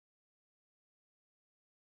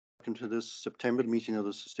Welcome to this September meeting of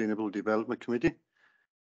the Sustainable Development Committee.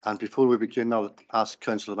 And before we begin, I'll ask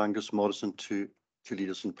Councillor Angus Morrison to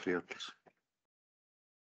lead us in prayer, please.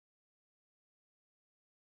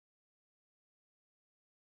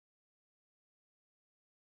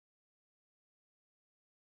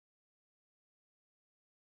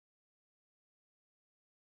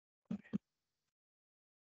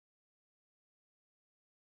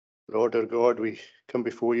 Lord our God, we come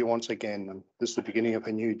before you once again, and this is the beginning of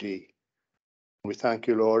a new day. We thank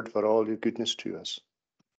you, Lord, for all your goodness to us.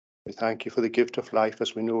 We thank you for the gift of life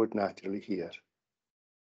as we know it naturally here.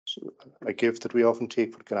 So, a gift that we often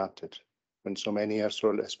take for granted when so many are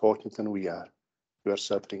so less fortunate than we are who are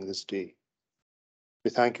suffering this day.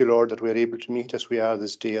 We thank you, Lord, that we are able to meet as we are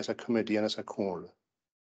this day as a committee and as a call.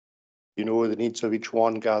 You know the needs of each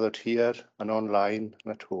one gathered here and online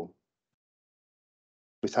and at home.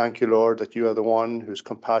 We thank you, Lord, that you are the one who is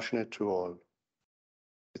compassionate to all.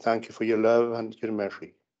 We thank you for your love and your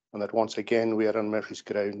mercy, and that once again we are on mercy's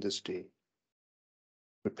ground this day.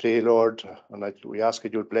 We pray, Lord, and that we ask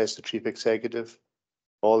that you'll bless the Chief Executive,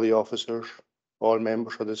 all the officers, all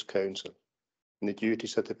members of this council, and the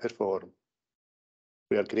duties that they perform.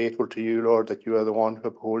 We are grateful to you, Lord, that you are the one who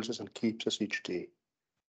upholds us and keeps us each day.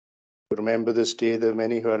 We remember this day the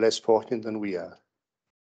many who are less fortunate than we are,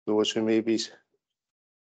 those who may be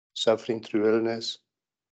suffering through illness,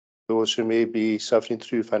 those who may be suffering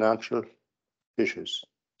through financial issues.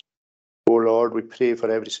 Oh Lord, we pray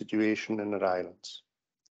for every situation in our islands.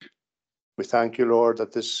 We thank you, Lord,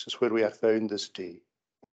 that this is where we are found this day.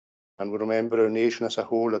 And we remember our nation as a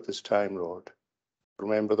whole at this time, Lord.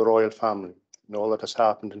 Remember the royal family and all that has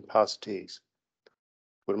happened in past days.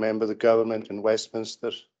 We remember the government in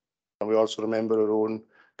Westminster, and we also remember our own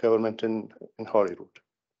government in Holyrood.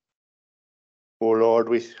 Oh Lord,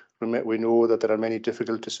 we know that there are many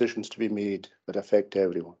difficult decisions to be made that affect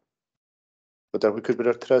everyone, but that we could put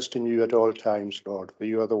our trust in you at all times, Lord, for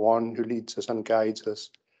you are the one who leads us and guides us,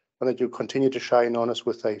 and that you continue to shine on us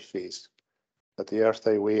with thy face, that the earth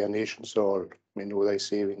thy way and nations all may know thy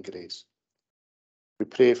saving grace. We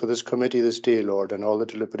pray for this committee this day, Lord, and all the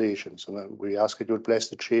deliberations, and we ask that you would bless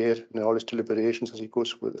the chair in all his deliberations as he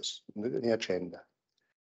goes with us in the agenda.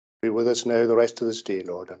 Be with us now the rest of this day,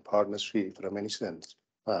 Lord, and pardon us freely for our many sins.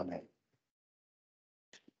 Amen.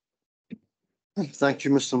 Thank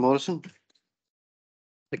you, Mr. Morrison.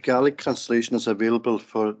 The Gaelic translation is available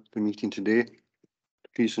for the meeting today.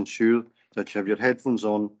 Please ensure that you have your headphones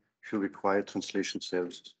on if you require translation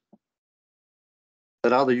services.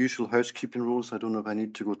 There are the usual housekeeping rules. I don't know if I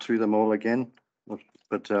need to go through them all again,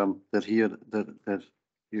 but they're here, that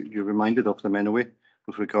you're reminded of them anyway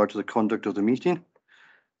with regard to the conduct of the meeting.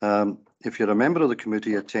 If you're a member of the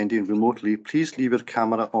committee attending remotely, please leave your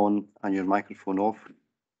camera on and your microphone off.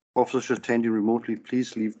 Officers attending remotely,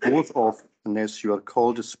 please leave both off unless you are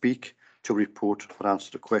called to speak, to report or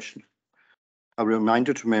answer a question. A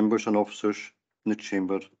reminder to members and officers in the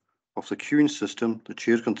chamber of the queuing system. The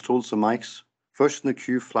chair controls the mics. First in the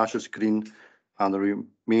queue flashes green and the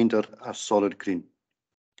remainder are solid green.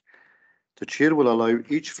 The chair will allow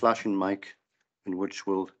each flashing mic in which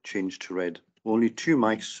will change to red. Only 2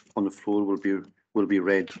 mics on the floor will be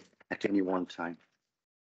red at any one time.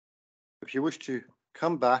 If you wish to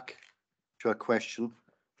come back to a question,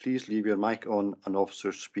 please leave your mic on and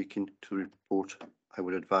officers speaking to report. I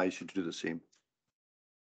would advise you to do the same.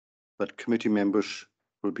 But committee members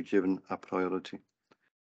will be given a priority.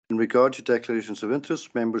 In regard to declarations of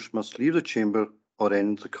interest, members must leave the chamber or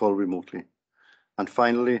end the call remotely. And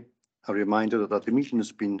finally, a reminder that the meeting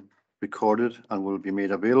has been recorded and will be made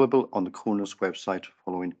available on the CONUS website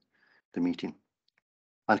following the meeting.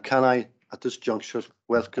 And can I, at this juncture,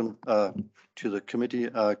 welcome to the committee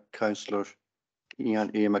Councillor Ian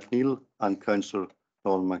A. McNeill and Councillor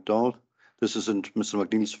Noel MacDonald. This isn't Mr.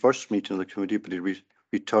 McNeill's first meeting of the committee, but he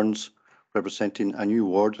returns representing a new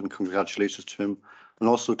ward, and congratulations to him. And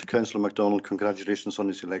also to Councillor MacDonald, congratulations on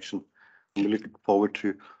his election. And we look forward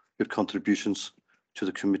to your contributions to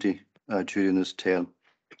the committee during this term.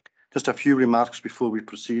 Just a few remarks before we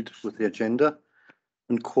proceed with the agenda.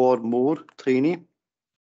 In Quad More trainee,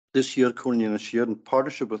 this year Coney Shire, in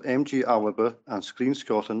partnership with MG Awerba and Screen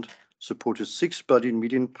Scotland, supported 6 budding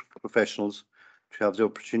media professionals to have the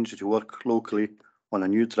opportunity to work locally on a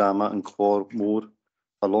new drama in Quad More,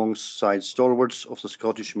 alongside stalwarts of the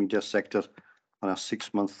Scottish media sector on a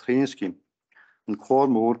 6-month training scheme. In Quad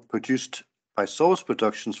More, produced by Solus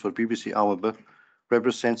Productions for BBC Awerba,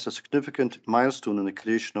 represents a significant milestone in the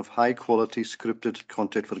creation of high-quality scripted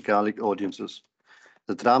content for Gaelic audiences.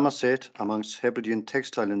 The drama set amongst Hebridean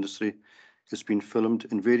textile industry has been filmed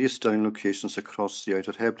in various stunning locations across the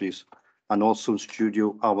Outer Hebrides and also in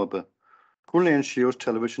Studio Awerby. Currently ensures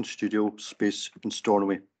television studio space in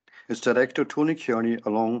Stornoway. Its director, Tony Kearney,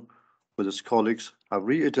 along with his colleagues, have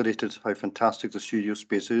reiterated how fantastic the studio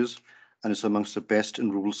space is and is amongst the best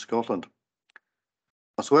in rural Scotland.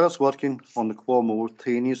 As well as working on the Qualmore,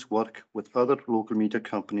 Thanie's work with other local media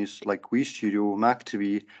companies like We Studio, Mac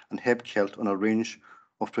TV and Hebkelt on a range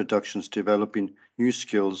of productions, developing new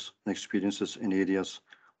skills and experiences in areas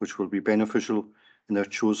which will be beneficial in their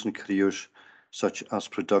chosen careers, such as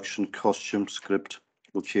production, costume, script,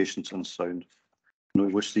 locations and sound. And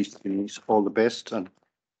we wish these teams all the best, and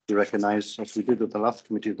we recognise, as we did at the last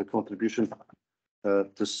committee, the contribution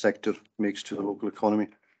this sector makes to the local economy.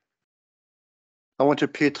 I want to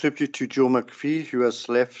pay tribute to Joe McPhee,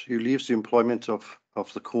 who leaves the employment of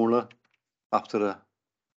the Corner after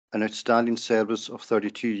an outstanding service of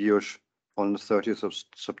 32 years on the 30th of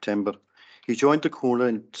September. He joined the Corner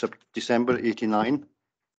in December '89,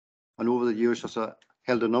 and over the years has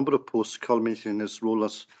held a number of posts, culminating in his role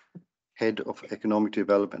as Head of Economic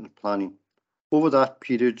Development and Planning. Over that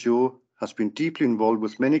period, Joe has been deeply involved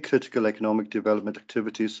with many critical economic development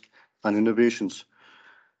activities and innovations.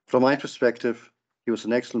 From my perspective, he was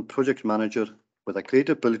an excellent project manager with a great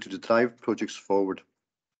ability to drive projects forward.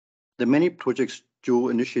 The many projects Joe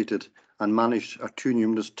initiated and managed are too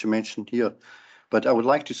numerous to mention here, but I would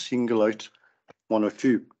like to single out one or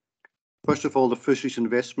two. First of all, the Fisheries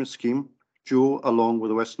Investment Scheme. Joe, along with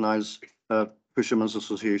the Western Isles Fishermen's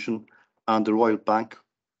Association and the Royal Bank,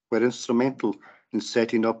 were instrumental in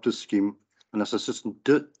setting up this scheme and has assisted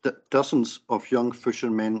dozens of young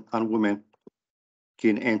fishermen and women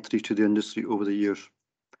gain entry to the industry over the years.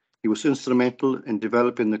 He was instrumental in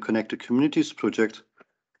developing the Connected Communities project,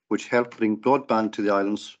 which helped bring broadband to the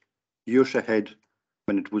islands years ahead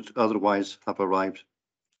when it would otherwise have arrived.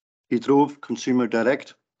 He drove Consumer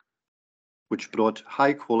Direct, which brought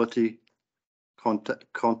high quality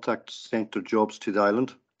contact centre jobs to the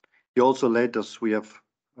island. He also led, as we have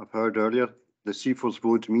heard earlier, the Seaforth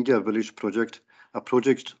Road Media Village project, a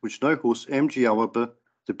project which now hosts MG Awerby,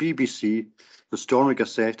 the BBC, the Stornoway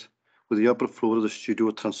Gazette, with the upper floor of the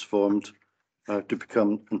studio transformed to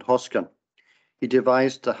become in Hoscan. He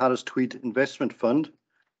devised the Harris Tweed Investment Fund,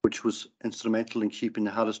 which was instrumental in keeping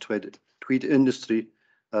the Harris Tweed industry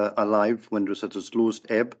alive when it was at its lowest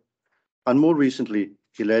ebb. And more recently,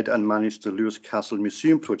 he led and managed the Lewis Castle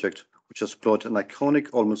Museum project, which has brought an iconic,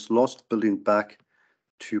 almost lost building back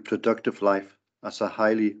to productive life as a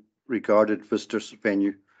highly regarded visitors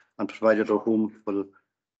venue and provided a home for the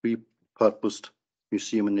repurposed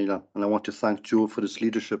museum in Neela. And I want to thank Joe for his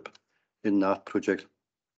leadership in that project.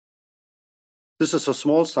 This is a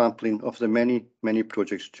small sampling of the many, many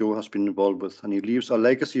projects Joe has been involved with, and he leaves a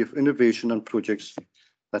legacy of innovation and projects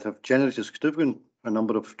that have generated a significant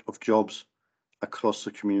number of jobs across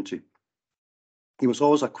the community. He was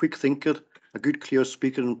always a quick thinker, a good clear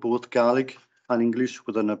speaker in both Gaelic and English,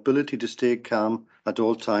 with an ability to stay calm at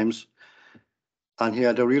all times, and he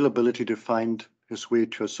had a real ability to find his way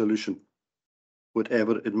to a solution,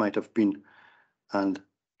 whatever it might have been. And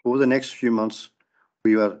over the next few months,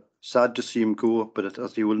 we were sad to see him go, but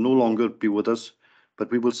as he will no longer be with us,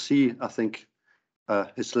 but we will see, I think,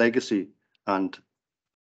 his legacy and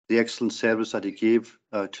the excellent service that he gave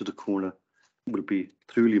to the Corner will be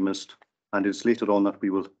truly missed. And it's later on that we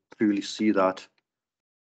will truly see that.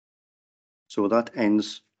 So that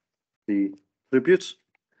ends the tributes.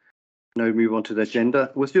 Now we move on to the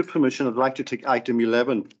agenda. With your permission, I'd like to take item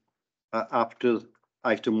 11 after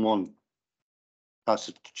item 1. As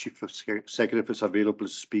the Chief Executive is available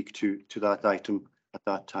to speak to that item at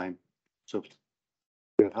that time. So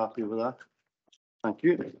we're happy with that. Thank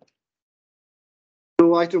you.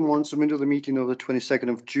 So item 1, submitted to the meeting of the 22nd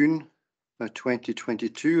of June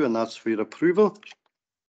 2022, and that's for your approval. Thank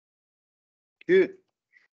you.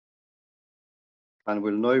 And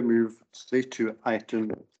we'll now move straight to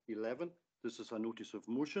item 11. This is a notice of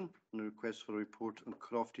motion and a request for a report on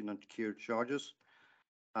crofting and care charges.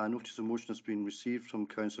 A notice of motion has been received from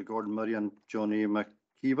Councillor Gordon Murray and John A.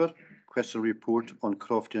 McKeever. Request a report on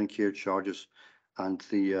crofting and care charges, and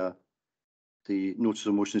the notice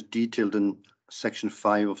of motion is detailed in section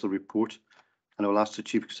 5 of the report. And I will ask the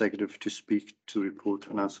Chief Executive to speak to the report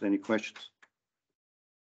and answer any questions.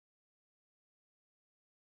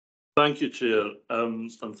 Thank you, Chair, and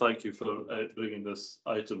thank you for bringing this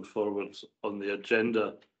item forward on the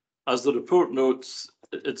agenda. As the report notes,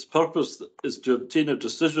 its purpose is to obtain a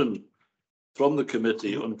decision from the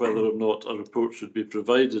committee on whether or not a report should be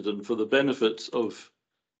provided, and for the benefit of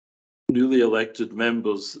newly elected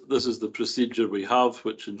members, this is the procedure we have,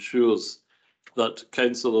 which ensures that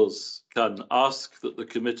councillors can ask that the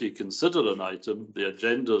committee consider an item. The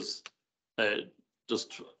agendas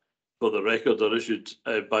just for the record, are issued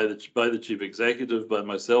by the Chief Executive, by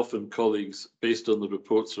myself and colleagues, based on the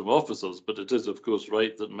reports from officers. But it is, of course,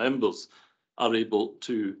 right that members are able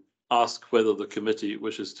to ask whether the committee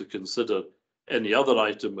wishes to consider any other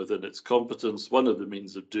item within its competence. One of the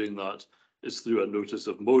means of doing that is through a notice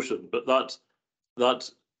of motion, but that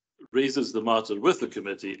raises the matter with the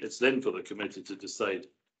committee. It's then for the committee to decide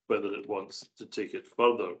whether it wants to take it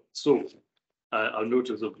further. So a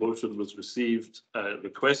notice of motion was received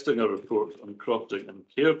requesting a report on crofting and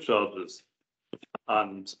care charges,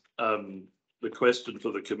 and the question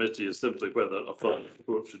for the committee is simply whether a further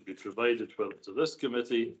report should be provided, whether to this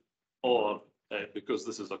committee or because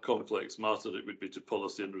this is a complex matter, it would be to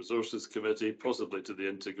Policy and Resources Committee, possibly to the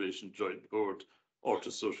Integration Joint Board or to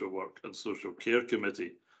Social Work and Social Care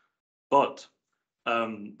Committee. But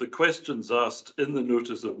the questions asked in the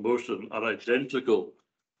notice of motion are identical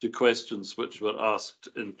to questions which were asked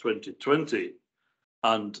in 2020.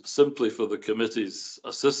 And simply for the committee's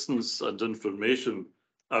assistance and information,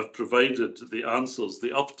 I've provided the answers,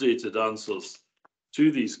 the updated answers to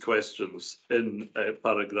these questions in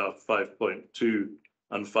paragraph 5.2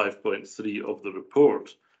 and 5.3 of the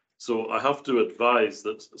report. So I have to advise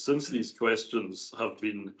that since these questions have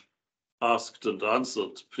been asked and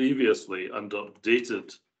answered previously and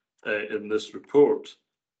updated in this report,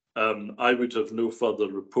 I would have no further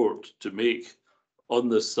report to make on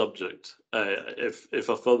this subject. If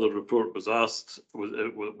a further report was asked,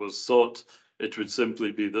 was sought, it would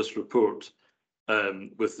simply be this report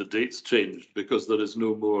with the dates changed, because there is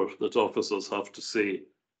no more that officers have to say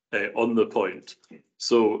on the point.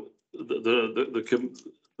 So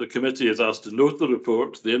the committee is asked to note the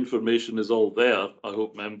report. The information is all there. I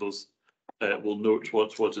hope members will note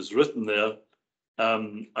what is written there.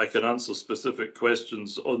 I can answer specific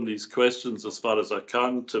questions on these questions as far as I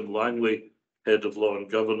can. Tim Langley, Head of Law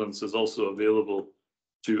and Governance, is also available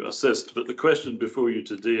to assist. But the question before you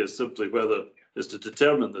today is simply whether is to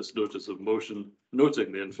determine this notice of motion,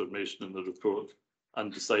 noting the information in the report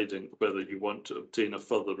and deciding whether you want to obtain a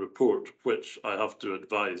further report, which I have to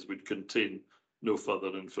advise would contain no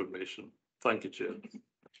further information. Thank you, Chair.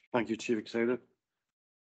 Thank you, Chief Executive.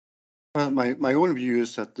 My own view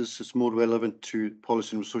is that this is more relevant to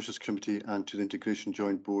Policy and Resources Committee and to the Integration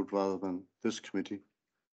Joint Board rather than this committee.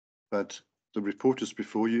 But the report is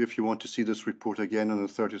before you. If you want to see this report again on the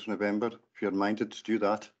 30th of November, if you're minded to do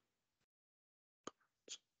that.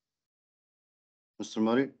 Mr.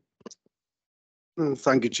 Murray.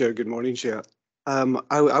 Thank you, Chair. Good morning, Chair.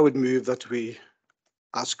 I would move that we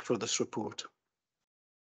ask for this report.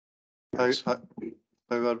 How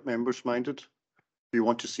are members minded? Do you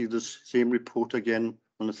want to see this same report again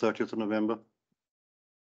on the 30th of November?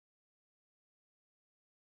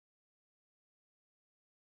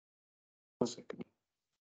 Do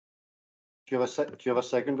you have a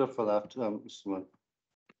seconder for that, Mr. Murray?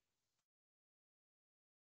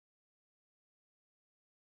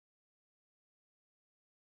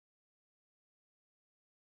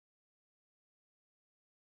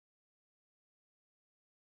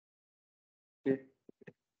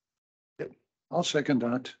 I'll second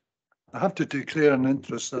that. I have to declare an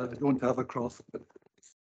interest that I don't have a Croft, but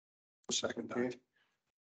I'll second that.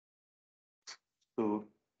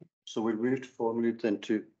 So we'll move formally then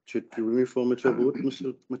to we move formally to a vote,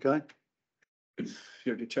 Mr. Mackay?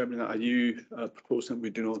 You're determining that. Are you proposing that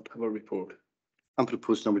we do not have a report? I'm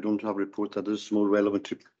proposing that we don't have a report that is more relevant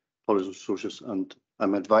to Policy and Resources, and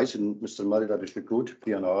I'm advising Mr. Murray that it should go to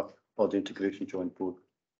PNR or the Integration Joint Board.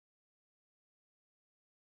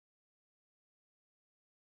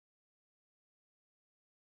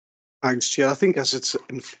 Thanks, Chair. I think as it's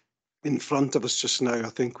in front of us just now, I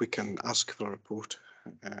think we can ask for a report.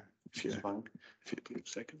 If you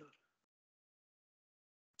Second that.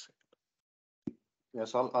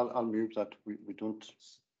 Yes, I'll move that we don't.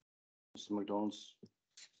 Mr. McDonald's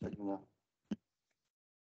second that.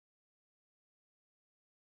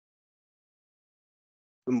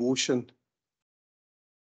 The motion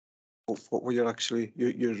of what were you actually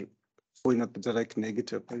you're going at the direct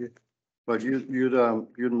negative, are you? Well,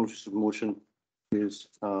 your notice of motion is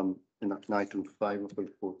in item 5 of the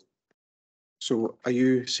report. So are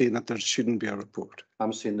you saying that there shouldn't be a report?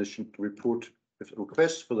 I'm saying the report, if a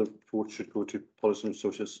request for the report should go to Policy and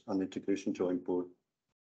Resources and Integration Joint Board.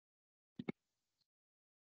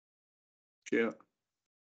 Chair,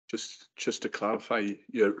 just to clarify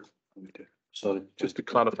your, Sorry. just to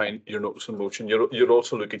clarify your notice of motion, you're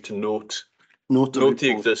also looking to note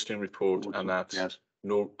the existing report, and that yes.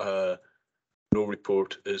 No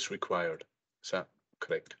report is required. Is that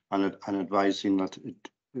correct? And advising that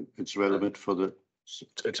it's relevant for the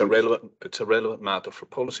It's a relevant matter for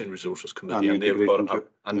Policy and Resources Committee and therefore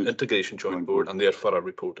an integration joint board, and therefore a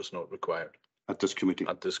report is not required at this committee.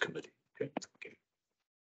 Okay.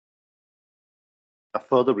 A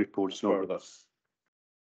further report is not. Further.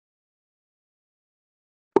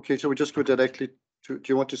 Okay, so we just go directly to, do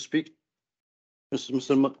you want to speak?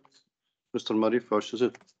 Mr. Murray first, is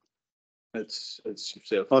it? It's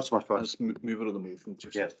yourself. Oh, it's my first. As mover of the motion.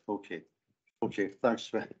 Yes, okay. Okay, thanks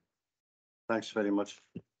very much.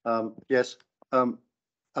 Yes,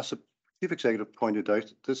 as the Chief Executive pointed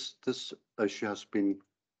out, this issue has been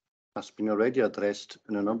already addressed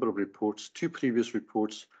in a number of reports. 2 previous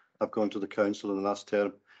reports have gone to the council in the last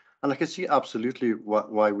term, and I can see absolutely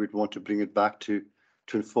why we'd want to bring it back to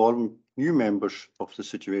inform new members of the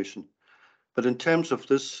situation. But in terms of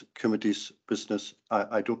this committee's business,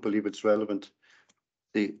 I don't believe it's relevant.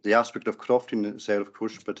 The aspect of crofting is there, of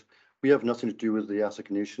course, but we have nothing to do with the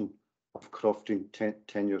assignation of crofting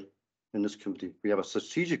tenure in this committee. We have a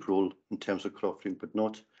strategic role in terms of crofting, but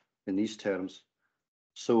not in these terms.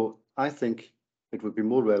 So I think it would be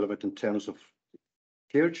more relevant in terms of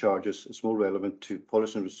care charges. It's more relevant to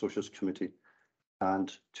Policy and Resources Committee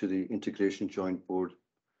and to the Integration Joint Board.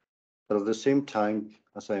 But at the same time,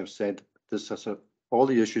 as I have said, this has all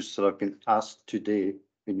the issues that have been asked today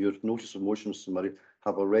in your notice of motion, Mr. Murray,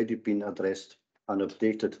 have already been addressed and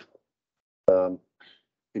updated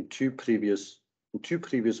in two previous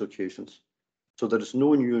occasions. So there is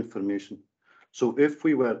no new information. So if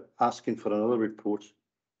we were asking for another report,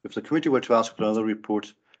 if the committee were to ask for another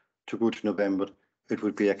report to go to November, it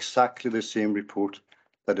would be exactly the same report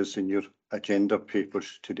that is in your agenda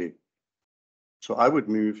papers today. So I would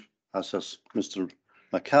move, as Mr.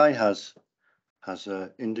 Mackay has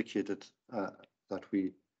indicated, that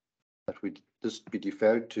this be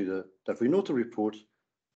deferred to that we note the report,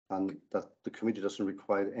 and that the committee doesn't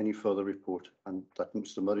require any further report, and that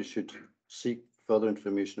Mr. Murray should seek further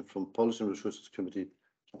information from Policy and Resources Committee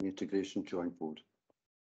and the Integration Joint Board.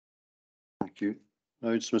 Thank you. Now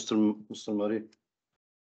it's Mr. Murray.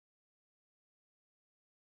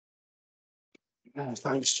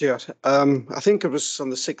 Thanks, Chair. I think it was on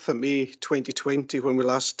the 6th of May 2020 when we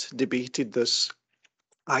last debated this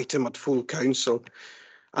item at full council,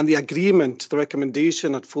 and the agreement, the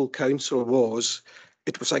recommendation at full council was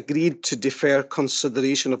it was agreed to defer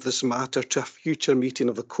consideration of this matter to a future meeting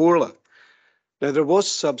of the Corla. Now, there was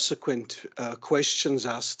subsequent questions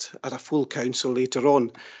asked at a full council later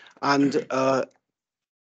on, and there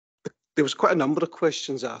was quite a number of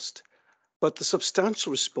questions asked. But the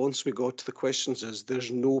substantial response we got to the questions is there's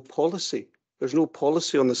no policy. There's no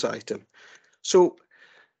policy on this item. So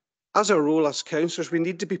as our role as councillors, we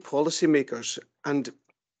need to be policy makers. And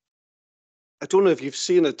I don't know if you've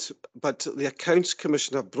seen it, but the Accounts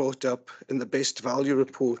Commission have brought up in the Best Value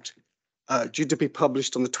report, due to be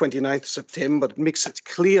published on the 29th of September, it makes it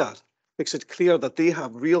clear that they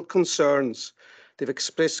have real concerns. They've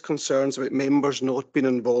expressed concerns about members not being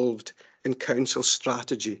involved in council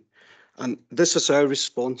strategy. And this is our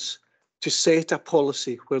response, to set a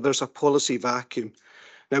policy where there's a policy vacuum.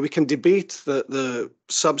 Now, we can debate the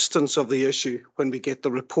substance of the issue when we get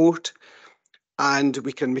the report, and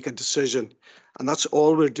we can make a decision. And that's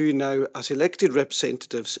all we're doing now as elected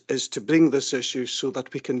representatives, is to bring this issue so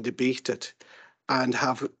that we can debate it and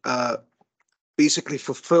have basically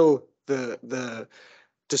fulfill the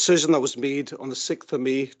decision that was made on the 6th of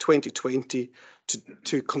May 2020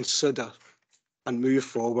 to consider and move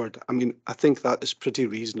forward. I mean, I think that is pretty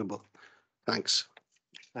reasonable. Thanks.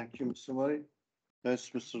 Thank you, Mr. Murray. Yes,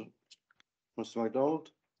 Mr. MacDonald.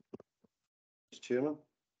 Mr. Chairman.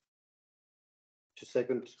 To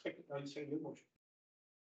second. It's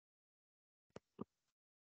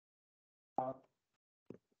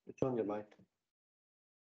on your mic.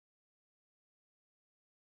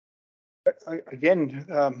 Again,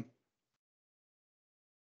 I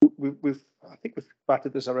think we've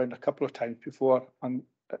batted this around a couple of times before, and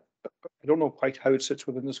I don't know quite how it sits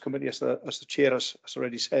within this committee. As the chair has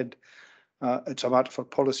already said, it's a matter for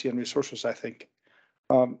Policy and Resources, I think.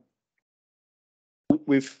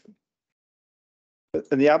 We've,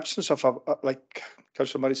 in the absence of like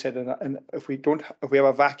Councillor Murray said, and if we have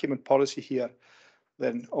a vacuum in policy here,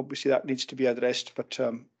 then obviously that needs to be addressed. But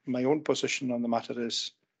my own position on the matter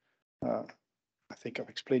is, I think I've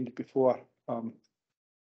explained it before.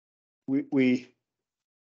 We've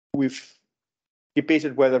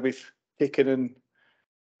debated whether we've taken in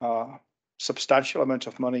substantial amounts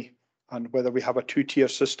of money and whether we have a 2-tier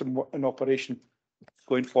system in operation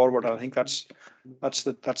going forward. And I think that's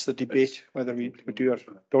the debate, whether we do or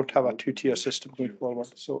don't have a 2-tier system going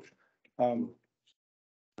forward. So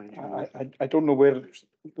I don't know where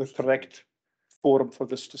the correct forum for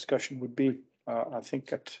this discussion would be. I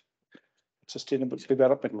think at sustainable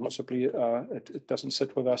development, possibly it doesn't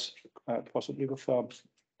sit with us, possibly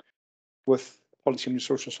with policy and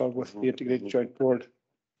resources or with the integrated joint board.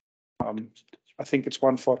 I think it's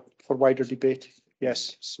one for wider debate.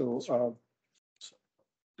 Yes. So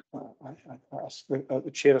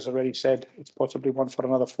the chair has already said it's possibly one for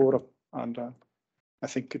another forum, and I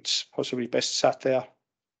think it's possibly best sat there.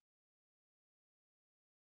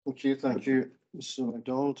 Okay, thank you, Mr.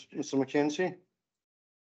 MacDonald. Mr. Mackenzie?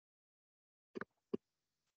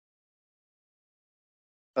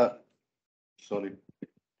 Sorry,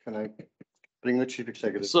 can I bring the Chief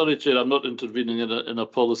Executive? Sorry, Chair, I'm not intervening in a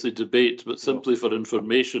policy debate, but simply for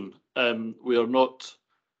information. We are not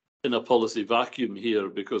in a policy vacuum here,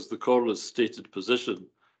 because the Corla's stated position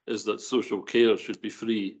is that social care should be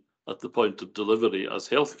free at the point of delivery, as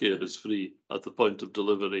healthcare is free at the point of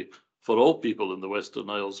delivery for all people in the Western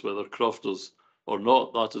Isles, whether crofters or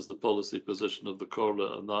not. That is the policy position of the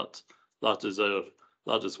Corla, and that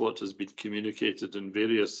is what has been communicated in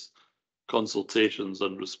various consultations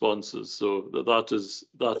and responses. So that is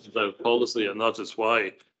our policy, and that is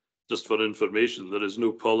why, just for information, there is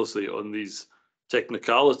no policy on these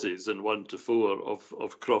technicalities in 1 to 4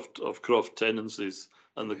 of croft tenancies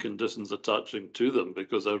and the conditions attaching to them,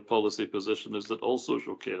 because our policy position is that all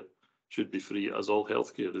social care should be free, as all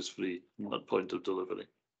healthcare is free at point of delivery.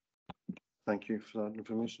 Thank you for that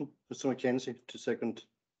information. Mr. Mackenzie, to second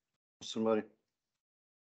Mr. Murray.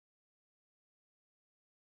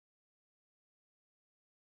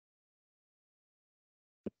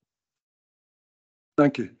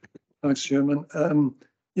 Thank you. Thanks, Chairman.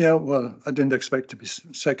 Yeah, well, I didn't expect to be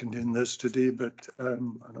seconding this today, but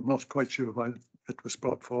and I'm not quite sure why it was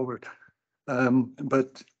brought forward.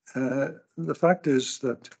 But the fact is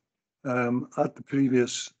that at the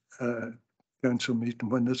previous council meeting,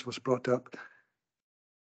 when this was brought up,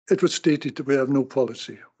 it was stated that we have no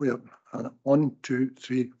policy. We have 1, 2,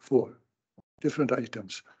 3, 4 different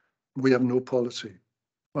items. We have no policy.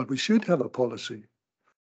 Well, we should have a policy.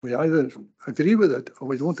 We either agree with it or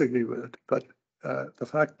we don't agree with it. But the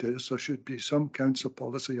fact is, there should be some council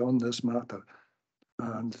policy on this matter,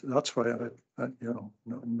 and that's why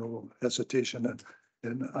no hesitation.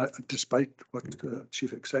 And despite what the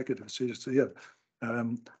Chief Executive says here,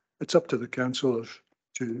 it's up to the councillors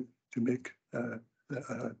to make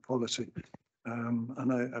policy,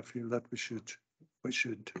 and I feel that we should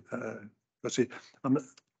see.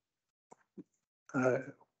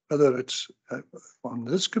 Whether it's on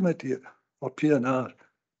this committee or PNR,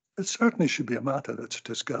 it certainly should be a matter that's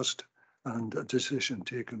discussed and a decision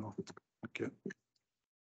taken on. Thank you.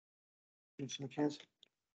 Mr. Mackenzie,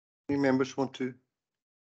 any members want to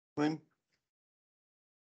come in?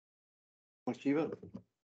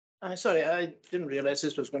 Sorry, I didn't realise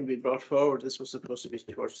this was going to be brought forward. This was supposed to be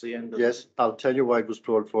towards the end. Yes, I'll tell you why it was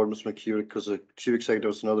brought forward, Mr. McHugh, because the Chief Executive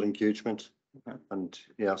was another engagement, and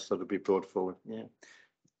he asked that it be brought forward. Yeah.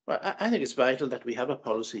 Well, I think it's vital that we have a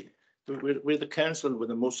policy. We're the council with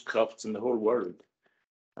the most crofts in the whole world,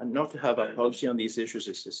 and not to have a policy on these issues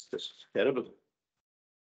is just terrible.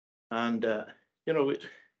 And we're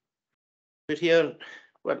here.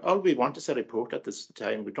 Well, all we want is a report at this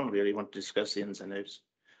time. We don't really want to discuss the ins and outs.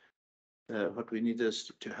 What we need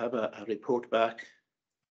is to have a report back,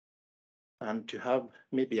 and to have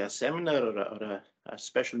maybe a seminar or a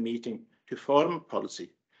special meeting to form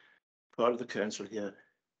policy for the council here.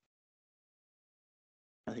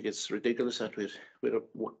 I think it's ridiculous that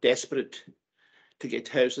we're desperate to get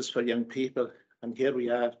houses for young people, and here we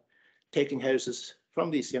are taking houses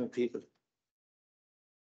from these young people.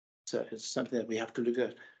 So it's something that we have to look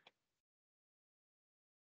at.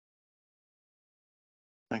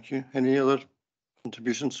 Thank you. Any other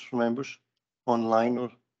contributions from members online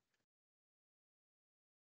or?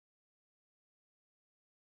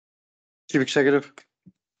 Chief Executive.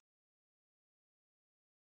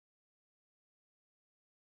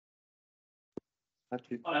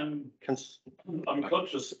 I'm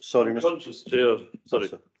conscious. Sorry, I'm conscious, Chair. Sorry,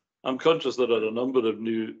 I'm conscious there are a number of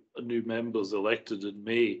new members elected in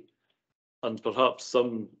May, and perhaps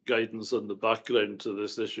some guidance on the background to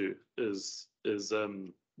this issue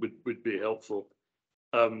would be helpful.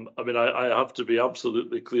 I mean, I have to be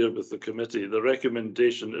absolutely clear with the committee. The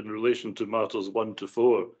recommendation in relation to matters 1 to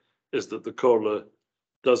 4 is that the Corla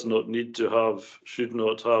does not need to have, should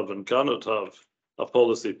not have, and cannot have a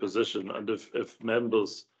policy position. And if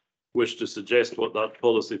members wish to suggest what that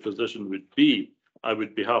policy position would be, I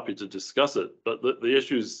would be happy to discuss it. But the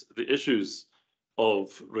issues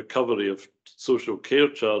of recovery of social care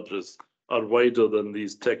charges are wider than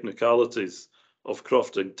these technicalities of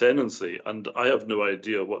crofting tenancy, and I have no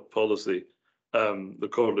idea what policy the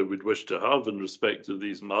Corley would wish to have in respect to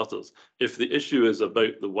these matters. If the issue is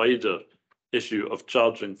about the wider issue of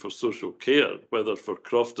charging for social care, whether for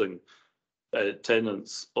crofting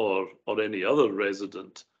tenants or any other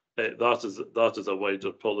resident, that is a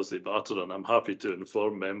wider policy matter, and I'm happy to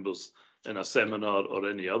inform members in a seminar or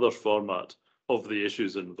any other format of the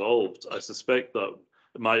issues involved. I suspect that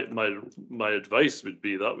my advice would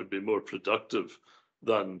be that would be more productive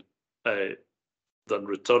than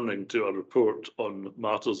returning to a report on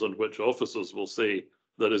matters on which officers will say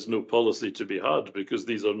there is no policy to be had, because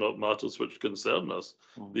these are not matters which concern us.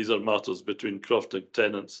 These are matters between crofting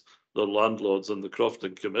tenants, their landlords and the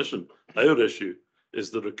Crofting Commission. Our issue is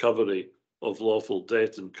the recovery of lawful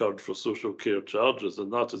debt incurred for social care charges,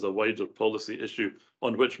 and that is a wider policy issue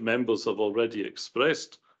on which members have already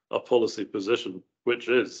expressed a policy position, which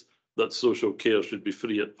is that social care should be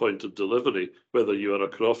free at point of delivery, whether you are a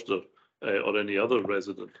crofter or any other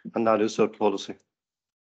resident. And that is our policy.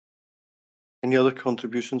 Any other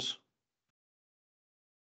contributions?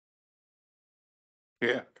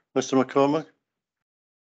 Yeah. Mr. McCormack?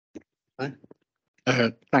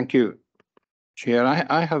 Thank you, Chair.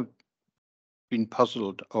 I have been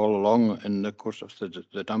puzzled all along in the course of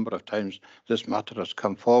the number of times this matter has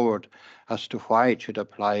come forward as to why it should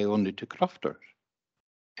apply only to crofters.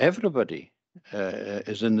 Everybody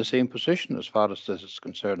is in the same position as far as this is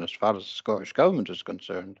concerned, as far as the Scottish Government is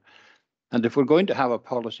concerned. And if we're going to have a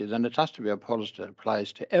policy, then it has to be a policy that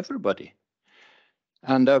applies to everybody.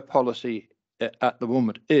 And our policy at the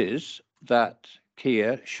moment is that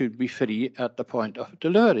care should be free at the point of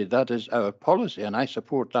delivery. That is our policy, and I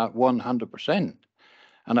support that 100%.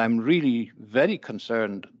 And I'm really very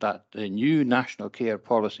concerned that the new national care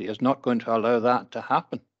policy is not going to allow that to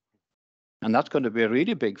happen. And that's going to be a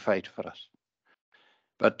really big fight for us.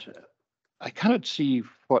 But I cannot see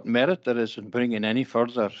what merit there is in bringing any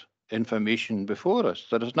further information before us.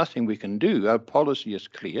 There is nothing we can do. Our policy is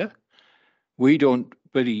clear. We don't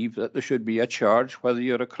believe that there should be a charge whether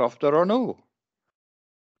you're a crofter or no.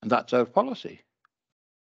 And that's our policy.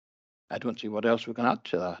 I don't see what else we can add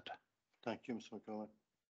to that. Thank you, Mr. McCormack.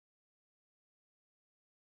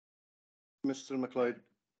 Mr.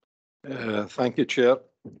 McLeod. Thank you, Chair.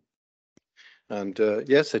 And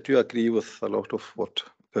yes, I do agree with a lot of what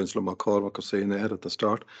Councillor McCormack was saying there at the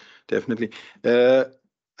start, definitely.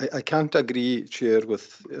 I can't agree, Chair,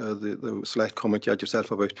 with the slight comment you had yourself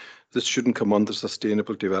about this shouldn't come under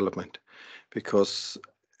sustainable development, because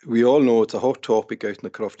we all know it's a hot topic out in the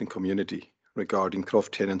crofting community regarding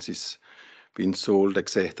croft tenancies being sold,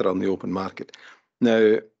 etc., on the open market.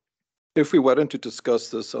 Now, if we weren't to discuss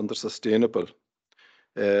this under sustainable,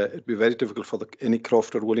 it'd be very difficult for any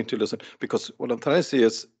crofter willing to listen, because what I'm trying to say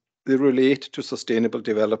is they relate to sustainable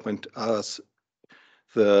development as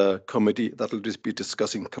the committee that will just be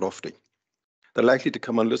discussing crofting. They're likely to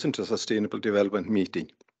come and listen to a sustainable development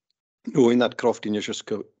meeting, knowing that crofting issues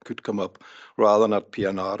could come up rather than at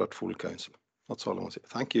PNR at full council. That's all I want to say.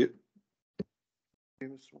 Thank you.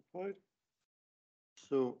 Thank you, Mr. McLeod.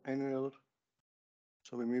 So any other?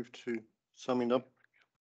 So we move to summing up.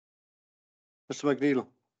 Mr. McNeil.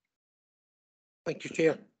 Thank you,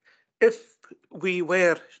 Chair. If we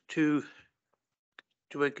were to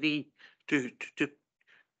agree to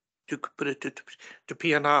put it to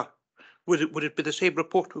PNR, would it be the same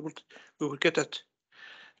report we would get at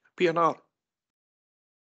PNR?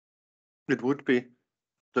 It would be.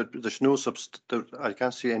 There's no I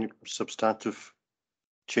can't see any substantive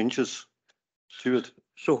changes to it.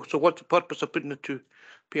 So what's the purpose of putting it to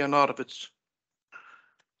PNR if it's?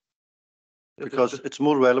 Because it's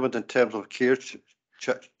more relevant in terms of care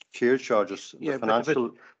charges. Yeah,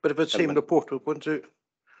 financial. But if it's the same report, we're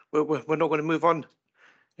not going to move on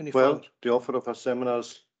any further. Well, the offer of a seminar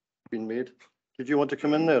has been made. Did you want to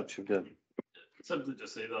come in there, Chief? Simply to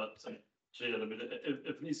say that, Chair, I mean,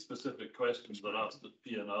 if these specific questions are asked at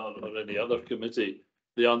PNR or any other committee,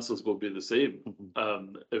 the answers will be the same.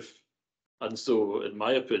 And so, in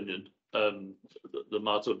my opinion, the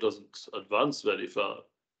matter doesn't advance very far.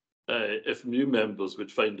 If new members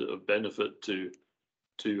would find it of benefit to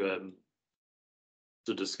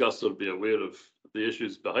discuss or be aware of the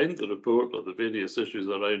issues behind the report or the various issues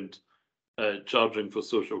around charging for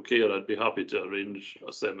social care, I'd be happy to arrange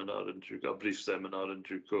a seminar, a brief seminar in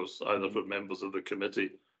due course, either for members of the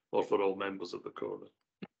committee or for all members of the Corley.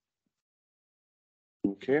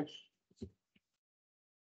 Okay.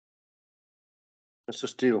 Mr.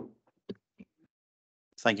 Steele.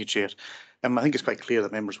 Thank you, Chair. I think it's quite clear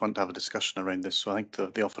that members want to have a discussion around this, so I think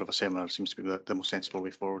the offer of a seminar seems to be the most sensible way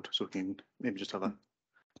forward. So we can maybe just have a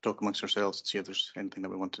talk amongst ourselves and see if there's anything that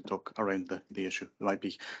we want to talk around the issue. We might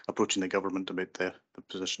be approaching the government about the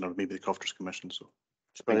position, or maybe the Crofters Commission. So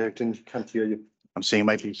Sorry, I can't hear you. I'm saying it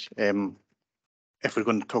might be, if we're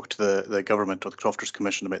going to talk to the government or the Crofters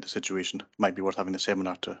Commission about the situation, it might be worth having a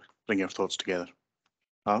seminar to bring our thoughts together.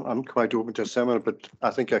 I'm quite open to a seminar, but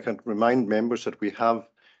I think I can remind members that we have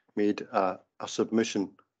made a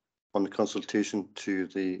submission on the consultation to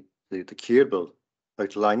the care bill,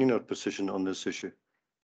 outlining our position on this issue,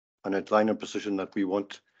 and outlining our position that we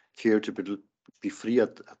want care to be free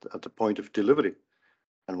at the point of delivery.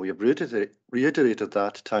 And we have reiterated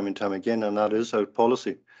that time and time again, and that is our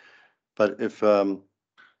policy. But if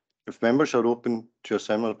members are open to a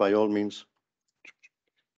seminar, by all means.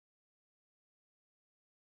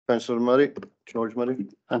 Councillor Murray, George Murray.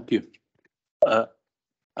 Thank you.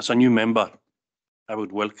 As a new member, I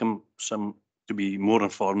would welcome some to be more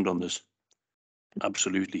informed on this.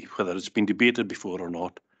 Absolutely, whether it's been debated before or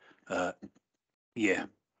not. Yeah,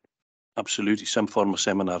 absolutely. Some form of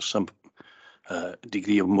seminar, some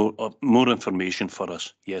degree of more information for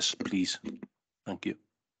us. Yes, please. Thank you.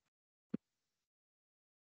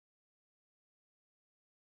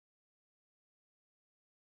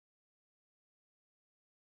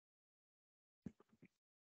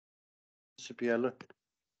 Cipiello.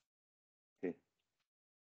 Okay.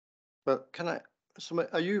 Well,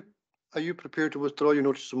 are you prepared to withdraw your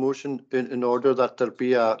notice of motion in order that there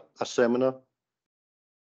be a seminar?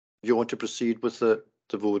 You want to proceed with the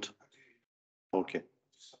vote? Okay.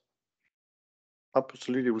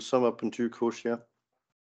 Absolutely, we'll sum up in due course. Yeah.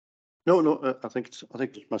 No. I think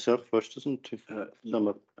it's myself first, isn't it? Sum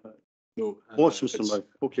up. No. Oh, it's Mr. Murray.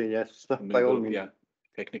 Okay. Yes. By all means. Yeah.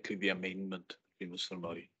 Technically, the amendment is Mr.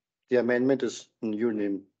 Murray. The amendment is in your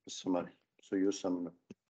name, Mr. Murray. So you're summing up.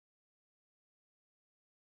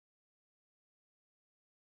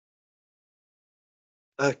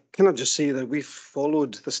 Can I just say that we've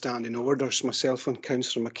followed the standing orders, myself and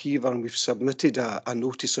Councillor McKeever, and we've submitted a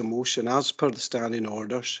notice of motion as per the standing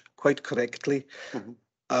orders, quite correctly.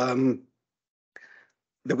 Mm-hmm.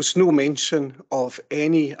 There was no mention of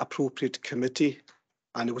any appropriate committee,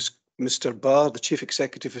 and it was Mr. Barr, the Chief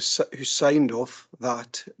Executive, who signed off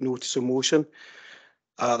that notice of motion,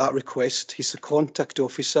 that request. He's the contact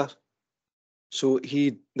officer. So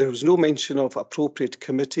there was no mention of appropriate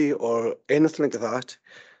committee or anything like that.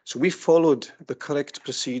 So we followed the correct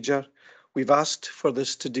procedure. We've asked for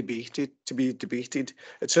this to be debated.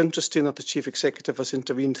 It's interesting that the Chief Executive has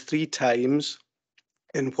intervened 3 times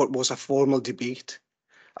in what was a formal debate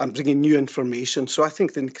and bringing new information. So I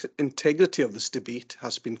think the integrity of this debate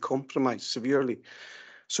has been compromised severely.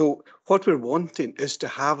 So what we're wanting is to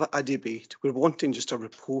have a debate. We're wanting just a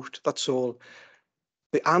report, that's all.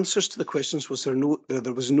 The answers to the questions was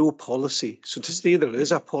there was no policy. So to say there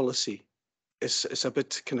is a policy is a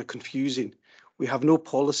bit kind of confusing. We have no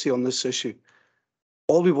policy on this issue.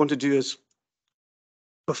 All we want to do is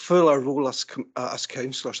fulfill our role as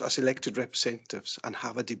councillors, as elected representatives, and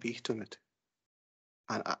have a debate on it.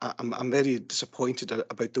 And I'm very disappointed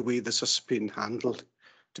about the way this has been handled,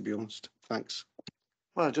 to be honest. Thanks.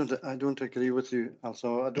 Well, I don't agree with you.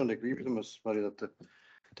 Also, I don't agree with Ms. Murray that the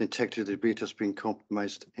integrity of the debate has been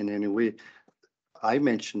compromised in any way. I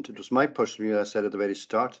mentioned, it was my personal view, I said at the very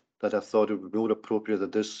start, that I thought it would be more appropriate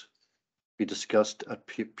that this be discussed at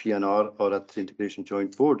PNR or at the Integration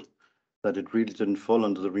Joint Board, that it really didn't fall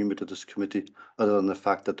under the remit of this committee, other than the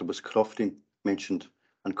fact that there was crofting mentioned,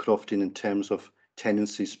 and crofting in terms of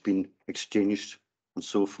tenancies being exchanged and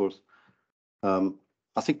so forth. I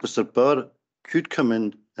think Mr. Burr could come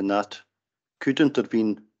in and that, could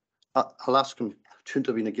intervene. I'll ask him to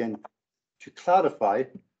intervene again to clarify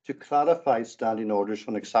standing orders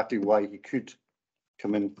on exactly why he could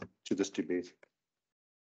come in to this debate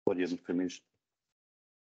for his information.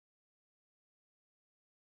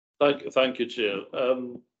 Thank you, Chair.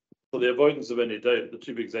 For the avoidance of any doubt, the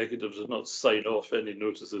Chief Executive does not sign off any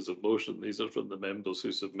notices of motion. These are from the members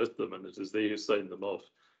who submit them, and it is they who sign them off.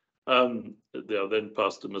 They are then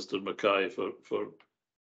passed to Mr. Mackay for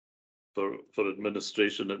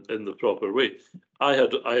administration in the proper way. I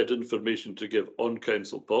had information to give on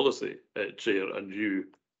council policy, Chair, and you,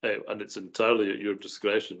 and it's entirely at your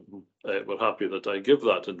discretion. We're happy that I give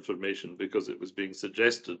that information because it was being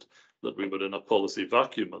suggested that we were in a policy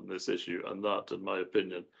vacuum on this issue, and that, in my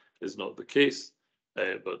opinion, is not the case.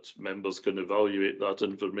 But members can evaluate that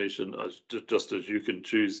information as just as you can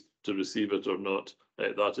choose to receive it or not.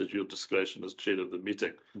 That is your discretion as chair of the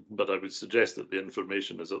meeting. But I would suggest that the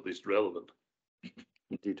information is at least relevant.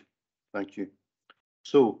 Indeed. Thank you.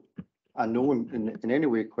 So I know in any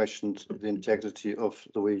way questioned the integrity of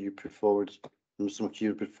the way you put forward, Mr.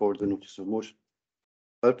 McKeer put forward the notice of motion.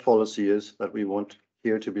 Our policy is that we want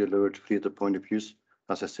here to be delivered free at the point of use.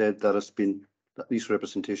 As I said, these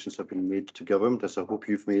representations have been made to government, as I hope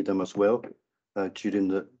you've made them as well during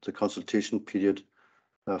the consultation period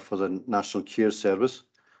for the National Care Service.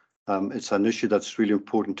 It's an issue that's really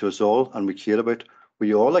important to us all and we care about.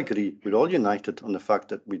 We all agree, we're all united on the fact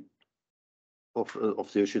that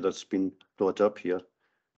of the issue that's been brought up here,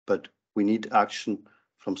 but we need action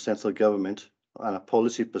from central government and a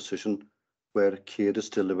policy position where care is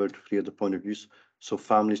delivered free at the point of use, so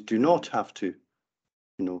families do not have to,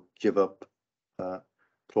 give up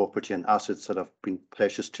property and assets that have been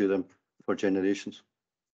precious to them for generations.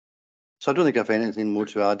 So I don't think I have anything more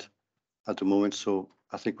to add at the moment, so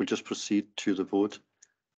I think we'll just proceed to the vote.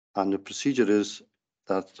 And the procedure is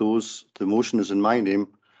that the motion is in my name,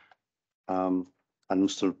 and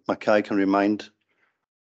Mr. Mackay can you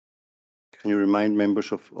remind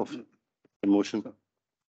members of the motion?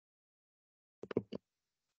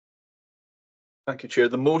 Thank you, Chair.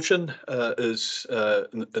 The motion is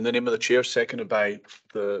in the name of the Chair, seconded by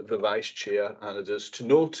the Vice Chair, and it is to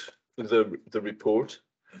note the report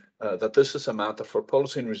that this is a matter for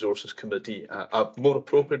Policy and Resources Committee, more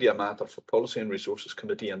appropriately a matter for Policy and Resources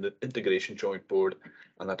Committee and the Integration Joint Board,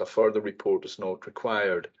 and that a further report is not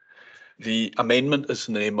required. The amendment is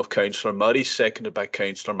in the name of Councillor Murray, seconded by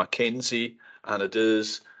Councillor Mackenzie, and it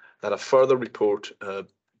is that a further report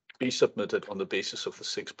be submitted on the basis of the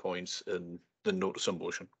 6 points in the notice of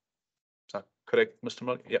motion. Is that correct, Mr.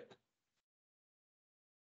 Murray? Yep.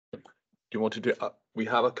 Do you want to do? We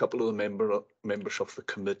have a couple of the members of the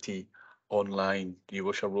committee online. Do you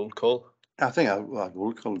wish a roll call? I think a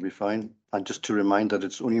roll call will be fine. And just to remind that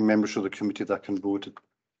it's only members of the committee that can vote.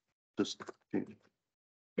 Okay.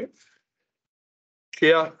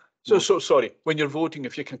 Chair, so sorry. When you're voting,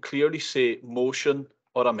 if you can clearly say motion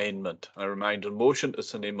or amendment. A reminder: motion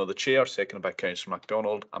is the name of the Chair, seconded by Councillor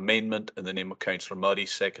MacDonald. Amendment in the name of Councillor Murray,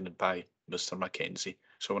 seconded by Mr. Mackenzie.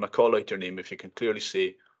 So when I call out your name, if you can clearly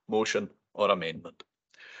say motion or amendment.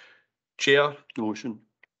 Chair. Motion.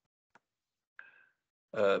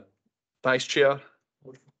 Vice Chair.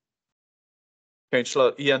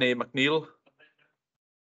 Councillor Ian A. McNeill.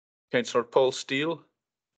 Councillor Paul Steele.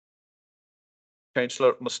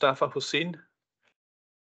 Councillor Mustafa Hussain.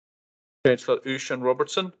 Councillor Ushan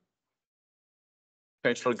Robertson.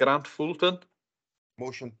 Councillor Grant Fulton.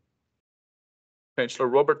 Motion. Councillor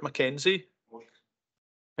Robert Mackenzie.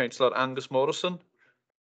 Councillor Angus Morrison.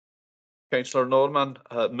 Councillor Norman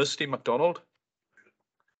Misty MacDonald.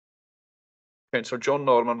 Councillor John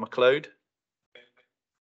Norman MacLeod.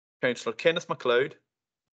 Councillor Kenneth MacLeod.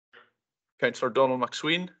 Councillor Donald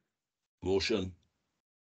McSween. Motion.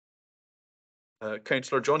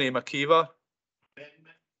 Councillor John A. McKeever.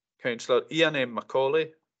 Councillor Ian M.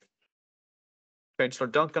 Macaulay. Councillor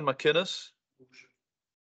Duncan McInnes.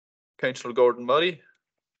 Councillor Gordon Murray.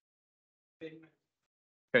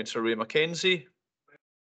 Councillor Ray Mackenzie.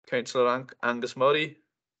 Councillor Angus Murray.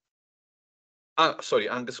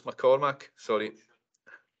 Angus McCormack. Sorry.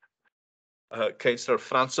 Councillor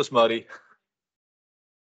Francis Murray.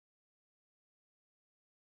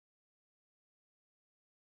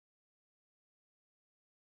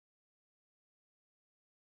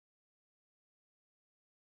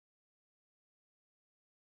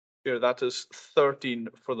 Here, that is 13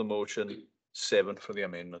 for the motion, 7 for the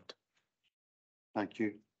amendment. Thank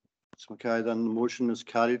you. So, okay, then the motion is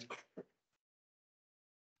carried.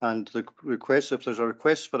 And the request, if there's a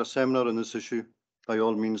request for a seminar on this issue, by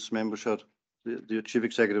all means, members are, the Chief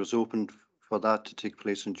Executive is open for that to take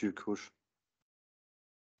place in due course.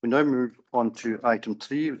 We now move on to item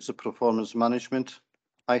 3, it's a performance management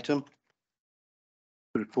item.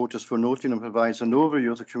 The report is for noting and provides an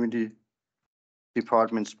overview of the Community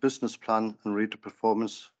Department's business plan and rate of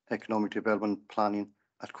performance economic development planning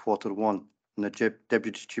at Q1. And the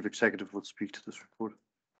Deputy Chief Executive will speak to this report.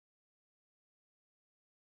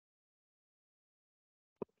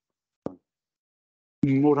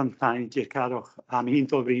 More than thank you, Carol. I'm in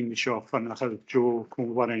the room shop and I have Joe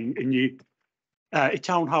Conwaring in you. A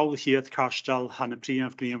town hall here at Carstal, Hannah Priya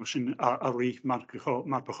of Greenwich, a reef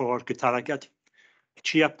Marpachor, Guitaragat.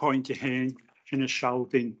 Chia point to him, in a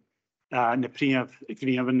shouting. Na Priya of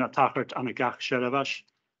Greenwich, a Tackert, and a Gach Sherivash.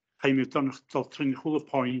 Hij moet dan tot een goede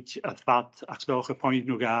point at that at welke point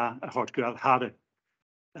nog a hard gweld hadden.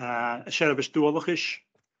 Sheriff doelig is.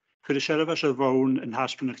 Voor de sheriff er woon in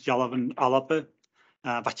Haspen Jalaven Alappe.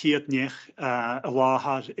 Wat hier het niet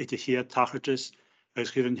laag het hier tagertjes.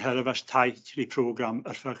 Is hier een herfst tijd die program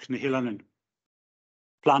ervag ne helanen.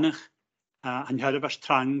 Plannig. Een herfst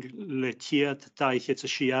trang letiert dat het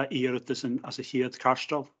schia hier tussen als het hier het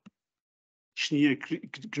karstel. Snie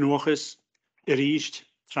genoeg is. Riest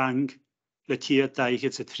rhang le tiad daich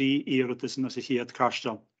het 3 euro tussen as y hiad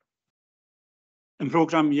carstal. Yn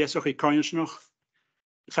program iesoch I coins nog,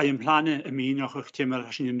 ga je plannen y mi nog eich timmer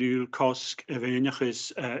as yn nŵl cosg y fynach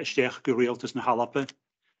is ystech gwreeltus na halape.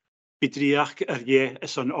 Bydriach ie y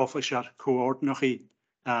son official coord nog I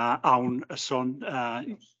awn y son.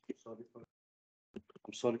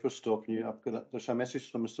 I'm sorry for stopping you. There's a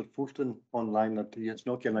message from Mr. Fulton online that he is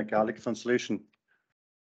not getting a Gaelic translation.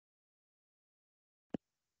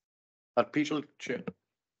 Peter, Chair.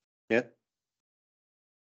 Yeah.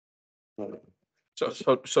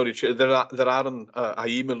 Sorry, Chair. There are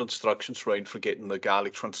email instructions around for getting the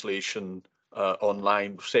Gaelic translation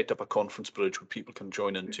online. We've set up a conference bridge where people can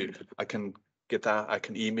join into. I can get that. I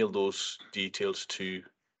can email those details to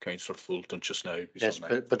Councillor Fulton just now. Yes,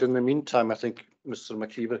 but in the meantime, I think Mr.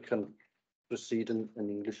 McKeever can proceed in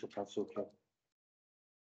English if that's okay.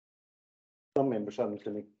 Some members aren't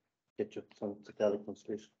going to get you some Gaelic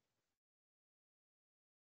translation.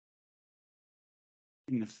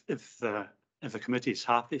 If the committee is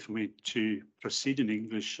happy for me to proceed in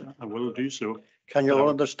English, I will do so. Can you all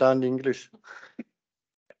understand English?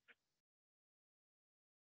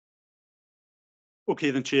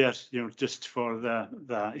 Okay, then, Chair, just for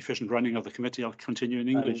the efficient running of the committee, I'll continue in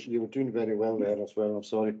English. You were doing very well there as well. I'm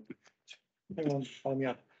sorry. Hang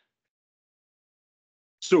on,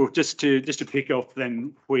 So just to pick up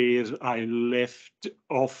then where I left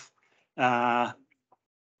off,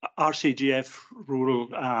 RCGF Rural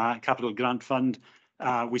Capital Grant Fund,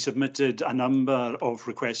 we submitted a number of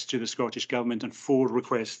requests to the Scottish Government, and 4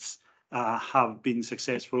 requests have been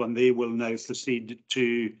successful, and they will now proceed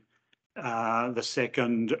to the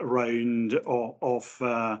second round of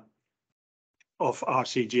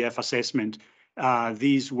RCGF assessment.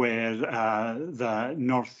 These were the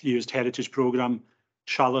North Used Heritage Programme,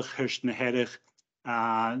 Shalach Hirst na Herich,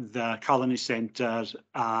 the Colony Centre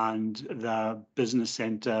and the Business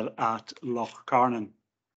Centre at Loch Carnan.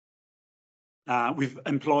 We've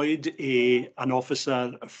employed an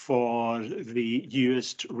officer for the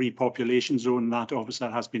Uist repopulation zone. That officer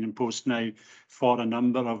has been in post now for a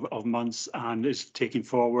number of months and is taking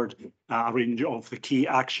forward a range of the key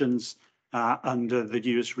actions under the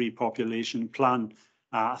Uist repopulation plan.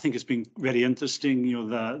 I think it's been very interesting,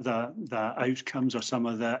 the outcomes or some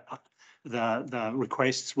of the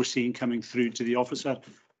requests we're seeing coming through to the officer.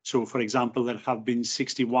 So, for example, there have been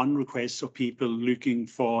 61 requests of people looking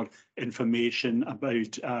for information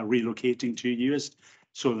about relocating to Uist.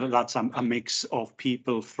 So that's a mix of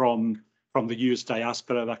people from the Uist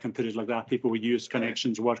diaspora, that can put it like that, people with Uist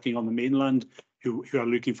connections working on the mainland who are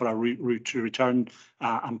looking for a route to return,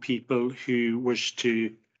 and people who wish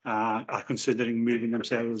to are considering moving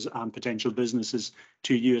themselves and potential businesses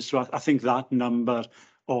to Uist. So I think that number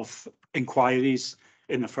of inquiries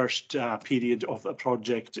in the first period of the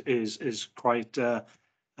project is quite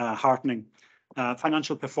heartening.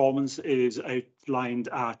 Financial performance is outlined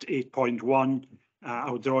at 8.1. I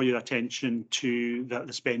would draw your attention to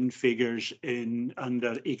the spend figures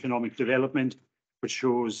under economic development, which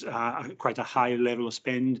shows quite a high level of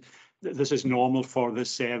spend. This is normal for this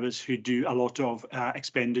service, who do a lot of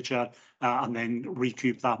expenditure and then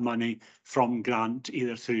recoup that money from grant,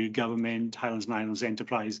 either through government, Highlands and Islands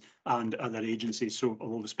Enterprise and other agencies. So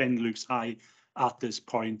although the spend looks high at this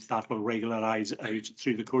point, that will regularise out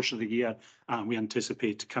through the course of the year, and we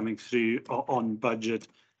anticipate coming through on budget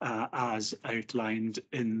as outlined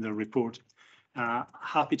in the report.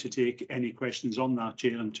 Happy to take any questions on that,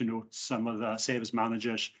 Chair, and to note some of the service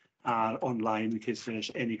managers are online in case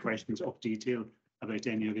there's any questions of detail about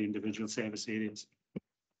any of the individual service areas.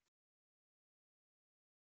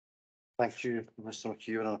 Thank you, Mr.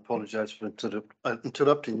 McKeown, and I apologise for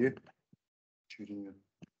interrupting you during your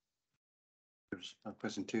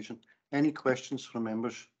presentation. Any questions from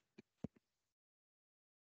members?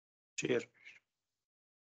 Chair.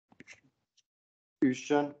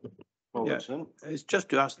 Christian. Yeah, it's just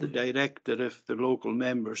to ask the director if the local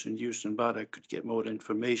members in Uist and Barra could get more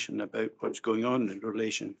information about what's going on in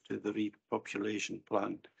relation to the repopulation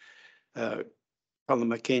plan. Colin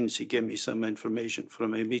Mackenzie gave me some information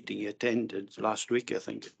from a meeting he attended last week, I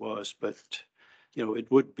think it was, but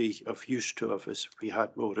it would be of use to us if we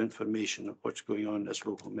had more information of what's going on as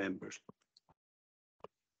local members.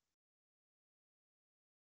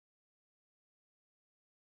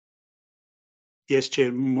 Yes,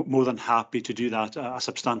 Chair, more than happy to do that. A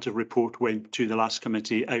substantive report went to the last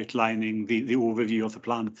committee outlining the overview of the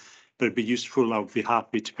plan, but it'd be useful. I would be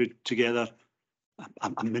happy to put together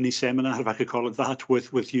a mini seminar, if I could call it that,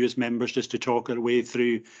 with you as members, just to talk our way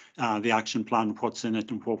through the action plan, what's in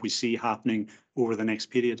it and what we see happening over the next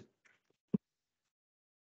period.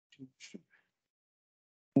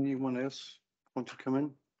 Anyone else want to come in?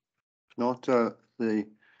 If not, the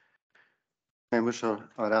members are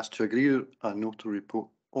asked to agree or not to report.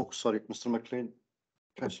 Oh, sorry, Mr. McLean.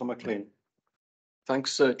 Councillor McLean.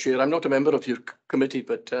 Thanks, Chair. I'm not a member of your committee,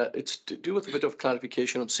 but it's to do with a bit of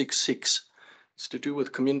clarification on 6.6. It's to do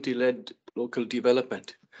with community-led local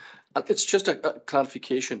development. And it's just a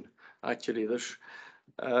clarification, actually. There's,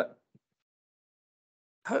 how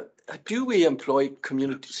do we employ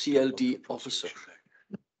community CLD officers?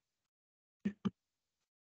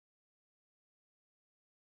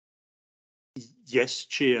 Yes,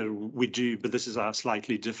 Chair, we do, but this is a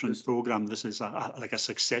slightly different programme. This is like a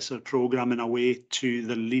successor programme in a way to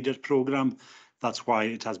the LEADER programme. That's why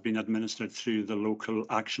it has been administered through the local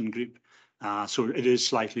action group. So it is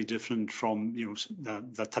slightly different from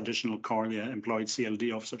the traditional Corlia employed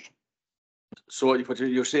CLD officers. So what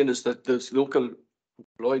you're saying is that the local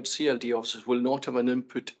employed CLD officers will not have an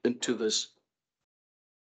input into this?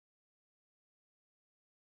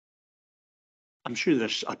 I'm sure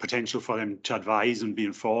there's a potential for them to advise and be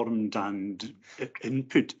informed and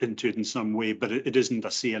input into it in some way, but it isn't a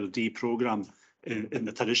CLD programme in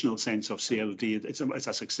the traditional sense of CLD. It's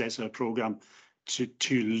a successor programme to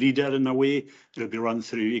LEADER in a way. It'll be run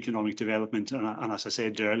through economic development, and as I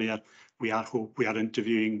said earlier, we are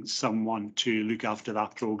interviewing someone to look after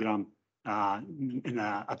that programme at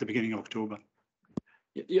the beginning of October.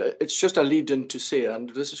 Yeah, it's just a lead in to say, and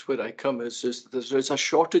this is where I come, is there's a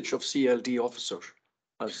shortage of CLD officers,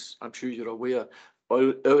 as I'm sure you're aware.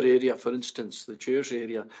 Our area, for instance, the Chair's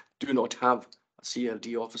area, do not have a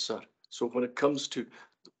CLD officer. So when it comes to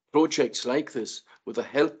projects like this, with the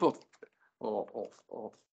help of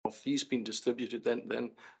fees being distributed,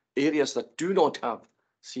 then areas that do not have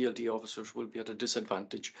CLD officers will be at a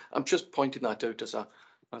disadvantage. I'm just pointing that out as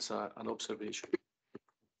an observation.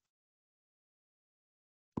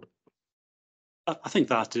 I think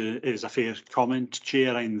that is a fair comment,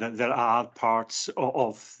 Chair, and that there are parts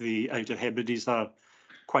of the Outer Hebrides that are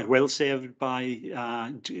quite well served by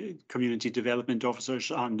community development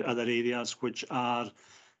officers, and other areas which are,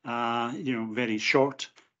 very short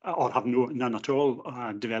or have none at all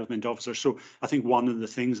development officers. So I think one of the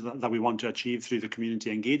things that we want to achieve through the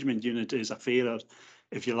community engagement unit is a fairer,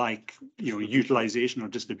 if you like, utilisation or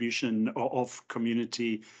distribution of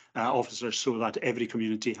community officers, so that every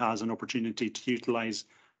community has an opportunity to utilise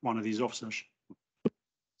one of these officers.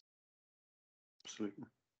 Absolutely.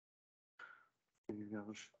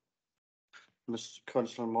 Mr.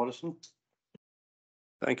 Councillor Morrison.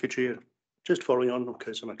 Thank you, Chair. Just following on from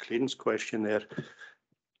Councillor McLean's question there.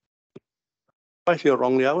 Rightly or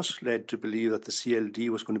wrongly, I was led to believe that the CLD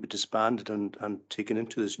was going to be disbanded and taken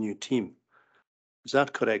into this new team. Is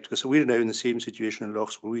that correct? Because we're now in the same situation in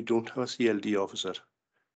Lochs where we don't have a CLD officer,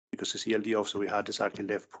 because the CLD officer we had has actually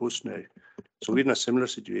left post now. So we're in a similar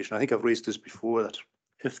situation. I think I've raised this before, that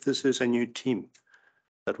if this is a new team,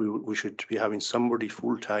 that we should be having somebody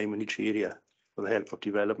full-time in each area for the help of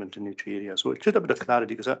development in each area. So it's just a bit of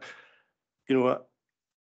clarity, because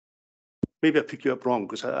maybe I picked you up wrong,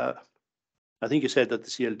 because I think you said that the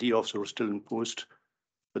CLD officer was still in post,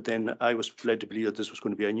 but then I was led to believe that this was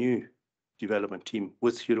going to be a new development team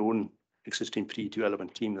with your own existing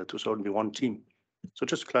pre-development team, that was only one team. So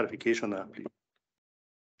just clarification on that, please.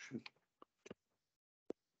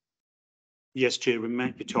 Yes, Chair, we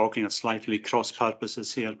might be talking of slightly cross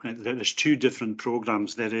purposes here. There's two different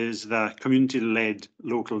programmes. There is the community-led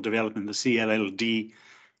local development, the CLLD,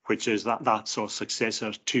 which is that sort of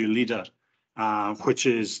successor to LEADER, which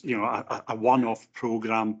is a one-off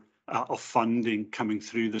programme of funding coming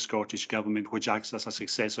through the Scottish Government, which acts as a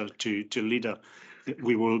successor to LEADER.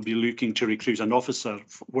 We will be looking to recruit an officer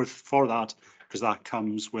for that, because that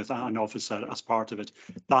comes with an officer as part of it.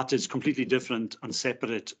 That is completely different and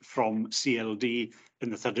separate from CLD in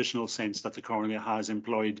the traditional sense that the Corlia has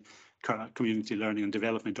employed community learning and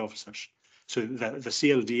development officers. So the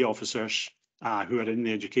CLD officers who are in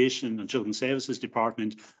the Education and Children's Services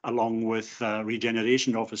Department, along with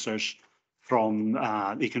regeneration officers from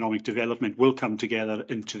economic development, will come together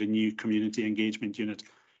into the new community engagement unit.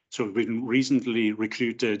 So we've recently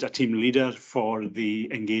recruited a team leader for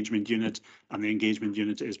the engagement unit, and the engagement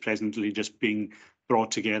unit is presently just being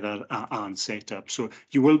brought together and set up. So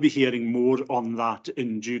you will be hearing more on that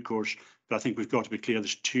in due course, but I think we've got to be clear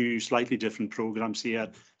there's two slightly different programmes here.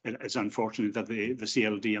 It's unfortunate that the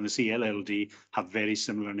CLD and the CLLD have very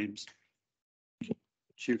similar names.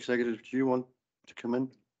 Chief Executive, do you want to come in?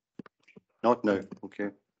 Not now, okay.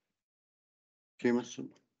 Okay, Mr.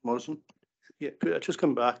 Morrison. Yeah, could I just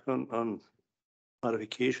come back on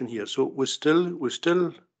clarification here? So we're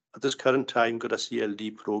still at this current time got a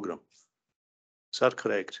CLD programme. Is that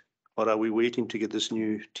correct? or are we waiting to get this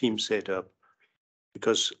new team set up?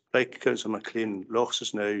 Because like Councillor McLean, Lochs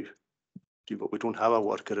is now, we don't have a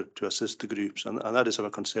worker to assist the groups, and that is of a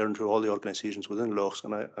concern to all the organisations within Lochs,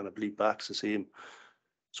 and I believe BAC's the same.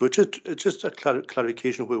 So it's just a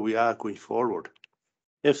clarification where we are going forward.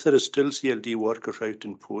 If there is still CLD workers out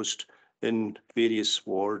in post in various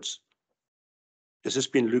wards, is this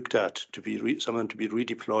being looked at to be someone to be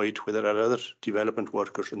redeployed where there are other development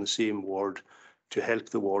workers in the same ward to help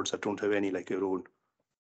the wards that don't have any like our own?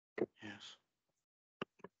 Yes.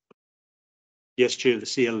 Yes, Chair, the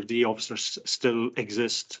CLD officers still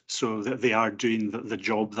exist, so that they are doing the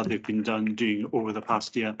job that they've been doing over the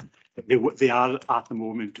past year. They are at the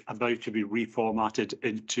moment about to be reformatted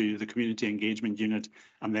into the community engagement unit,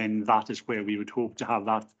 and then that is where we would hope to have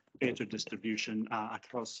that better distribution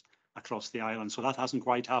across the island. So that hasn't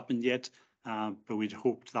quite happened yet, but we'd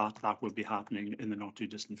hoped that that will be happening in the not too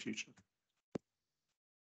distant future.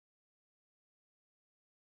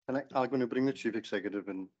 And I'm going to bring the Chief Executive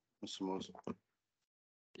in, Mr. Morrison.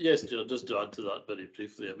 Yes, Chair, just to add to that very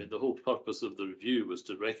briefly, I mean, the whole purpose of the review was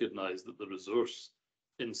to recognise that the resource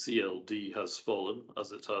in CLD has fallen,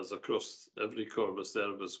 as it has across every corps of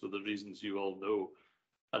service for the reasons you all know,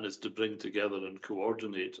 and is to bring together and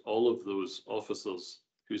coordinate all of those officers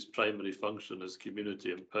whose primary function is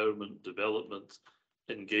community empowerment, development,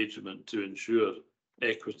 engagement, to ensure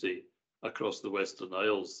equity across the Western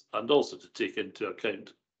Isles, and also to take into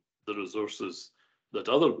account the resources that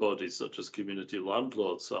other bodies such as community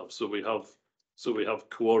landlords have. So we have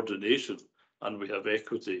coordination and we have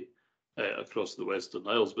equity across the Western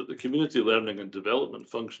Isles. But the community learning and development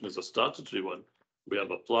function is a statutory one. We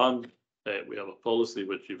have a plan, we have a policy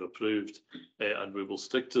which you've approved, and we will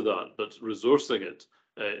stick to that. But resourcing it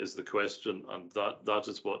is the question, and that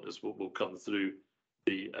is what will come through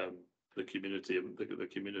the community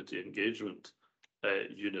engagement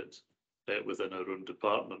unit within our own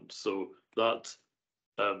department. So that's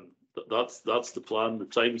the plan. The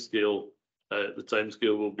timescale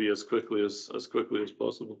will be as quickly as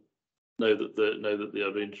possible. Now that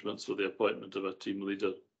the arrangements for the appointment of a team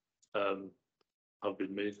leader have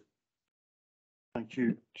been made. Thank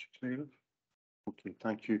you, Chair. Okay,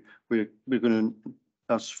 thank you. We're going to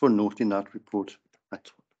ask for noting that report.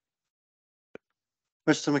 Right.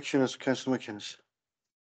 Mr. McInnes, Councillor McInnes.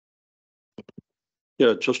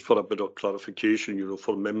 Yeah, just for a bit of clarification,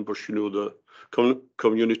 for members, the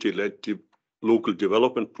community-led local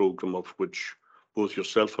development programme, of which both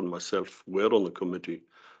yourself and myself were on the committee,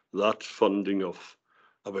 that funding of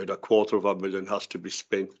about $250,000 has to be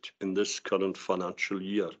spent in this current financial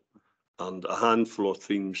year. And a handful of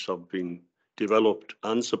themes have been developed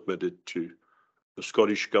and submitted to the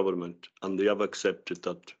Scottish Government, and they have accepted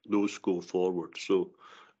that those go forward. So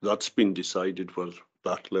that's been decided where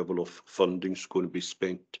that level of funding is going to be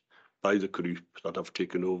spent by the group that have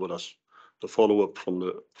taken over as the follow-up from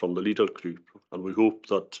the leader group. And we hope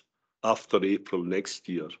that after April next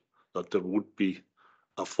year, that there would be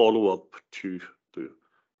a follow-up to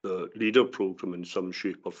the leader programme in some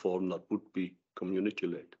shape or form that would be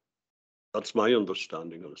community-led. That's my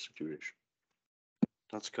understanding of the situation.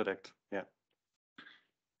 That's correct, yeah.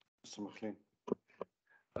 Mr. McLean.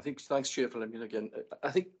 I think, thanks, Chair, for letting me again. I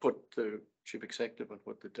think what the Chief Executive and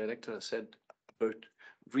what the Director has said about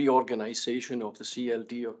reorganisation of the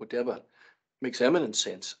CLD or whatever makes eminent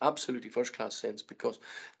sense, absolutely first-class sense, because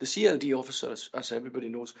the CLD officer, as everybody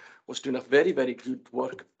knows, was doing a very, very good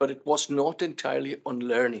work, but it was not entirely on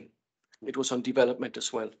learning. It was on development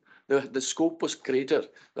as well. The scope was greater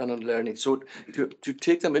than on learning. So to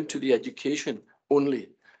take them into the education only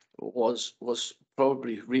was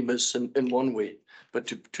probably remiss in one way, but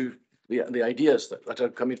to the ideas that are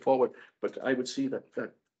coming forward. But I would see that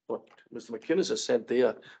what Mr. McInnes has said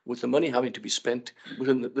there, with the money having to be spent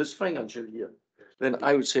within this financial year, then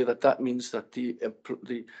I would say that means that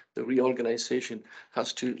the reorganisation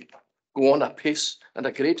has to go on a pace and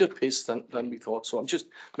a greater pace than we thought. So I'm just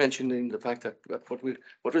mentioning the fact that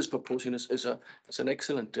what is proposing is an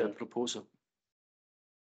excellent proposal.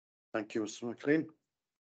 Thank you, Mr. McLean.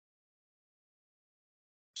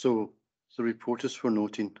 So the report is for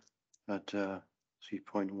noting at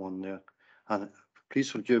 3.1 there. And please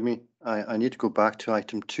forgive me, I need to go back to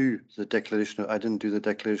item 2, the declaration. I didn't do the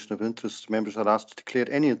declaration of interest. Members are asked to declare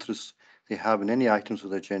any interest they have in any items of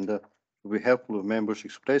the agenda. It will be helpful if members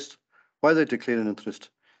expressed why they declare an interest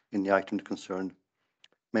in the item concerned.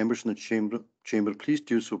 Members in the chamber, please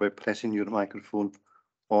do so by pressing your microphone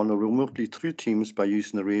on or remotely through Teams by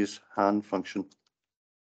using the raise hand function.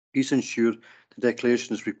 Please ensure the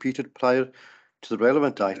declaration is repeated prior to the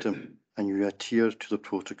relevant item and you adhere to the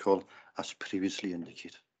protocol as previously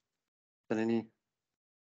indicated. Is there any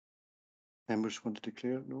Members want to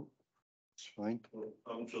declare? No, it's fine.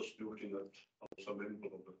 I'm just noting that I was a member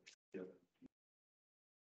of it.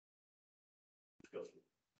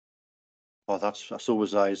 Oh, so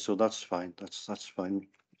was I, so that's fine, that's fine.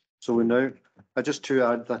 So we now, just to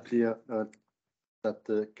add that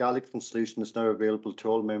the Gaelic translation is now available to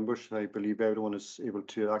all members. I believe everyone is able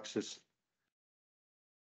to access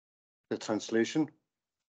the translation.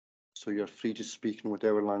 So you're free to speak in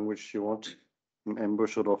whatever language you want,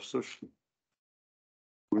 members or officers.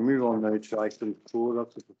 We move on now to item 4,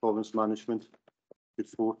 that's the performance management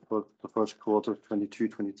report for the first quarter of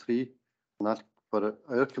 22-23. And that, for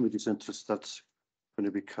our committee's interest, that's going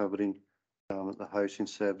to be covering the housing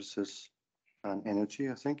services and energy,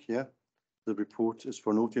 I think, yeah. The report is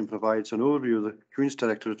for noting and provides an overview of the Queen's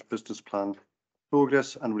Directorate Business Plan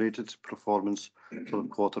progress and related performance for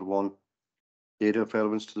quarter 1. The area of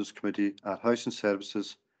relevance to this committee are housing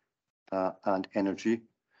services and energy,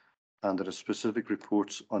 and there are specific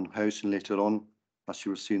reports on housing later on, as you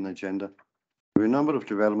will see in the agenda. There are a number of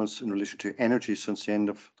developments in relation to energy since the end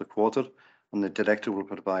of the quarter, and the Director will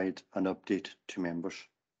provide an update to members.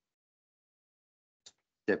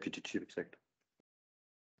 Deputy Chief Executive.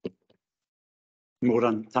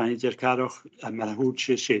 Moran Tanidir Karoch,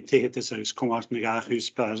 Marahutche, she Tehetis, as Comart Nagahus,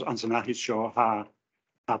 Pers, Ansanahis Shaw, Ha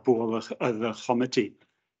Bolach, other committee.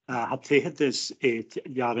 Had Tehetis, 8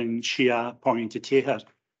 Yarin Shia point to Teher,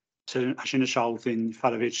 to Ashin Shalt in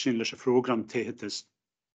Faravich in Lisha program Tehetis.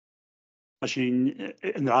 Ashin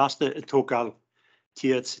in the last Tokal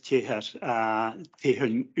Tiet Teher,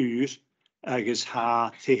 Tehun Ur, Agus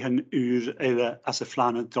Ha Tehun Ur, as a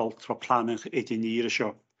flan adult for planning 18 years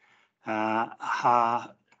ago.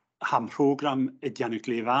 Ha program Dianu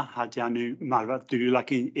Gleva, ha Dianu Marva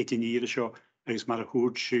Dulak in 18 years ago, as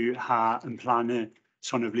Marahud ha and plan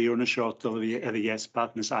son of Leona shot of the yes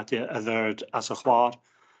partners at a third as a war.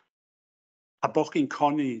 A bocking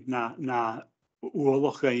Connie na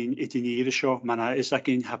Uoloch in 18 years ago, mana is like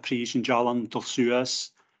in ha pris in Jalan Dulsuas,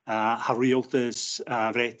 ha realtas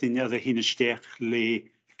rating of the Hinestech le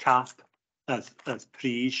cap at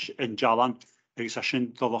pris in Jalan. Agus a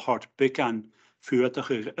sin dul a hart began fuadach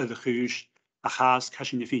a the chuús a chas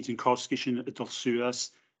cashin the feet in Koskishin a dul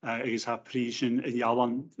suas agus ha prísin in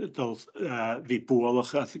Jalan dul vi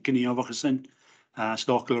boalach a gníomhachasin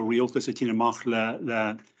stokel a realtas a tina mach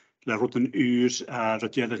le rotten uurs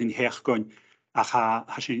rotjedig in hechgoin a ha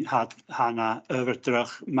na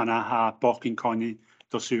overdrach mana ha bokin koni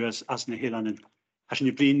dul suas as na helanen. Hashin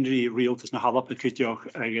je blinri realtas na halap a kutjoch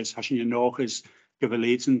agus hashin je nog is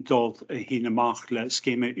Gevelezen dol hin amach le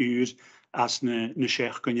skema uur as na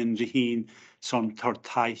shechgun in de hin som tar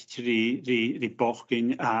taich ri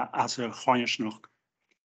bochgin as a choinsnoch.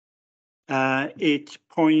 8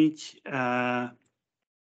 point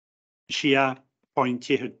Shia point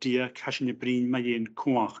her dia cashin brin ma yin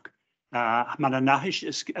kuach. Man a nahish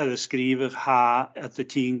is skriver ha at the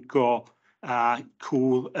teen go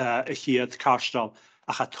cool a hiad karstal.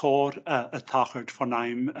 A chator a tachert van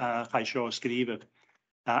naim gaisho skriver.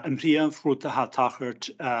 Yn rhian ffrwyd a tachert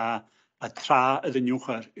a tra y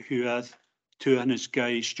ddynwcher hwyd tuan ys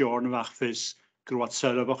gai stiornfach fys grwad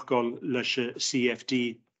sylfach gol lys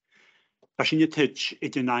CFD. Fashin y titch i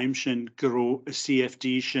dyn naim sy'n gro y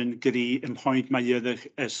CFD sy'n gri ymhoint mae yddych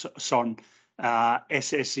son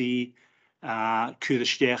SSE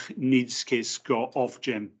cwrystech nidskis go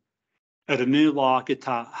off-gym. Er new law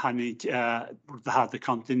geta hanid had the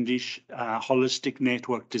content holistic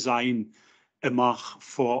network design amach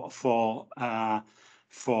for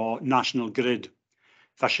national grid.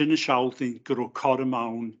 Fashion shalt in gro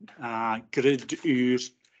cormaun grid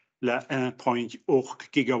urs le 1.8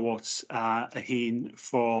 gigawatts a hin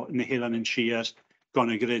for Nehilan and Shears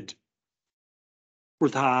gonna grid.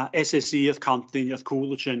 Wrth ha SSE of content of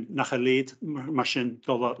coolachin nach a lead machine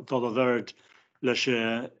dollar third. Leis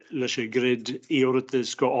a grid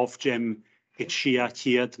eoritas go off-gem it shia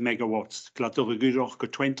tiad megawatts. Gladol a gudroch go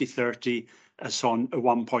 2030 a son a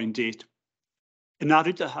 1.8. In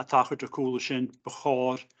arida a tachert a coolishin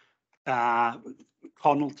bechor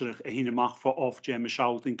conaltrich a hinamach for off-gem a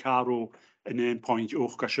shalt in caro in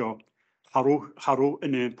 1.8 gasho. Haro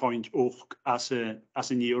in 1.8 as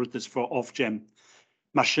an eoritas for off-gem.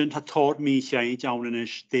 Mashin ha tor mi chai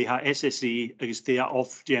jaunanish de ha SSE agus de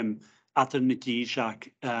off-gem at yn y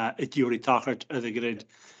dîsiac y diwri tachart y grid.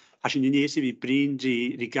 Has yn unes i fi brin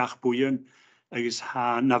ri gach bwyon agos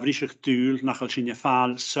ha nafrisach dŵl nach al sy'n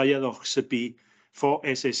ffal saiadoch sybi fo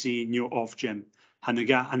SSE new off-gem. Han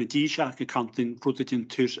y dîsiac y cantin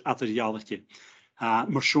rwydyn tŵr at yr ialach.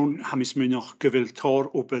 Mar siwn hamis mynoch gyfil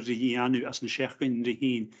tor o byr ri ianu as yn siechgyn ri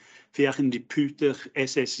hun Fiach in die puter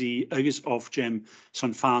SSE agus Ofgem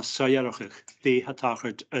son fast sayarachig, they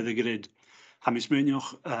hatachert the grid. Hamis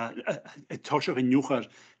mynioch tosioch in nucher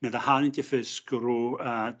na de hanintje fis gro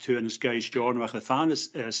to an sgeis jorn wach the fan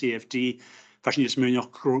CFD fashion is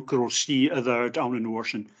mynioch gro si other down in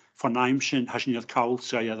ocean van Naimshin hashin het kaul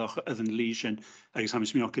sayarach an lesion agus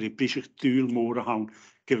hamis mynioch gre brisich duel moor haun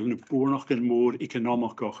given nu boornoch en moor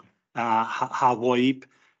economicoch ha waib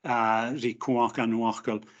ri koach an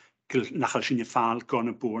oachgal nachal sin je faal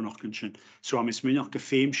gone boornoch sin. So hamis mynioch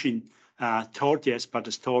gefeimshin tord yes, but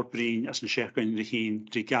as tord brin as an shekin the heen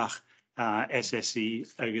digach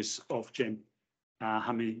SSE agus Ofgem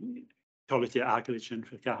hami tolite aglichen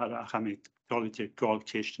for gahara hami tolite gog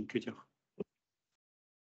testin kudjoch.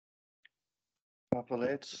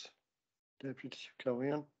 Appellate, Deputy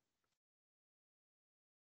Cowan.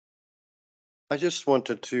 I just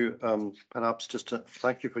wanted to perhaps just to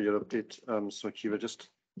thank you for your update, so Kiva, just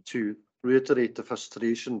to reiterate the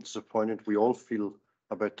frustration, disappointment we all feel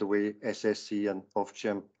about the way SSE and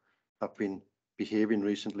Ofgem have been behaving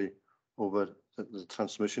recently over the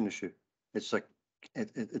transmission issue. It's like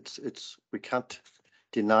we can't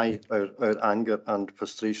deny our anger and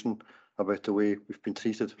frustration about the way we've been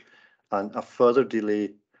treated, and a further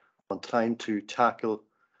delay on trying to tackle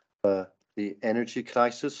the energy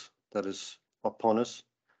crisis that is upon us,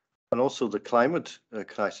 and also the climate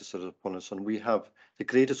crisis that is upon us. And we have the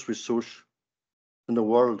greatest resource in the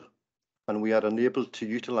world, and we are unable to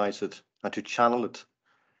utilize it and to channel it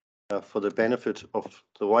for the benefit of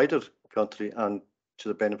the wider country and to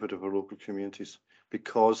the benefit of our local communities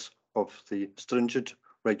because of the stringent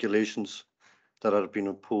regulations that are being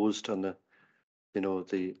imposed and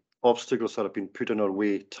the obstacles that have been put in our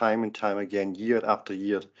way time and time again, year after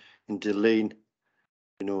year, in delaying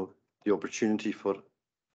the opportunity for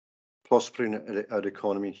prospering our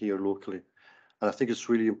economy here locally. And I think it's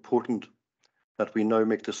really important that we now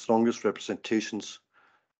make the strongest representations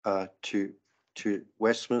to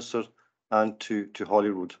Westminster and to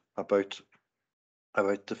Holyrood about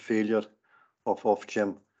the failure of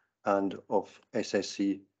Ofgem and of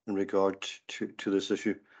SSE in regard to this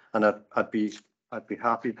issue. And I'd be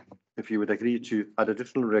happy if you would agree to add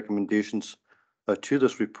additional recommendations to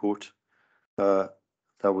this report that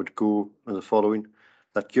would go in the following: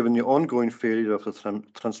 that given the ongoing failure of the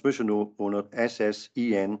transmission owner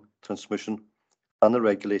SSEN Transmission and the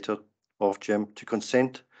regulator Ofgem to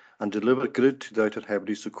consent and deliver grid to the Outer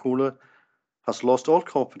Hebrides, CONA has lost all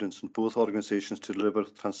confidence in both organisations to deliver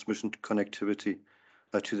transmission connectivity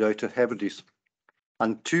to the Outer Hebrides.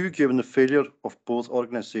 And two, given the failure of both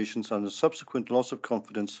organisations and the subsequent loss of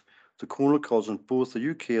confidence, the CONA calls on both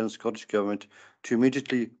the UK and Scottish Government to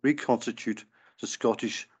immediately reconstitute the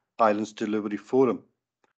Scottish Islands Delivery Forum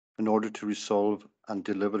in order to resolve and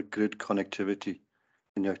deliver grid connectivity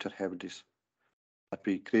in the Outer Hebrides. I'd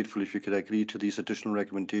be grateful if you could agree to these additional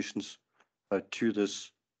recommendations to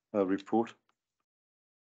this report.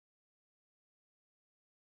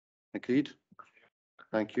 Agreed?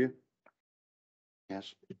 Thank you.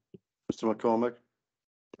 Yes. Mr. McCormack.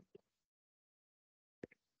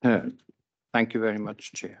 Thank you very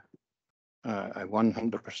much, Chair. I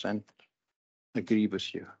 100% agree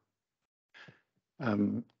with you.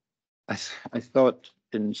 I thought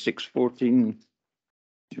in 614,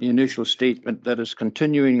 the initial statement that is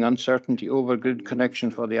continuing uncertainty over grid connection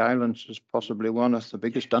for the islands is possibly one of the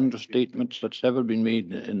biggest understatements that's ever been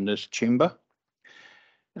made in this chamber.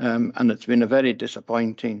 And it's been a very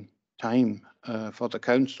disappointing time for the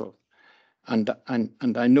council. And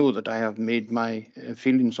I know that I have made my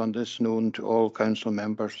feelings on this known to all council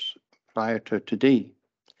members prior to today.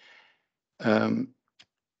 I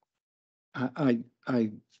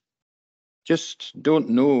just don't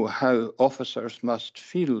know how officers must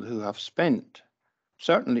feel who have spent,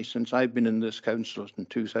 certainly since I've been in this council in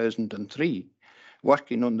 2003,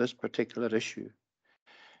 working on this particular issue,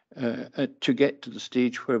 to get to the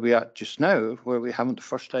stage where we are at just now, where we haven't the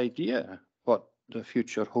first idea what the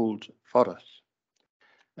future holds for us.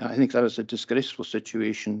 I think that is a disgraceful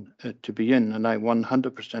situation to be in, and I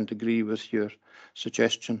 100% agree with your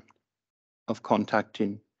suggestion of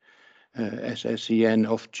contacting SSEN,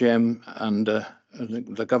 Ofgem, and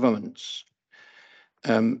the governments.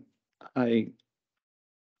 I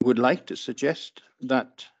would like to suggest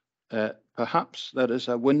that perhaps there is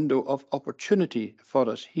a window of opportunity for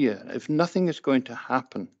us here. If nothing is going to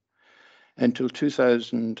happen until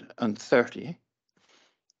 2030,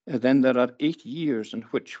 then there are 8 years in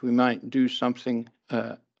which we might do something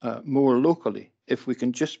more locally, if we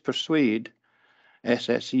can just persuade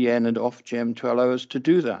SSEN and Ofgem to allow us to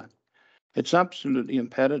do that. It's absolutely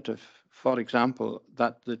imperative, for example,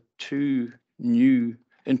 that the two new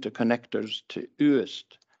interconnectors to Uist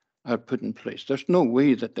are put in place. There's no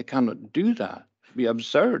way that they cannot do that. It'd be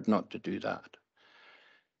absurd not to do that.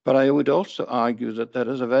 But I would also argue that there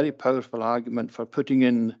is a very powerful argument for putting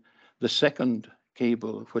in the second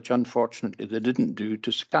cable, which unfortunately they didn't do,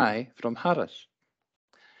 to Skye from Harris.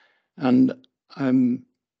 And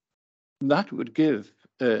that would give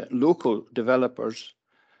local developers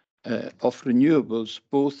of renewables,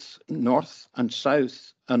 both north and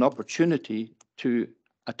south, an opportunity to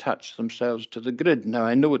attach themselves to the grid. Now,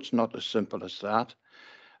 I know it's not as simple as that.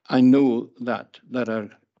 I know that there are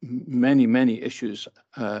many, many issues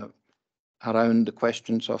around the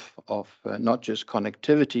questions of not just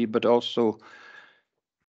connectivity, but also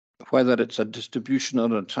whether it's a distribution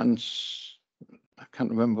or a I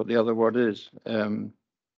can't remember what the other word is,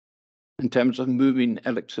 in terms of moving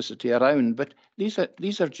electricity around. But these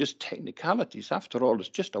are just technicalities. After all, it's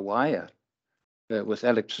just a wire with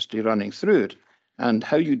electricity running through it. And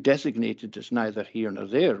how you designate it is neither here nor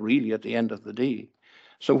there, really, at the end of the day.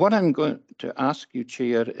 So what I'm going to ask you,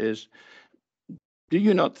 Chair, is do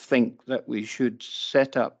you not think that we should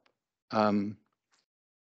set up a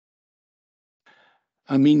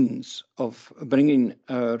means of bringing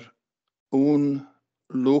our own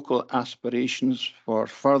local aspirations for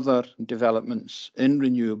further developments in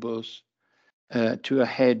renewables to a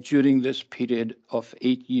head during this period of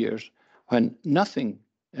 8 years when nothing,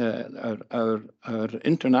 our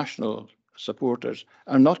international supporters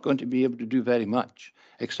are not going to be able to do very much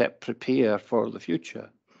except prepare for the future.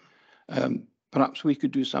 Perhaps we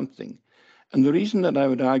could do something. And the reason that I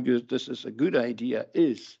would argue that this is a good idea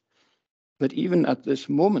is that even at this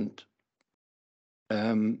moment,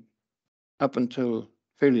 up until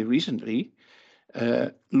fairly recently,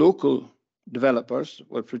 local developers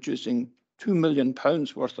were producing £2 million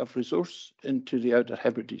worth of resource into the Outer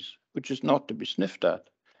Hebrides, which is not to be sniffed at.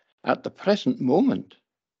 At the present moment,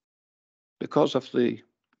 because of the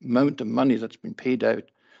amount of money that's been paid out,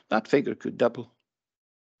 that figure could double.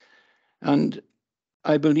 And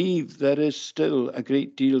I believe there is still a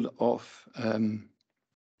great deal of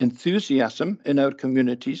enthusiasm in our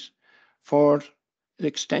communities for the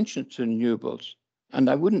extension to renewables. And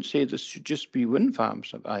I wouldn't say this should just be wind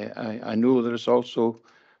farms. I know there's also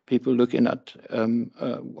people looking at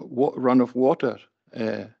run of water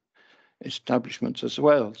establishments as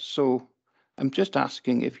well. So I'm just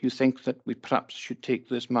asking if you think that we perhaps should take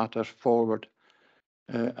this matter forward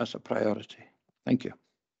as a priority. Thank you.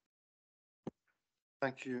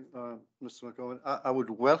 Thank you, Mr. McGowan. I would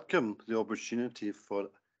welcome the opportunity for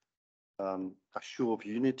a show of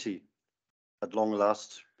unity at long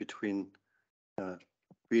last between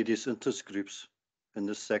various interest groups in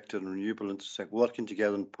this sector and renewable interest, working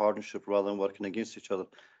together in partnership rather than working against each other.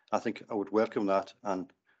 I think I would welcome that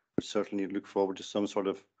and would certainly look forward to some sort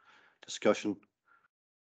of discussion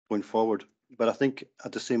going forward. But I think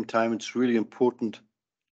at the same time, it's really important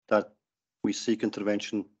that we seek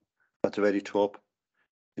intervention at the very top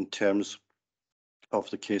in terms of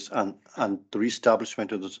the case, and the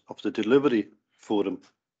re-establishment of the delivery forum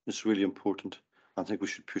is really important. I think we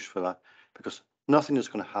should push for that, because nothing is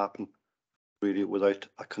going to happen really without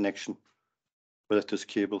a connection, without this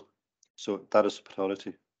cable. So that is a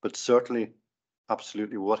priority, but certainly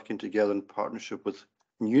absolutely working together in partnership with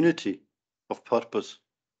unity of purpose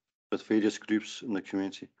with various groups in the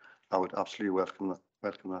community. I would absolutely welcome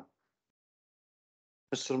that.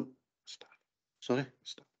 Mr. Sorry,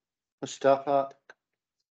 Mustafa,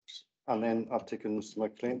 and then I'll take in Mr.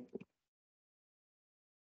 McLean.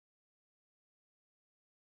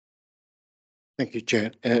 Thank you,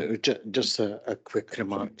 Chair. Just a quick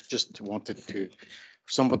remark. Just wanted to,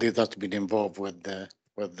 somebody that's been involved with the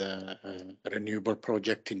renewable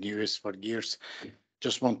project in US for years,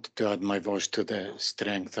 just wanted to add my voice to the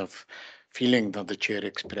strength of feeling that the Chair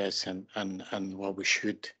expressed and what we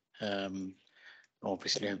should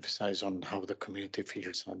obviously emphasize on how the community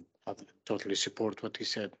feels, and I totally support what he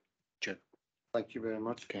said, Chair. Thank you very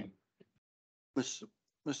much. Okay.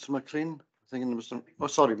 Mr. McLean, I think Mr. Oh,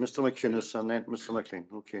 sorry, Mr. McInnes and then Mr. McLean.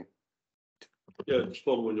 Okay. Yeah, just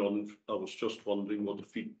following on, I was just wondering what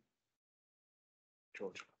the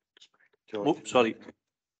George. Oh, sorry.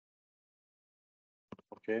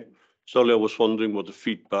 Okay. Sorry, I was wondering what the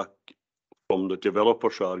feedback from the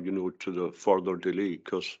developers are, to the further delay,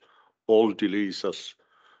 because all delays, as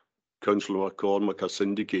Councillor McCormack has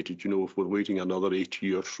indicated, if we're waiting another 8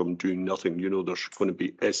 years from doing nothing, there's going to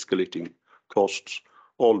be escalating costs,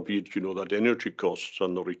 albeit, that energy costs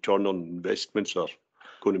and the return on investments are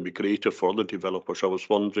going to be greater for the developers. I was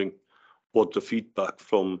wondering what the feedback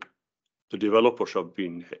from the developers have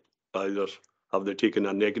been. Either have they taken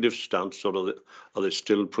a negative stance, or are they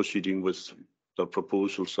still proceeding with the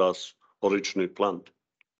proposals as originally planned.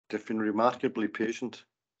 They've been remarkably patient,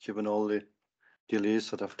 given all the delays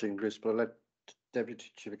that have taken place, but I'll let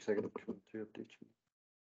Deputy Chief Executive come to update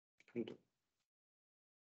you.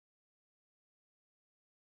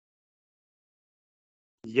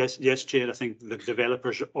 Yes, Chair. I think the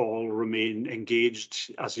developers all remain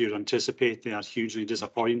engaged. As you'd anticipate, they are hugely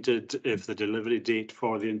disappointed if the delivery date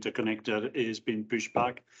for the interconnector is being pushed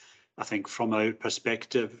back. I think from our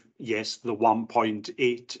perspective, yes, the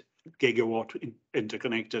 1.8 gigawatt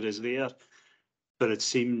interconnector is there, but it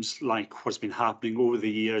seems like what's been happening over the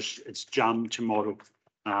years, it's jammed tomorrow.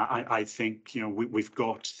 I think, we've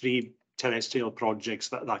got 3 terrestrial projects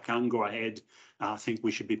that can go ahead. I think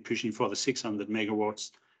we should be pushing for the 600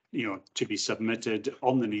 megawatts, to be submitted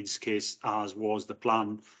on the needs case, as was the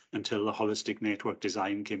plan until the holistic network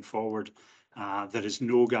design came forward. There is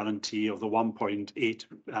no guarantee of the 1.8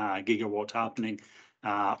 gigawatt happening.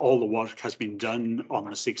 All the work has been done on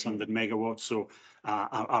the 600 megawatts, so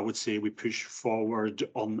I would say we push forward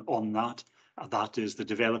on that. That is the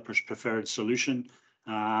developer's preferred solution,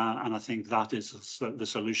 and I think that is the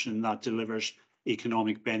solution that delivers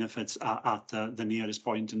economic benefits at the nearest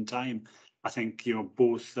point in time. I think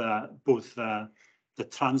both the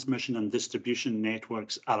transmission and distribution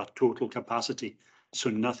networks are at total capacity, so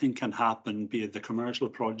nothing can happen, be it the commercial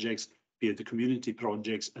projects, be it the community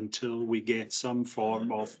projects, until we get some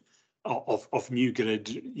form of new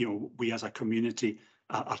grid. We as a community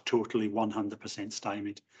are totally 100%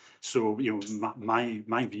 stymied. So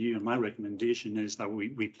my view and my recommendation is that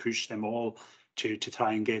we push them all to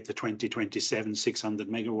try and get the 2027 600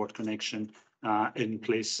 megawatt connection in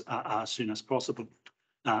place as soon as possible.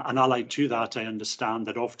 And allied to that, I understand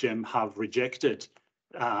that Ofgem have rejected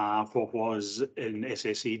what was in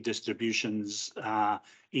SSE Distribution's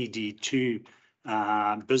ED2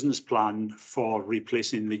 business plan for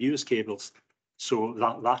replacing the US cables. So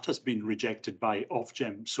that has been rejected by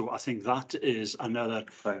Ofgem. So I think that is another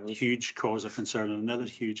huge cause of concern, another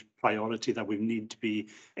huge priority that we need to be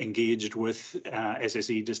engaged with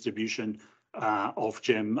SSE Distribution,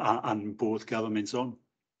 Ofgem and both governments on.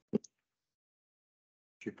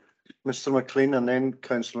 Mr. McLean and then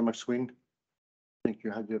Councillor McSween. I think you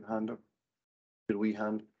had your hand up, your wee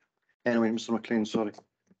hand. Anyway, Mr. McLean, sorry.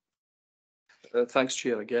 Thanks,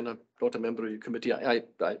 Chair. Again, I'm not a member of your committee. I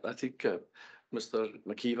think Mr.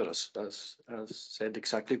 McKeever has said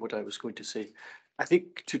exactly what I was going to say. I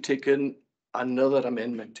think to take in another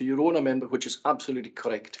amendment to your own amendment, which is absolutely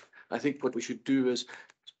correct, I think what we should do is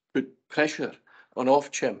put pressure on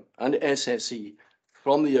Ofgem and SSE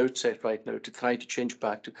from the outset right now to try to change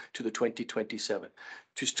back to the 2027.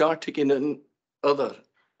 To start taking in other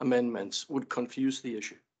amendments would confuse the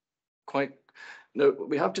issue. Now,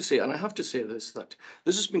 we have to say, and I have to say this, that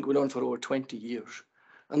this has been going on for over 20 years.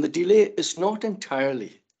 And the delay is not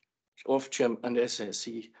entirely Ofgem and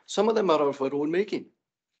SSE. Some of them are of our own making,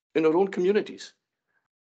 in our own communities.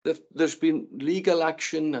 There's been legal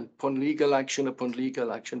action upon legal action upon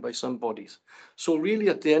legal action by some bodies. So really,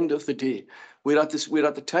 at the end of the day, we're at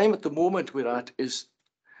the time at the moment we're at is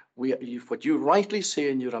what you rightly say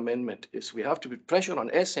in your amendment is we have to put pressure on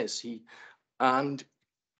SSE and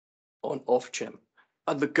on Ofgem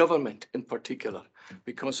and the government in particular,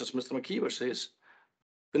 because as Mr. McKeever says,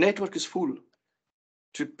 the network is full.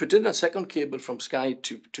 To put in a second cable from Skye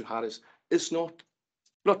to Harris is not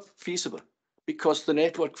feasible, because the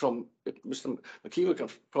network from, Mr. McKeever can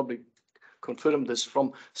probably confirm this,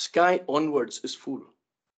 from Skye onwards is full.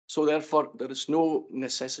 So therefore, there is no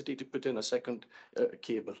necessity to put in a second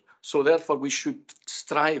cable. So therefore, we should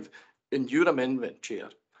strive in your amendment, Chair,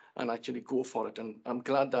 and actually go for it. And I'm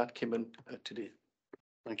glad that came in today.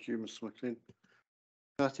 Thank you, Mr. McLean.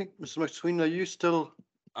 I think, Mr. McSween, are you still?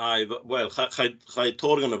 Aye, well, chai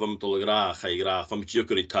torgan of ymdol gra, chai gra, fam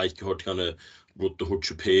kiogri taith gehort gan rwyd dy hwrt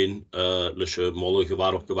Japan, lys y molo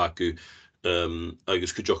gyfarwch gyfagu,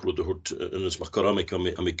 agus cwjoch rwyd dy hwrt yn ysmach goramig am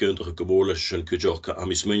I gyntach y gymolys yn cwjoch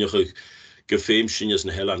am I smynioch ych gyffeim sy'n ys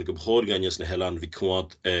na helan, gymchor gan ys na helan fi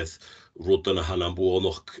cwad edd rwyd yn y hanan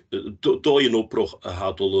bwonach, do yn oproch a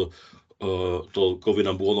hadol dol gofyn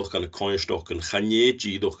am bwonach gan y coinstoch yn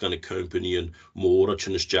chanegi doch gan y company yn môr a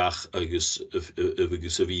chynnes jach agus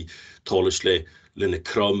y fi tolus le yn y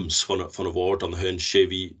crumbs van y word an hyn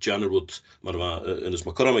Chevy Jannerwood maar yn ys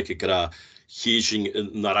macoramig y gra Hiesing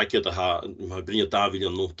na raket ha brinja David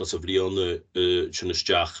an not as a vrion chynnes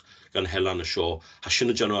jach gan helan y sio ha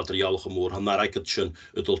sy'n y janw adrial chymor ha na raket sy'n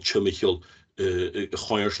ydol chymichol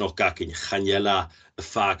choirsnog gacin chanela y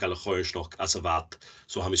ffag al y choirsnog as y fad.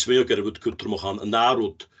 So ham I smeo gyda fod cwtrwmwch an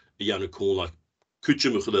narwyd I anu cwla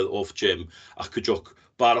cwtio mwch ydw Ofgem ac cwtioch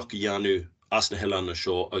barok I anu as na helan y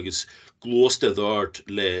sio agos glóste dort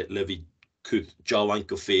le vi kut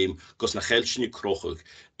jawank of fame, gos na chelsin krochig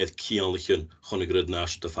et kianlichen chonigrid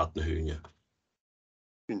nas de fat na hunje.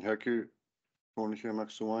 Been Herku, Cornish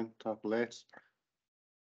Max Wine, top left.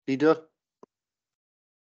 Leader.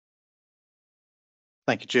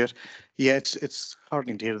 Thank you, Chair. Yeah, it's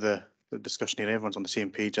heartening to hear the discussion here. Everyone's on the same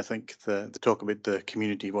page. I think the talk about the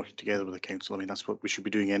community working together with the council, I mean, that's what we should be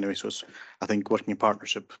doing anyway. So it's, I think, working in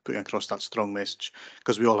partnership, putting across that strong message,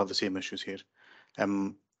 because we all have the same issues here.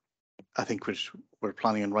 I think we're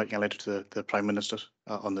planning on writing a letter to the Prime Minister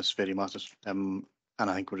on this very matter. And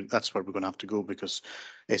I think that's where we're going to have to go, because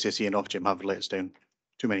SSE and Ofgem have let us down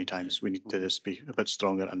too many times. We need to just be a bit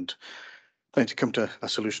stronger and trying to come to a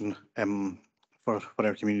solution for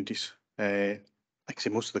our communities. Like I say,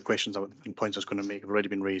 most of the questions and points I was going to make have already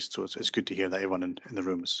been raised, so it's good to hear that everyone in the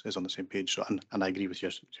room is on the same page. So, and I agree with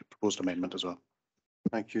your proposed amendment as well.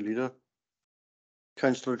 Thank you, Leader.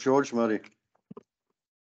 Councillor George Murray.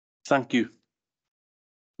 Thank you.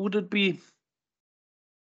 Would it be,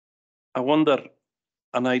 I wonder,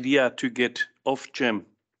 an idea to get Ofgem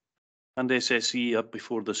and SSE up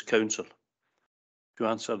before this council to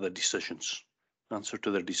answer to their decisions,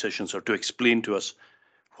 or to explain to us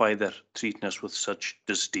why they're treating us with such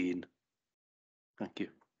disdain? Thank you.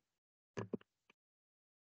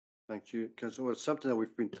 Thank you. Councillor, it's something that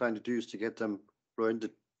we've been trying to do is to get them round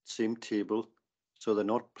the same table, so they're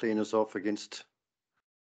not playing us off against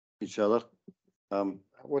each other. How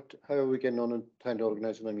are we getting on and trying to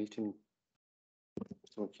organise a meeting?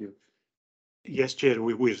 Thank you. Yes, Chair,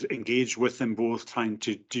 we're engaged with them both, trying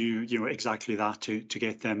to do exactly that to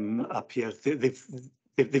get them up here.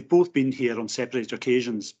 They've both been here on separate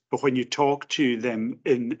occasions, but when you talk to them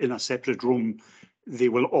in a separate room, they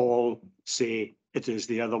will all say it is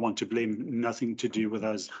the other one to blame, nothing to do with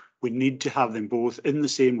us. We need to have them both in the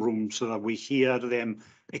same room so that we hear them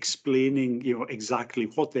explaining, exactly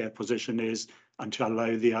what their position is, and to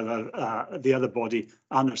allow the other body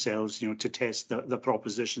and ourselves, to test the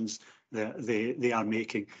propositions that they are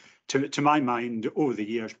making. To my mind, over the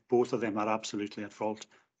years, both of them are absolutely at fault.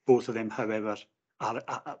 Both of them, however, are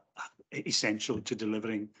essential to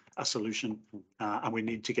delivering a solution, and we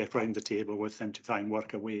need to get round the table with them to try and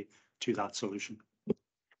work a way to that solution.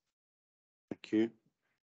 Thank you.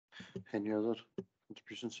 Any other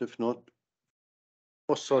contributions? If not,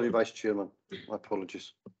 oh, sorry, Vice Chairman, my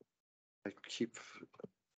apologies. I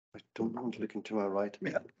don't want to look into my right.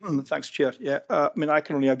 Yeah, thanks, Chair. Yeah, I mean, I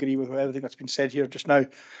can only agree with everything that's been said here just now.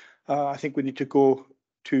 I think we need to go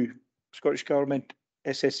to Scottish Government,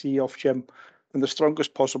 SSE, Ofgem, in the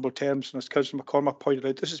strongest possible terms. And as Councillor McCormack pointed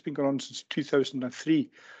out, this has been going on since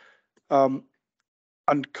 2003.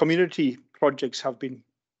 And community projects have been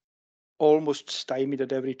almost stymied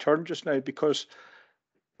at every turn just now, because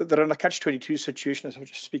they're in a catch-22 situation, as I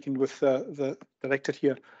was just speaking with the director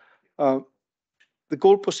here. The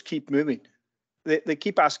goalposts keep moving. They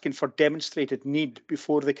keep asking for demonstrated need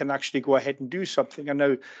before they can actually go ahead and do something. And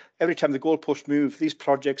now, every time the goalposts move, these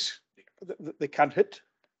projects, they can't hit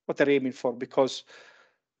what they're aiming for, because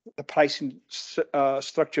the pricing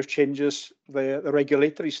structure changes, the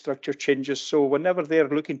regulatory structure changes. So whenever they're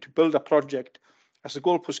looking to build a project, as the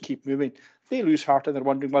goalposts keep moving, they lose heart and they're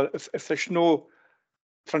wondering, well, if there's no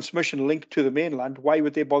transmission link to the mainland, why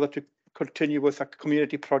would they bother to continue with a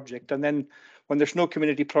community project? And then when there's no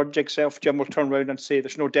community project, Ofgem will turn around and say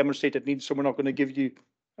there's no demonstrated need, so we're not going to give you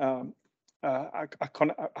an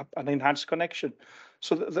enhanced connection.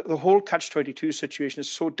 So the whole catch-22 situation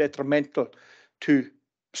is so detrimental to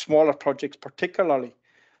smaller projects, particularly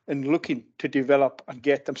in looking to develop and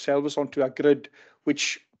get themselves onto a grid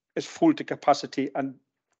which is full to capacity and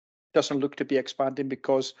doesn't look to be expanding,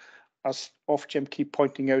 because, as Ofgem keep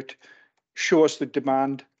pointing out, show us the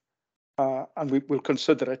demand and we will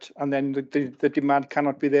consider it. And then the demand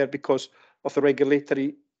cannot be there because of the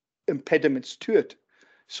regulatory impediments to it.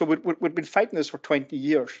 So we've been fighting this for 20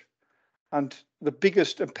 years. And the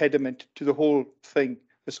biggest impediment to the whole thing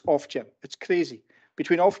is Ofgem. It's crazy.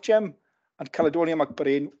 Between Ofgem and Caledonia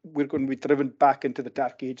McBrain, we're going to be driven back into the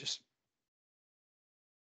dark ages.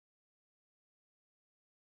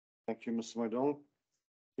 Thank you, Mr. McDonald.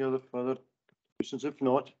 Any other further questions? If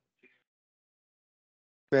not,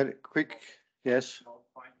 very quick, yes.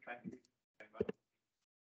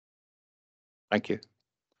 Thank you.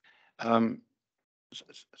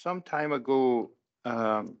 Some time ago,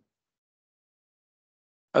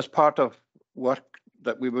 as part of work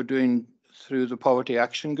that we were doing through the Poverty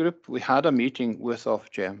Action Group, we had a meeting with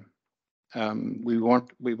Ofgem. We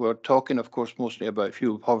were talking, of course, mostly about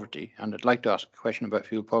fuel poverty, and I'd like to ask a question about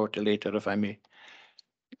fuel poverty later, if I may.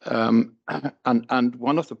 And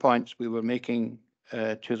one of the points we were making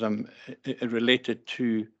to them related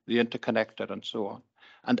to the interconnector and so on.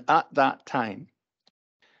 And at that time,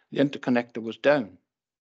 the interconnector was down.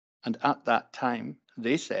 And at that time,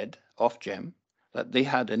 they said, Ofgem, that they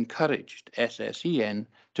had encouraged SSEN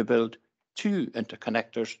to build 2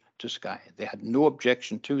 interconnectors to Skye. They had no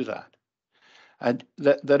objection to that. And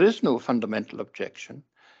there is no fundamental objection.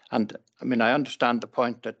 And I mean, I understand the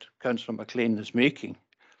point that Councillor MacLean is making.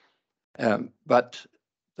 But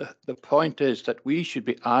the point is that we should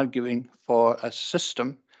be arguing for a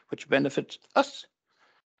system which benefits us.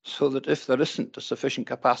 So that if there isn't a sufficient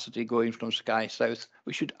capacity going from Skye South,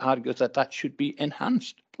 we should argue that that should be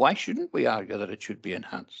enhanced. Why shouldn't we argue that it should be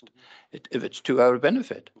enhanced if it's to our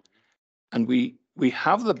benefit? And we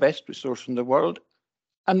have the best resource in the world,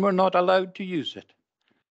 and we're not allowed to use it.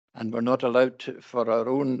 And we're not allowed for our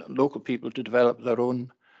own local people to develop their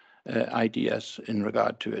own ideas in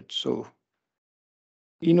regard to it. So,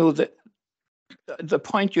 you know, the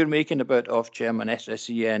point you're making about Ofgem and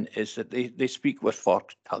SSEN is that they speak with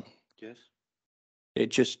forked tongue. Yes. They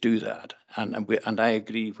just do that. And I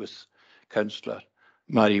agree with Councillor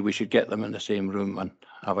Murray, we should get them in the same room and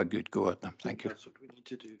have a good go at them. Thank you. That's what we need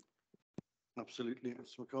to do. Absolutely,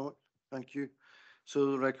 Mr. McCormick. Thank you.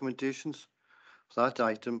 So the recommendations for that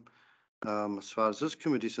item, as far as this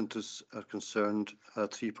committee's interests are concerned,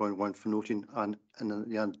 3.1 for noting and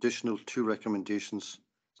the additional 2 recommendations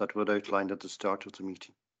that were outlined at the start of the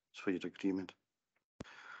meeting. It's for your agreement.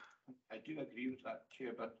 I do agree with that,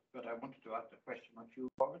 Chair, but I wanted to ask a question on fuel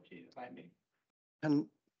poverty, if I may.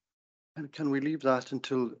 And can we leave that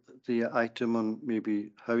until the item on maybe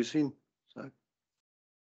housing? So,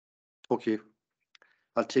 okay,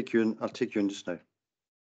 I'll take you in just now.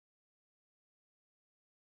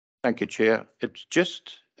 Thank you, Chair. It's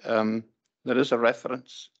just there is a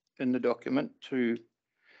reference in the document to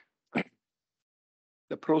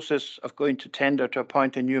the process of going to tender to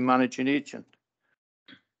appoint a new managing agent.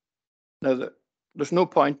 Now, there's no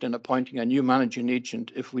point in appointing a new managing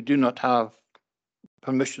agent if we do not have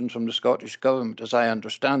permission from the Scottish Government, as I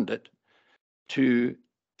understand it, to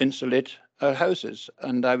insulate our houses.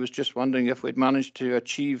 And I was just wondering if we'd managed to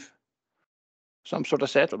achieve some sort of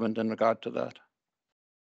settlement in regard to that.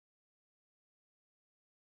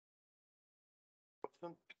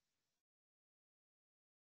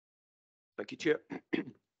 Thank you, Chair.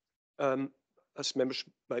 As members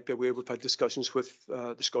might be aware, we've had discussions with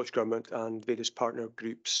the Scottish Government and various partner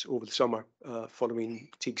groups over the summer following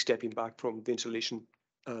Teague stepping back from the insulation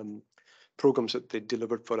programmes that they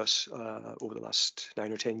delivered for us over the last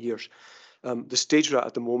 9 or 10 years. The stage we're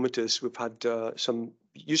at the moment is we've had some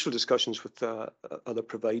useful discussions with other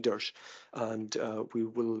providers, and we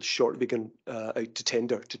will shortly begin out to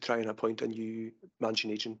tender to try and appoint a new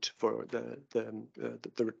managing agent for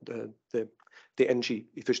the Energy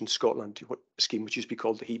Efficient Scotland scheme, which used to be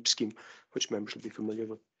called the HEAP scheme, which members will be familiar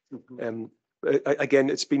with. Again,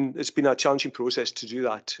 it's been a challenging process to do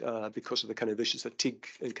that because of the kind of issues that Teague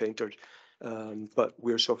encountered, but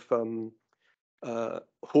we're sort of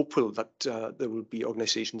hopeful that there will be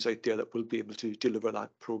organisations out there that will be able to deliver that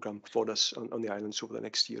programme for us on the islands over the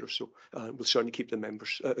next year or so. We'll certainly keep the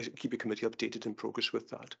members, keep the committee updated in progress with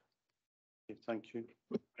that. Thank you.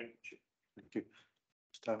 Thank you.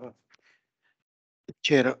 Mustafa.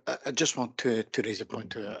 Chair, I just want to raise a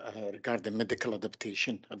point regarding medical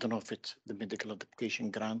adaptation. I don't know if it's the medical adaptation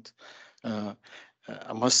grant.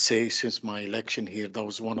 I must say, since my election here, that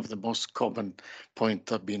was one of the most common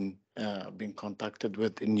points I've been contacted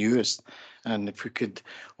with in US. And if we could,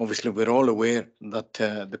 obviously, we're all aware that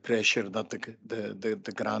the pressure that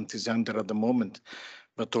the grant is under at the moment,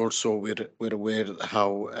 but also we're aware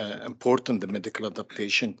how important the medical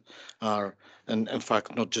adaptation are, and in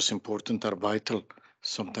fact, not just important, are vital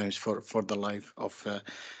sometimes for the life of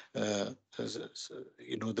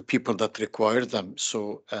the people that require them.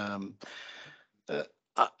 So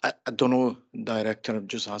I don't know, Director, I'm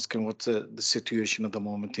just asking what's the situation at the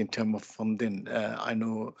moment in terms of funding. I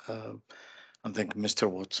know, I think Mr.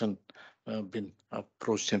 Watson been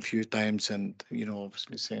approached him a few times, and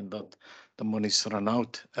obviously saying that the money's run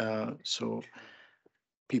out. So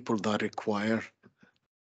people that require.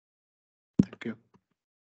 Thank you.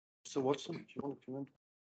 So Watson, do you want to come in?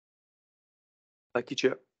 Thank you,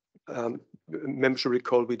 Chair. Members will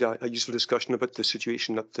recall we had a useful discussion about the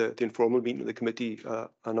situation at the informal meeting of the committee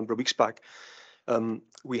a number of weeks back.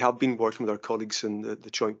 We have been working with our colleagues in the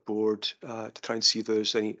joint board to try and see if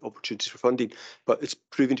there's any opportunities for funding, but it's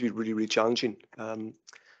proving to be really, really challenging.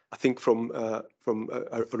 I think from our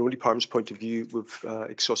own department's point of view, we've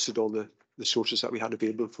exhausted all the sources that we had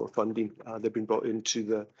available for funding. They've been brought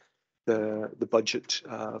into the budget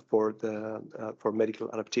for medical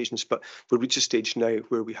adaptations. But we've reached a stage now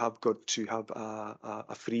where we have got to have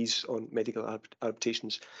a freeze on medical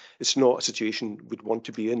adaptations. It's not a situation we'd want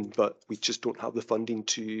to be in, but we just don't have the funding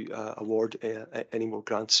to award any more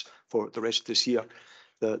grants for the rest of this year.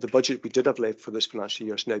 The budget we did have left for this financial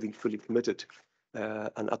year has now been fully committed.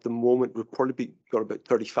 And at the moment, we've probably got about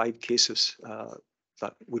 35 cases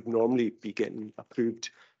that would normally be getting approved,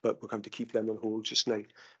 but we're going to keep them on hold just now.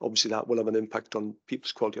 Obviously, that will have an impact on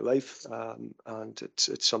people's quality of life, and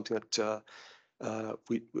it's something that I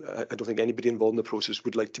don't think anybody involved in the process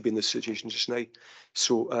would like to be in this situation just now.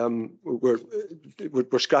 So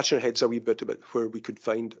we're scratching our heads a wee bit about where we could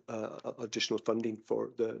find additional funding for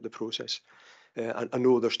the process. I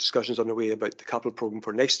know there's discussions underway about the capital programme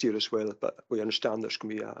for next year as well, but we understand there's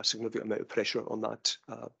going to be a significant amount of pressure on that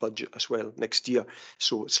budget as well next year.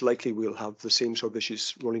 So it's likely we'll have the same sort of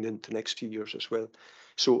issues rolling into next few years as well.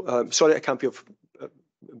 So sorry I can't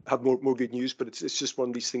have more good news, but it's just one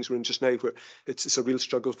of these things we're in just now where it's a real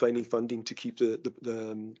struggle finding funding to keep the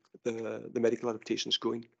medical adaptations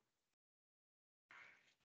going.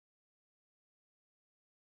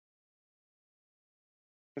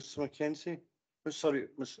 Mr. McKenzie? Oh, sorry,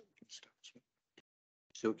 Ms. It's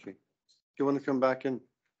okay. Do you want to come back in?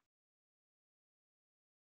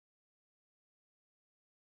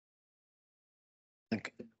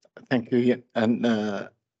 Thank you. Yeah, and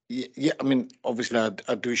yeah, I mean, obviously,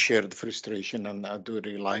 I do share the frustration, and I do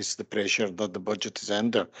realize the pressure that the budget is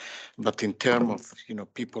under. But in terms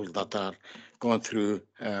of people that are going through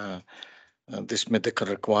this medical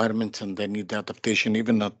requirements and they need the adaptation,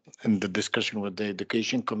 even in the discussion with the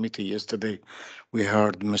education committee yesterday, we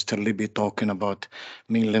heard Mr. Libby talking about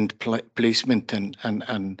mainland placement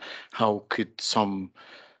and how could some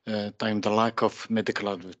time the lack of medical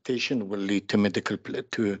adaptation will lead to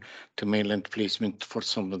to mainland placement for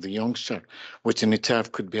some of the youngster, which in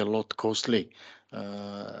itself could be a lot costly.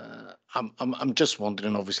 I'm just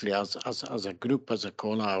wondering, obviously, as a group, as a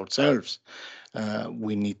COLA ourselves,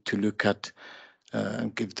 we need to look at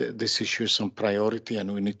give this issue some priority,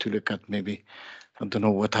 and we need to look at maybe, I don't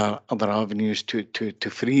know, what are other avenues to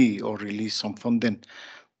free or release some funding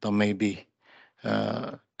that maybe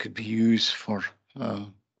could be used for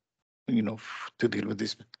to deal with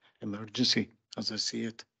this emergency as I see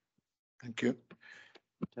it. Thank you.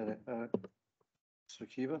 Mr.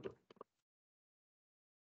 Kiva?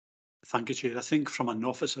 Thank you, Chair. I think from an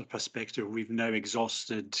officer perspective, we've now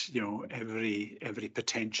exhausted, every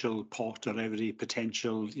potential pot or every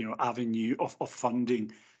potential, avenue of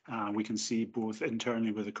funding. We can see both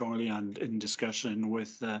internally with the Corley and in discussion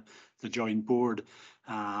with the joint board.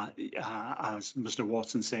 As Mr.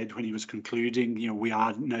 Watson said when he was concluding, we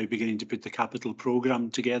are now beginning to put the capital programme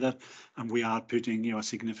together, and we are putting, a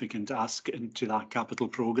significant ask into that capital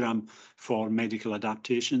programme for medical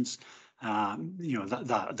adaptations.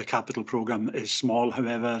 The capital programme is small,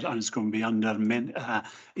 however, and it's going to be under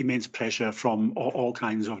immense pressure from all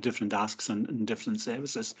kinds of different asks and different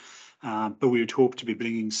services. But we would hope to be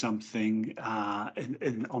bringing something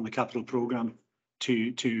on the capital programme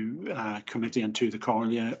to committee and to the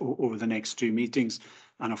Corlea over the next 2 meetings.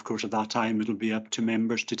 And of course, at that time, it'll be up to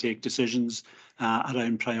members to take decisions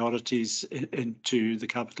around priorities into the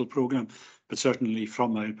capital programme. But certainly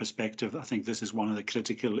from our perspective, I think this is one of the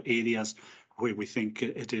critical areas where we think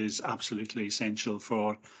it is absolutely essential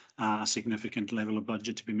for a significant level of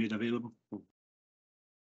budget to be made available.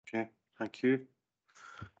 Okay, thank you.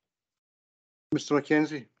 Mr.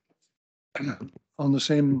 McKenzie? On the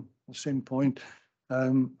same point,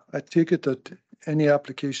 I take it that any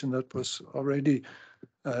application that was already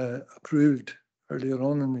approved earlier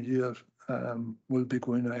on in the year will be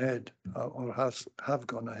going ahead or have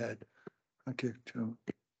gone ahead. Thank you, Chairman.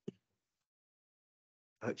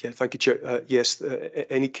 Yeah, thank you, Chair. Yes,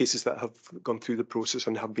 any cases that have gone through the process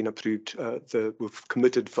and have been approved, we've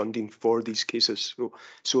committed funding for these cases,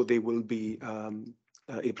 so they will be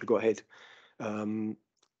able to go ahead. But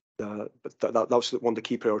that was one of the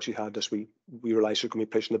key priorities we had as we realised there was going to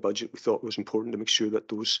be pressure on the budget. We thought it was important to make sure that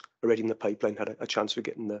those already in the pipeline had a chance of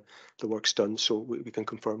getting the works done, so we can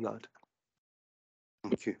confirm that.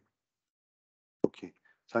 Thank you. Okay,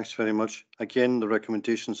 thanks very much. Again, the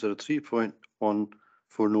recommendations are 3.1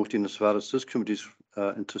 for noting as far as this committee's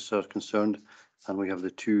interests are concerned, and we have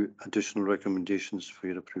the 2 additional recommendations for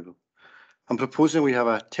your approval. I'm proposing we have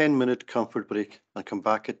a 10-minute comfort break and come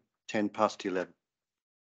back at 11:10.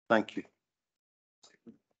 Thank you.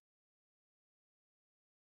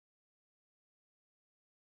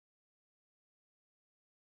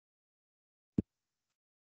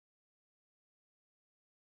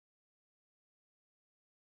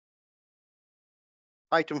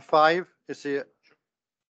 Item 5 is the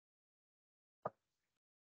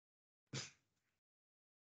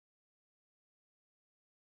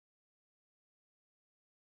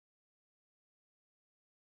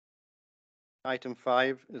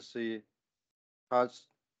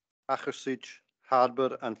Achersich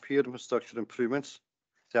Harbour and Pier Infrastructure Improvements.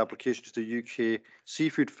 The application to the UK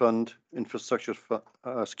Seafood Fund Infrastructure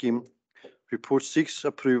Scheme. Report seeks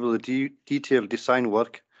approval of detailed design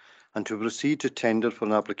work and to proceed to tender for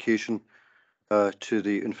an application to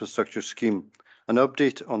the infrastructure scheme. An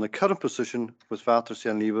update on the current position with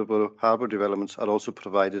Battersea and Leverborough harbour developments are also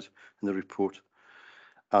provided in the report.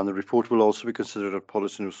 And the report will also be considered at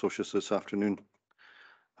Policy and Resources this afternoon.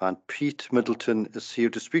 And Pete Middleton is here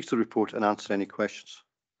to speak to the report and answer any questions.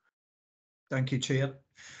 Thank you, Chair.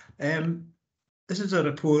 This is a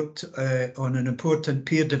report on an important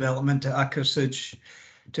pier development at Achersich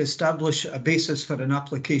to establish a basis for an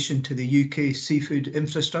application to the UK Seafood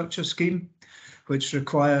Infrastructure Scheme, which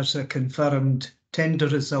requires a confirmed tender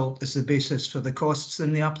result as the basis for the costs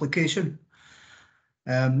in the application.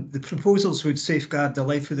 The proposals would safeguard the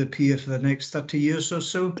life of the pier for the next 30 years or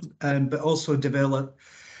so, but also develop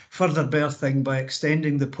further berthing by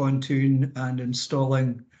extending the pontoon and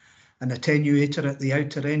installing an attenuator at the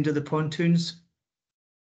outer end of the pontoons.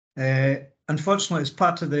 Unfortunately, as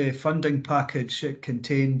part of the funding package, it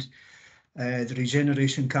contained the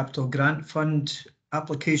Regeneration Capital Grant Fund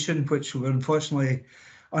application, which we were unfortunately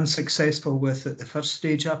unsuccessful with at the first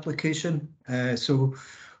stage application. So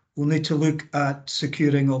we'll need to look at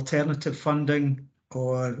securing alternative funding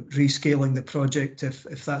or rescaling the project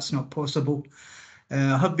if that's not possible.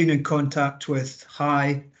 I have been in contact with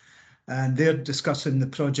HAI and they're discussing the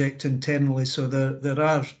project internally, so there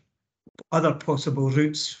are other possible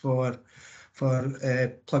routes for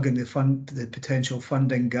plugging the potential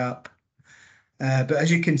funding gap. But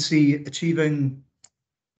as you can see, achieving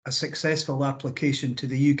a successful application to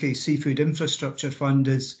the UK Seafood Infrastructure Fund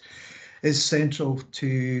is central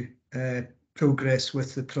to progress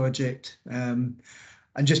with the project. And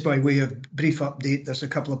just by way of brief update, there's a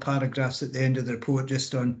couple of paragraphs at the end of the report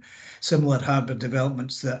just on similar harbour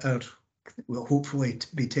developments that will hopefully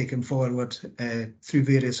be taken forward through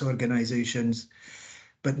various organisations,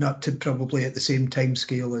 but not to probably at the same time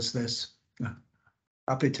scale as this.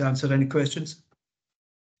 Happy to answer any questions.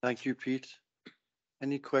 Thank you, Pete.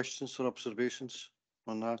 Any questions or observations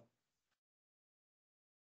on that?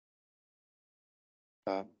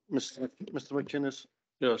 Mr. McInnes.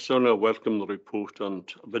 Yeah, certainly I welcome the report,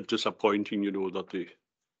 and a bit disappointing, you know, that the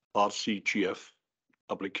RCGF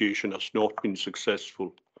application has not been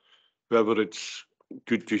successful. However, it's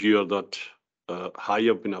good to hear that HAI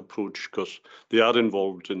have been approached because they are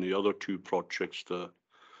involved in the other two projects, the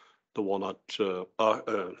one at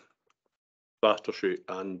Battersea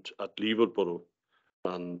and at Leverborough.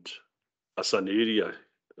 And as an area,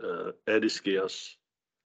 Eriskay has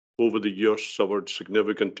over the years suffered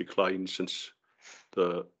significant decline since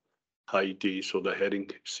the high days of the herring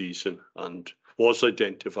season, and was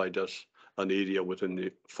identified as an area within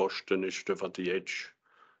the first initiative at the edge.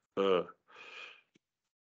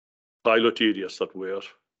 Pilot areas that were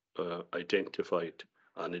identified,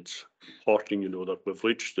 and it's heartening, you know, that we've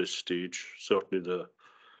reached this stage. Certainly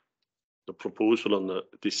the proposal on the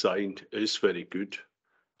design is very good,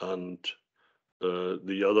 and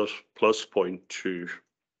the other plus point to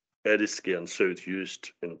Eriskay and South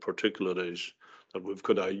Uist in particular is that we've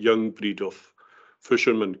got a young breed of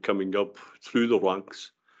fishermen coming up through the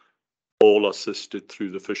ranks, all assisted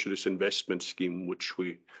through the Fisheries Investment Scheme, which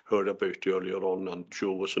we heard about earlier on, and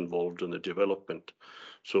Joe was involved in the development.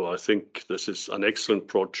 So I think this is an excellent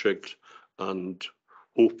project, and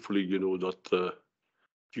hopefully, you know, that the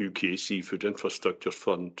UK Seafood Infrastructure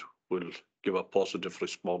Fund will give a positive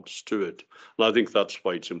response to it. And I think that's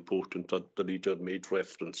why it's important that the leader made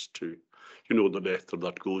reference to, you know, the letter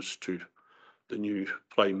that goes to the new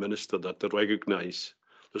Prime Minister, that they recognise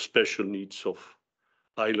the special needs of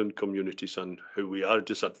island communities and how we are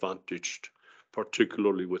disadvantaged,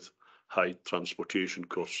 particularly with high transportation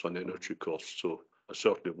costs and energy costs. So I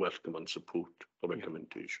certainly welcome and support the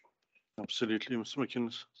recommendation. Absolutely, Mr.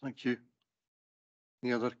 McInnes. Thank you.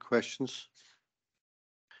 Any other questions?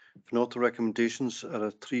 If not, the recommendations are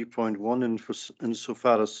at 3.1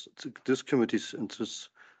 insofar as this committee's interests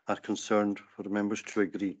are concerned for the members to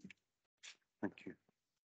agree. Thank you.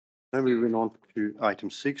 Now we move on to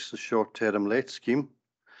item 6, the short-term let scheme.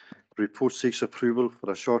 The report seeks approval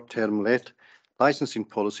for a short-term let licensing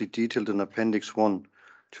policy detailed in Appendix 1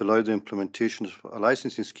 to allow the implementation of a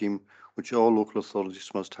licensing scheme which all local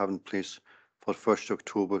authorities must have in place for 1st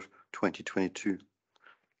October 2022.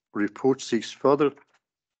 The report seeks further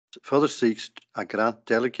further seeks a grant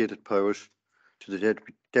delegated powers to the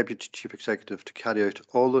Deputy Chief Executive to carry out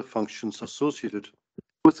all the functions associated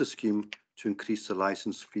with the scheme to increase the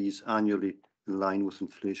licence fees annually in line with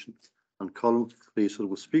inflation. And Colin Fraser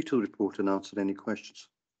will speak to the report and answer any questions.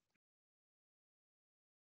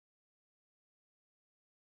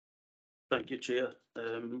 Thank you, Chair.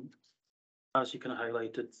 As you kind of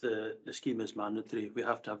highlighted, the scheme is mandatory. We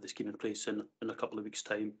have to have the scheme in place in a couple of weeks'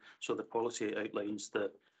 time. So the policy outlines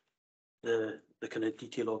the kind of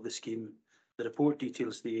detail of the scheme. The report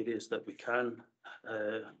details the areas that we can,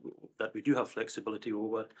 that we do have flexibility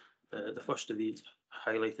over. The first of these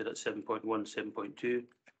highlighted at 7.1, 7.2,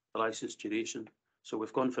 the licence duration. So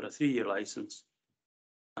we've gone for a 3-year licence,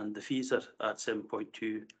 and the fees are at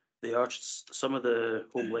 7.2. They are, some of the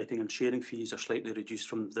home letting and sharing fees are slightly reduced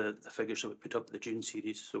from the figures that we put up in the June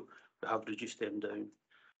series, so we have reduced them down.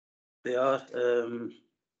 They are,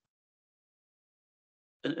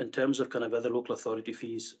 in terms of kind of other local authority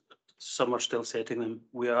fees, some are still setting them.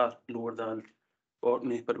 We are lower than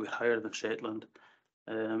Orkney, but we're higher than Shetland.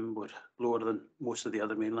 We're lower than most of the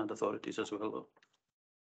other mainland authorities as well, though.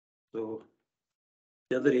 So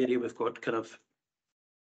the other area we've got kind of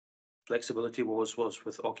flexibility was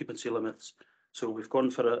with occupancy limits. So we've gone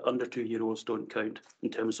for under €2 don't count in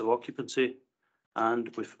terms of occupancy,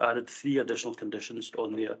 and we've added 3 additional conditions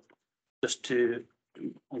on there just to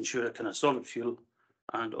ensure a kind of solid fuel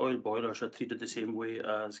and oil boilers are treated the same way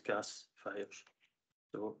as gas fires.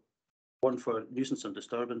 So one for nuisance and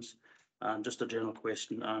disturbance, and just a general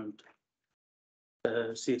question and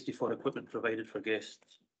safety for equipment provided for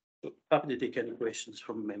guests. So happy to take any questions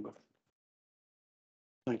from a member.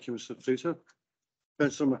 Thank you, Mr. Fraser.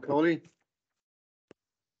 Councillor Macaulay.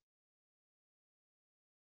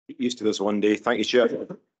 Used to this one day. Thank you, Chair.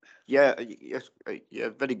 Yeah, yes, yeah,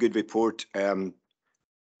 very good report.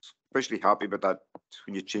 Especially happy about that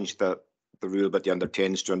when you changed the rule about the under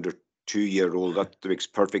 10s to under 2-year-old. That makes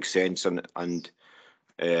perfect sense, and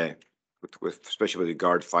with especially with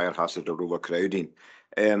regard fire hazard or overcrowding.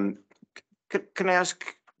 Can I ask?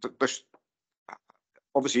 There's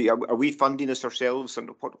obviously, are we funding this ourselves, and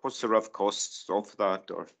what's the rough costs of that,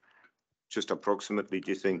 or just approximately?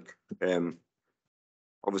 Do you think?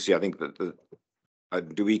 Obviously, I think that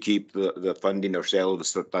do we keep the funding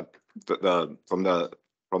ourselves that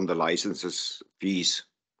from the licenses fees?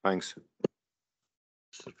 Thanks.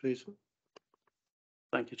 Mr. Fraser.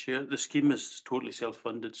 Thank you, Chair. The scheme is totally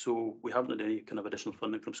self-funded, so we haven't had any kind of additional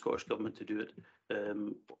funding from Scottish Government to do it.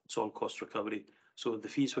 It's all cost recovery. So the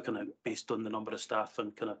fees were kind of based on the number of staff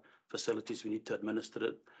and kind of facilities we need to administer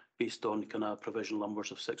it, based on kind of provisional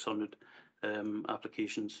numbers of 600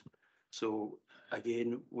 applications. So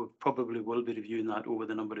again, we probably will be reviewing that over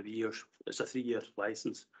the number of years. It's a 3-year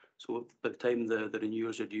licence, so by the time the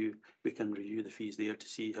renewals are due, we can review the fees there to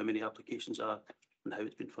see how many applications are and how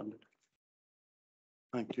it's been funded.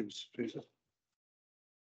 Thank you, Mr. Fraser.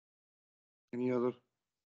 Any other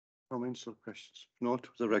comments or questions? If not,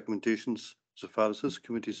 the recommendations, so far as this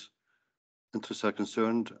committee's interests are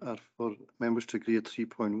concerned, are for members to agree at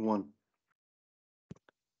 3.1.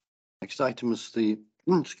 Next item is the,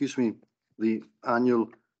 excuse me, the annual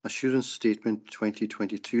assurance statement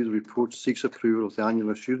 2022. The report seeks approval of the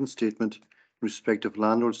annual assurance statement in respect of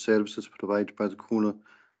landlord services provided by the Cona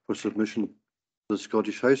for submission to the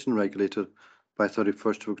Scottish Housing Regulator by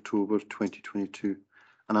 31st of October 2022.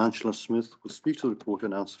 And Angela Smith will speak to the report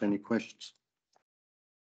and answer any questions.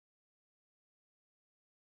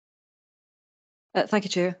 Thank you,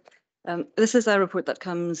 Chair. This is a report that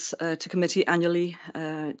comes to committee annually,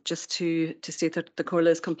 just to state that the Corla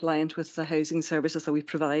is compliant with the housing services that we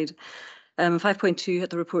provide. 5.2 at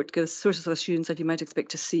the report gives sources of assurance that you might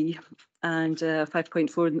expect to see, and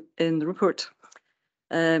 5.4 in the report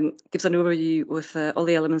gives an overview with all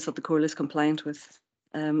the elements that the Corla is compliant with.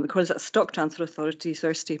 The Corla is a stock transfer authority, so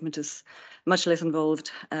our statement is much less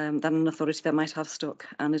involved than an authority that might have stock,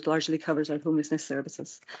 and it largely covers our homelessness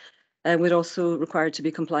services. We're also required to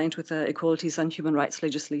be compliant with equalities and human rights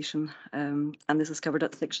legislation, and this is covered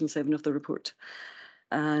at section 7 of the report.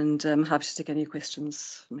 And I'm happy to take any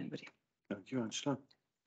questions from anybody. Thank you, Angela.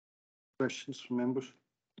 Questions from members?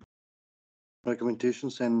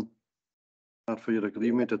 Recommendations then are for your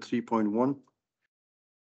agreement at 3.1.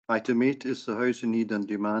 Item 8 is the Housing Need and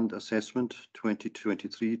Demand Assessment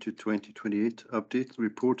 2023 to 2028 update. The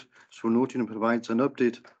report is for noting and provides an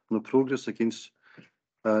update on the progress against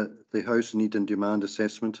the Housing Need and Demand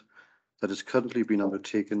Assessment that is currently being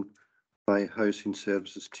undertaken by Housing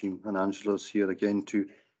Services team. And Angela is here again to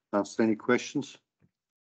answer any questions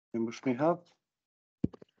members may have.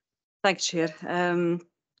 Thanks, Chair.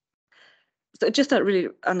 So just really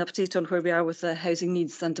an update on where we are with the housing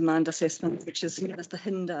needs and demand assessment, which is known as the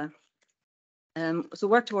HINDA. So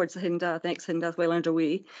work towards the HINDA, the next HINDA is well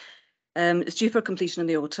underway. It's due for completion in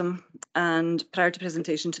the autumn and prior to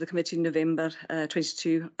presentation to the committee in November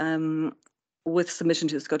 22, with submission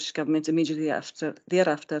to the Scottish Government immediately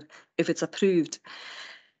thereafter if it's approved.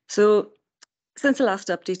 So since the last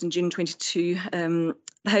update in June 22, the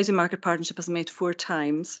Housing Market Partnership has met 4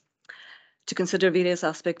 times to consider various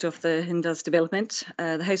aspects of the HINDA's development.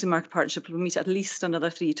 The Housing Market Partnership will meet at least another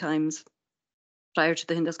 3 times prior to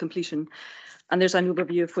the HINDA's completion. And there's an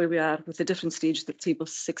overview of where we are with the different stages at table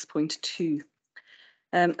 6.2.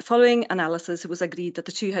 Following analysis, it was agreed that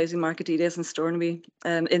the 2 housing market areas in Stornoway,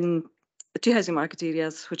 in the 2 housing market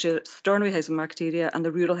areas, which are Stornoway Housing Market Area and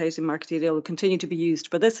the Rural Housing Market Area, will continue to be used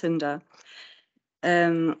for this HINDA.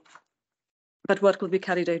 But work will be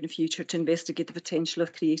carried out in the future to investigate the potential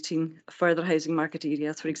of creating further housing market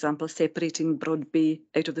areas, for example, separating Broad Bay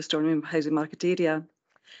out of the Stornoway Housing Market Area.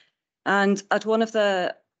 And at one of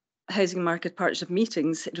the Housing Market Partnership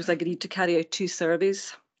meetings, it was agreed to carry out 2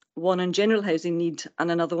 surveys, one on general housing need and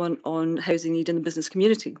another one on housing need in the business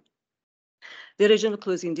community. The original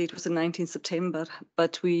closing date was the 19th September,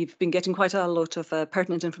 but we've been getting quite a lot of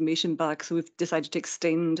pertinent information back, so we've decided to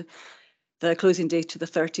extend the closing date to the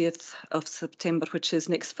 30th of September, which is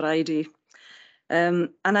next Friday. And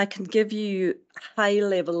I can give you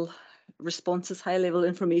high-level responses, high-level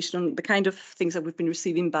information on the kind of things that we've been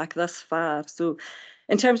receiving back thus far. So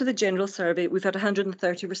in terms of the general survey, we've had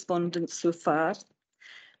 130 respondents so far.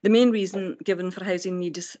 The main reason given for housing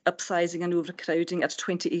need is upsizing and overcrowding at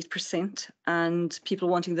 28% and people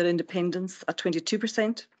wanting their independence at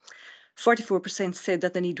 22%. 44% said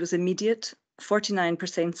that the need was immediate.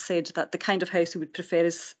 49% said that the kind of house we would prefer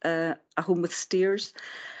is a home with stairs,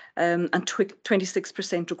 and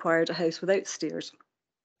 26% required a house without stairs.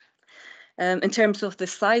 In terms of the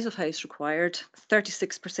size of house required,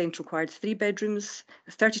 36% required 3 bedrooms,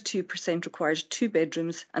 32% required 2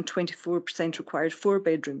 bedrooms, and 24% required 4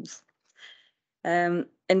 bedrooms.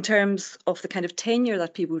 In terms of the kind of tenure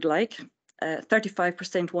that people would like,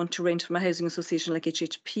 35% want to rent from a housing association like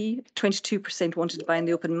HHP, 22% wanted to buy in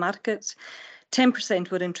the open market, 10%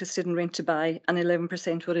 were interested in rent to buy, and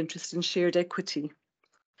 11% were interested in shared equity.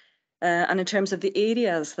 And in terms of the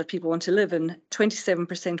areas that people want to live in,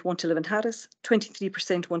 27% want to live in Harris,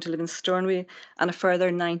 23% want to live in Stornoway, and a further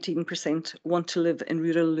 19% want to live in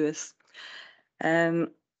rural Lewis.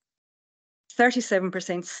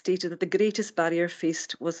 37% stated that the greatest barrier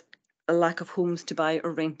faced was a lack of homes to buy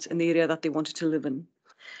or rent in the area that they wanted to live in.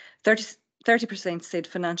 30% said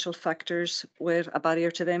financial factors were a barrier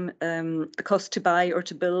to them, the cost to buy or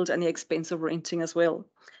to build and the expense of renting as well.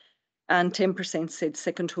 And 10% said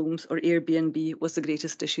second homes or Airbnb was the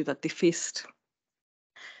greatest issue that they faced.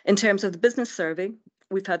 In terms of the business survey,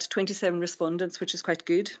 we've had 27 respondents, which is quite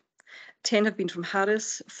good. 10 have been from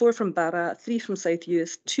Harris, 4 from Barra, 3 from South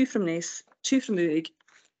Uist, 2 from Ness, 2 from Uig,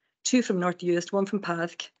 2 from North Uist, 1 from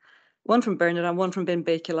Paddock, 1 from Bernera, 1 from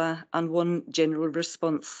Benbecula, and 1 general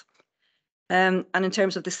response. And in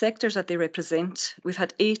terms of the sectors that they represent, we've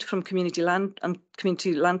had 8 from community land and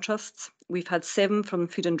community land trusts. We've had 7 from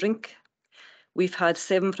food and drink. We've had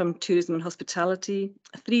 7 from tourism and hospitality,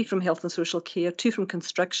 3 from health and social care, 2 from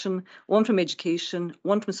construction, 1 from education,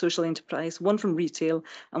 1 from social enterprise, 1 from retail,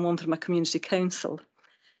 and 1 from a community council.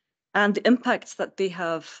 And the impacts that they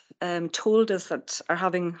have told us that are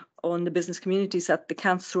having on the business communities that they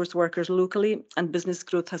can't source workers locally, and business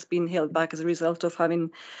growth has been held back as a result of having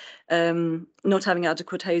not having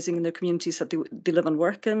adequate housing in their communities that they live and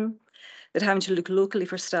work in. They're having to look locally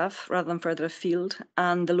for staff rather than further afield,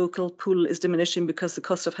 and the local pool is diminishing because the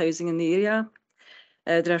cost of housing in the area.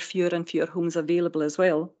 There are fewer and fewer homes available as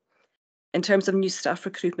well. In terms of new staff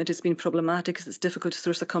recruitment, it's been problematic because it's difficult to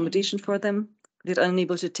source accommodation for them. They're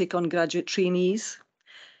unable to take on graduate trainees.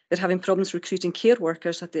 They're having problems recruiting care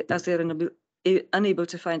workers as they're unable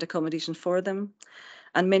to find accommodation for them.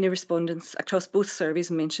 And many respondents across both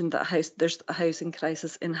surveys mentioned that there's a housing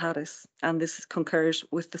crisis in Harris, and this concurs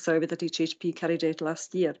with the survey that HHP carried out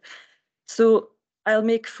last year. So I'll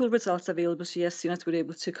make full results available to you as soon as we're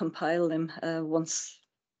able to compile them once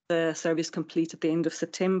the survey is complete at the end of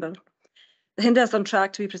September. The HINDA is on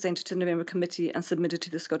track to be presented to the November committee and submitted to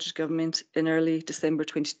the Scottish Government in early December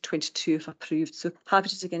 2022 if approved. So happy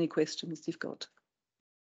to take any questions you've got.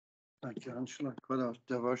 Thank you, Angela. Quite a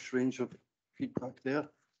diverse range of feedback there.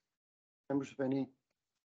 Members of any?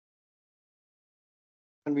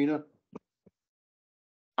 Convener.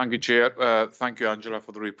 Thank you, Chair. Thank you, Angela,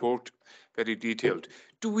 for the report. Very detailed.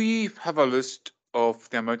 Do we have a list of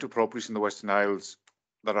the amount of properties in the Western Isles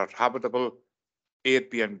that are habitable,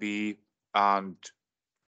 Airbnb, and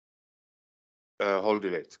Holiday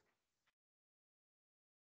Let.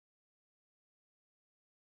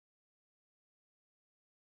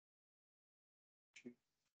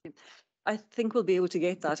 I think we'll be able to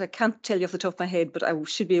get that. I can't tell you off the top of my head, but I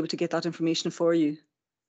should be able to get that information for you.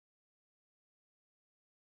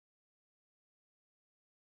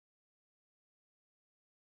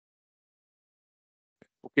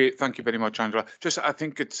 Okay, thank you very much, Angela. Just, I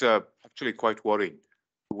think it's actually quite worrying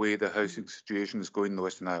the way the housing situation is going in the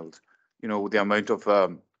Western Isles. You know, the amount of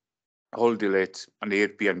holiday lets and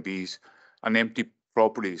Airbnbs and empty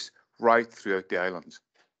properties right throughout the islands.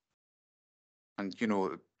 And, you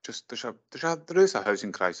know, just there is a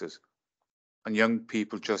housing crisis, and young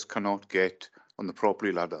people just cannot get on the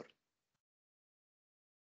property ladder.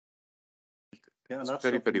 Yeah, and It's that's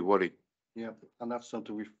very, very something- worrying. Yeah, and that's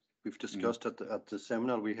something we've discussed at the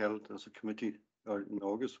seminar we held as a committee in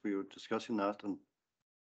August. We were discussing that and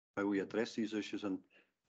how we address these issues. And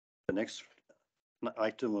the next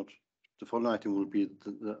item, or the following item, will be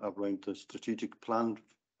around the strategic plan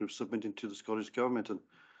we're submitting to the Scottish Government and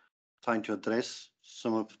trying to address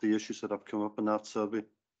some of the issues that have come up in that survey.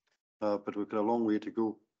 But we've got a long way to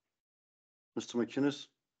go. Mr. McInnes.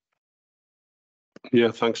 Yeah,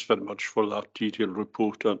 thanks very much for that detailed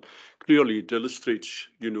report. And clearly it illustrates,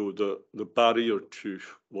 you know, the barrier to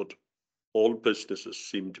what all businesses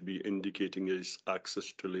seem to be indicating is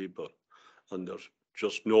access to labour. And they're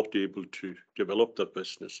just not able to develop their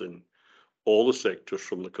business in all the sectors,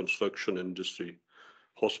 from the construction industry,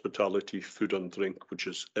 hospitality, food and drink, which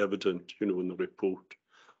is evident, you know, in the report.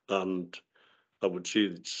 And I would say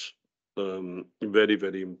it's very,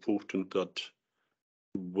 very important that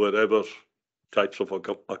wherever types of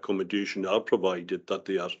accommodation are provided, that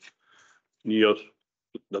they are near,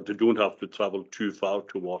 that they don't have to travel too far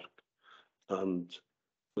to work. And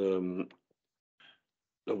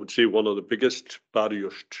I would say one of the biggest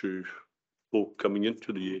barriers to folk coming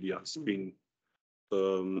into the area has been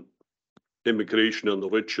immigration and the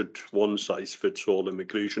rigid one-size-fits-all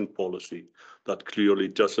immigration policy that clearly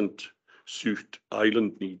doesn't suit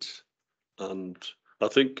island needs. And I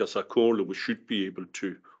think as a Corla, we should be able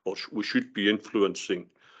to, or we should be influencing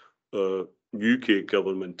UK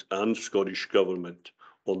government and Scottish government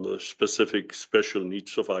on the specific special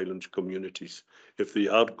needs of island communities if they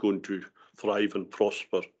are going to thrive and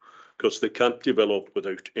prosper, because they can't develop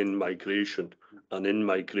without in-migration, and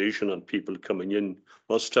in-migration and people coming in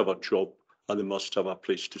must have a job and they must have a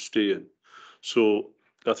place to stay in. So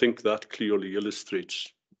I think that clearly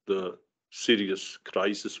illustrates the serious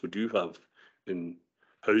crisis we do have in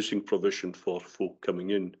housing provision for folk coming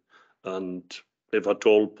in. And if at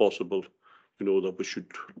all possible, you know, that we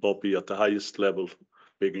should lobby at the highest level,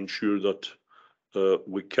 making sure that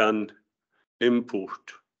we can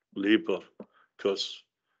import labour, because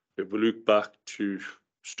if we look back to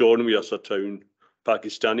Stornoway as a town,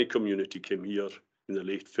 Pakistani community came here in the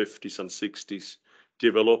late 50s and 60s,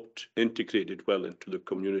 developed, integrated well into the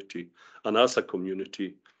community. And as a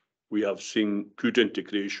community, we have seen good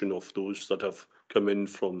integration of those that have come in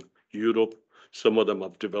from Europe. Some of them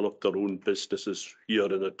have developed their own businesses here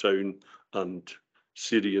in the town, and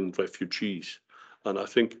Syrian refugees. And I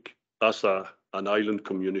think as an island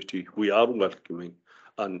community, we are welcoming,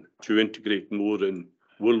 and to integrate more in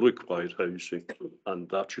will require housing, and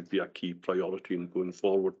that should be a key priority in going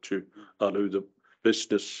forward to allow the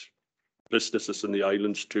businesses in the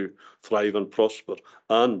islands to thrive and prosper,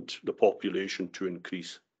 and the population to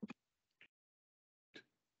increase.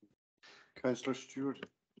 Councillor Stewart.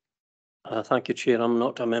 Thank you, Chair. I'm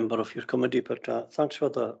not a member of your committee, but thanks for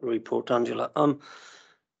the report, Angela.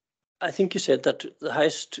 I think you said that the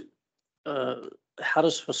highest,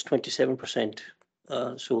 Harris was 27%.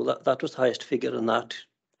 So that was the highest figure in that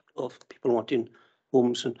of people wanting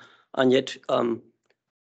homes. And yet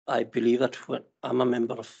I believe that when I'm a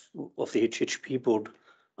member of the HHP board,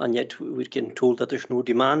 and yet we're getting told that there's no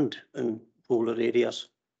demand in rural areas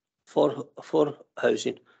for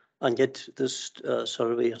housing. And yet this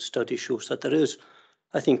survey and study shows that there is.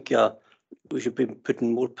 I think we should be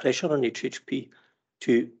putting more pressure on HHP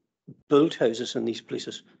to build houses in these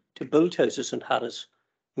places, to build houses in Harris.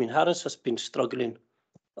 I mean, Harris has been struggling,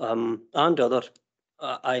 and other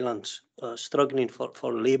islands, struggling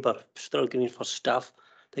for labour, struggling for staff.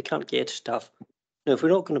 They can't get staff. Now, if we're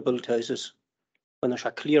not going to build houses when there's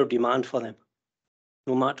a clear demand for them,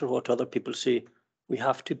 no matter what other people say, we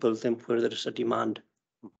have to build them where there is a demand.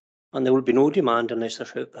 And there will be no demand unless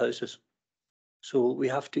there's houses. So we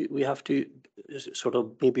have to sort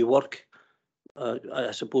of maybe work.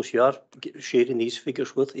 I suppose you are sharing these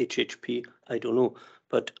figures with HHP. I don't know,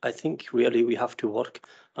 but I think really we have to work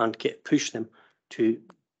and push them to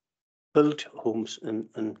build homes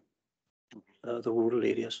in the rural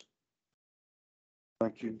areas.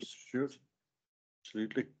 Thank you, Mr. Stewart.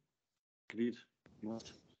 Absolutely. Agreed.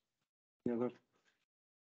 Not. Any other?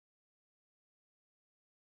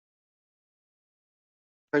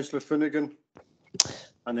 Councillor Finnegan.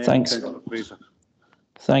 And then Thanks. Councillor Fraser.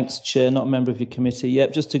 Thanks, Chair. Not a member of your committee.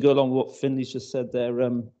 Yep, just to go along with what Finley's just said there,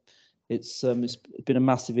 it's been a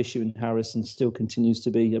massive issue in Harris and still continues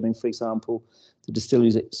to be. I mean, for example, the distillery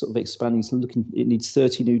is sort of expanding. It's looking, it needs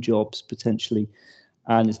 30 new jobs potentially,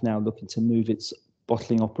 and it's now looking to move its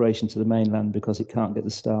bottling operation to the mainland because it can't get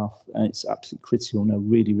the staff, and it's absolutely critical now,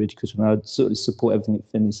 really, really critical. And I would certainly support everything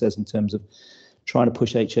that Finley says in terms of trying to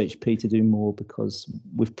push HHP to do more, because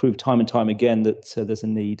we've proved time and time again that there's a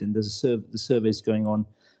need, and there's the surveys going on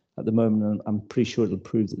at the moment, and I'm pretty sure it'll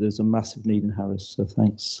prove that there's a massive need in Harris. So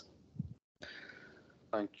thanks.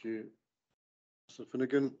 Thank you, Mr.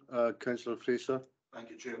 Finnegan. Councillor Fraser. Thank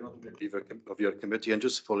you, Chair. Not a member of your committee, and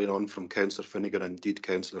just following on from Councillor Finnegan and indeed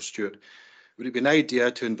Councillor Stewart, would it be an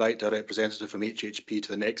idea to invite a representative from HHP to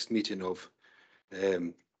the next meeting of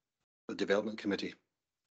the Development Committee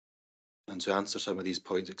and to answer some of these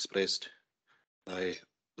points expressed by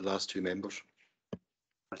the last two members?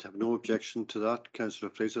 I'd have no objection to that,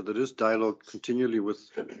 Councillor Fraser. There is dialogue continually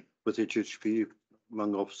with HHP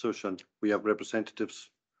among officers, and we have representatives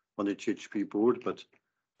on the HHP board, but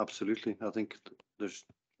absolutely, I think there's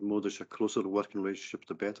a closer working relationship,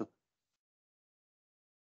 the better.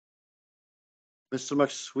 Mr.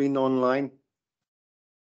 McSween online.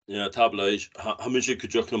 Ja, tableid, ha mis ik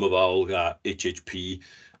gejocht na maval ga HHP,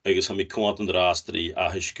 agus ha mi kwant an rastri a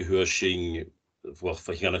his gehör sing voor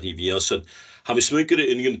gaan het niet weersen. Ha mis munkere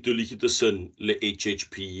ingen tuliche tussen le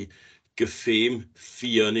HHP gefeem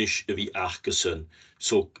fianish wie achgesen.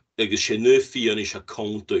 So agus sé nu fianish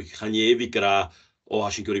account gaan je wie gra o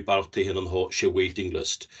has ik gori barch tegen an ho se waiting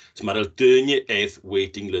list. So maar el dunje ef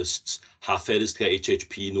waiting lists ha ferist ga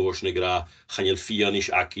HHP noors ne gra gaan je fianish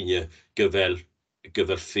akinje gewel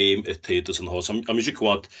gyfer ffeim y teidus yn hos. Am eisiau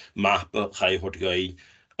gwad map y chai hwrt gai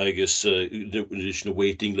agos yn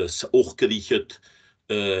waiting list. Och gyddichyd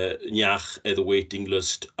niach edd y waiting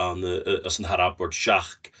list as yn harabord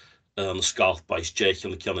siach yn sgalp baes jech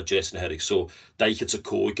yn y cian y jes yn herig. So daich it's a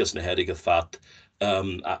coig as yn herig y fat.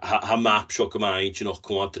 Ha map sio gymaint yn o'ch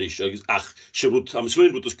cwantris. Ach, siarwyd, am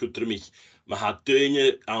yswyn rwyd ys gwydr mich. Mae ha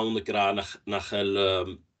dynnu awn y gra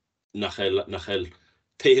nachel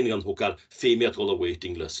tegen gan hokar fémiat all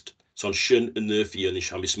waiting list. Son sin in neufien is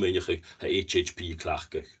ham ismeinige ha HHP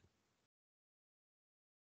klaagkig.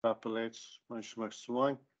 Appelates, Mr.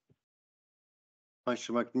 McSwine.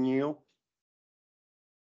 Mr. McNeil.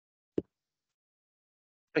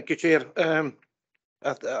 Thank you, Chair. I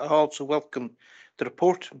also welcome the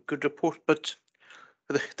report, good report, but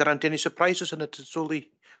there aren't any surprises in it. It's only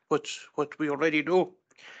what we already know.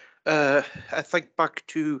 I think back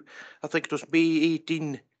to, I think it was May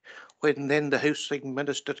 18, when then the Housing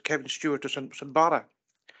Minister, Kevin Stewart, was in St Barra.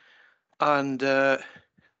 And there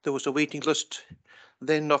was a waiting list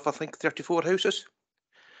then of, I think, 34 houses.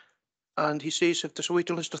 And he says if there's a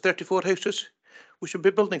waiting list of 34 houses, we should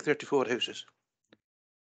be building 34 houses.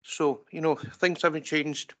 So, you know, things haven't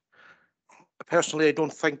changed. Personally, I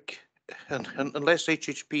don't think, and unless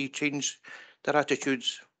HHP change their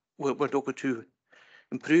attitudes, we're not going to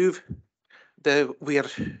improve. We're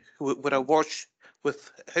awash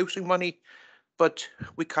with housing money, but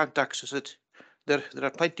we can't access it. There are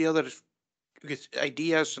plenty of other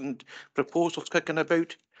ideas and proposals kicking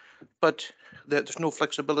about, but there's no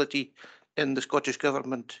flexibility in the Scottish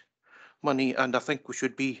Government money, and I think we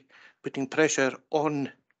should be putting pressure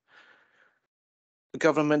on the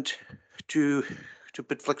government to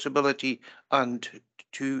put flexibility and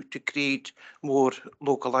to create more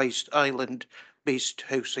localised island-based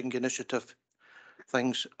housing initiative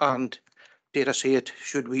things. And dare I say it,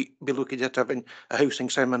 should we be looking at having a housing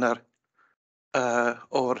seminar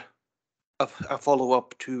or a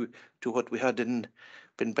follow-up to what we had in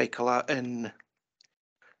Baikala in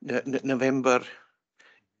November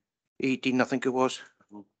 18, I think it was,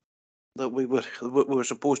 that we were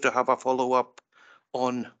supposed to have a follow-up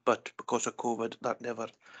on, but because of COVID, that never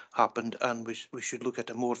happened, and we should look at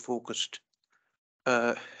a more focused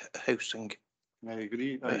housing. I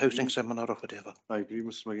agree. Housing seminar or whatever. I agree,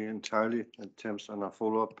 Mr. McGee, entirely in terms of a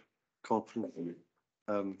follow-up conference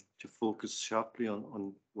to focus sharply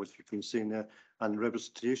on what you've been saying there, and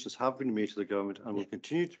representations have been made to the government and will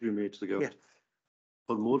continue to be made to the government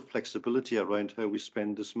for more flexibility around how we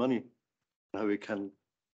spend this money and how we can,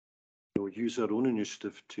 you know, use our own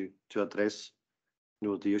initiative to address, you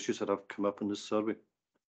know, the issues that have come up in this survey.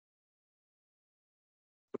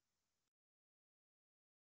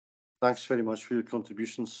 Thanks very much for your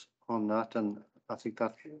contributions on that, and I think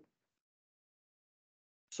that.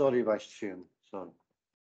 Sorry, Vice Chairman, sorry.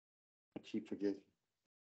 I keep forgetting.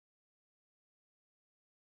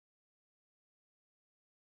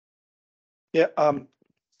 Yeah, can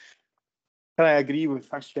I agree with,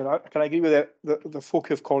 thanks, Chair. Can I agree with the folk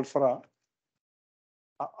who've called for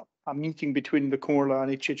a meeting between the Comorla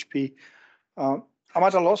and HHP? I'm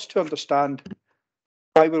at a loss to understand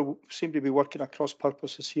why we seem to be working across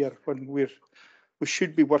purposes here when we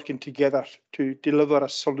should be working together to deliver a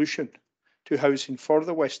solution to housing for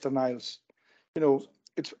the Western Isles. You know,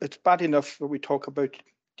 it's bad enough that we talk about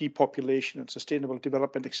depopulation and sustainable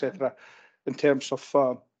development, etc., in terms of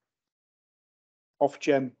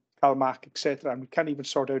Ofgem, CalMac, etc., and we can't even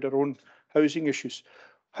sort out our own housing issues.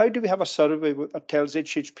 How do we have a survey that tells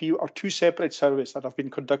HHP, or two separate surveys that have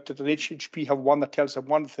been conducted, and HHP have one that tells them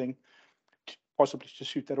one thing, possibly to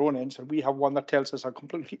suit their own ends, and we have one that tells us a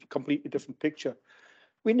completely different picture?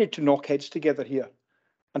 We need to knock heads together here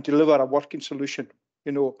and deliver a working solution,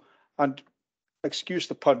 you know, and excuse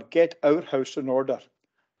the pun, get our house in order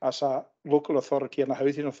as a local authority and a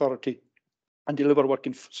housing authority and deliver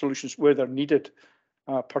working solutions where they're needed,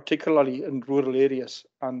 particularly in rural areas.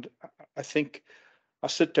 And I think a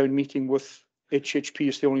sit-down meeting with HHP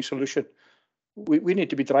is the only solution. We need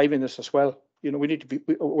to be driving this as well. You know, we need to be,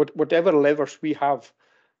 whatever levers we have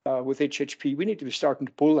with HHP, we need to be starting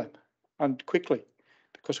to pull them, and quickly,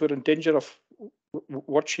 because we're in danger of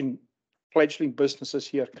watching fledgling businesses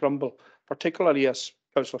here crumble, particularly, as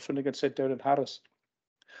Councillor Finnegan said, down in Harris.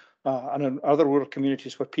 And in other rural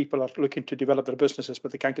communities where people are looking to develop their businesses,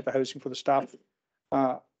 but they can't get the housing for the staff.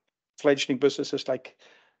 Fledgling businesses like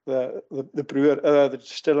the brewer, the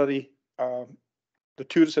distillery, the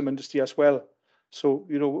tourism industry as well. So,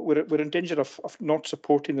 you know, we're in danger of not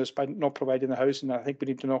supporting this by not providing the housing. I think we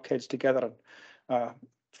need to knock heads together and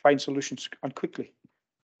find solutions, and quickly.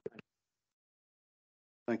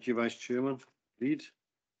 Thank you, Vice Chairman. Reid.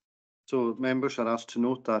 So members are asked to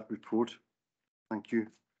note that report. Thank you.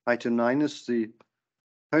 Item 9 is the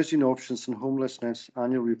Housing Options and Homelessness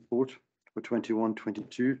Annual Report for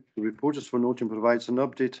 21-22. The report is for note and provides an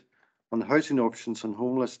update on the housing options and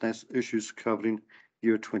homelessness issues covering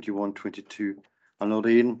year 21-22. And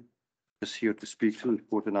Lorraine is here to speak to the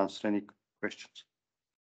report and answer any questions.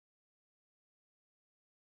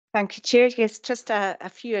 Thank you, Chair. Yes, just a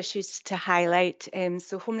few issues to highlight.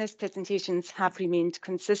 So homeless presentations have remained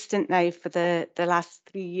consistent now for the last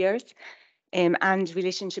 3 years. And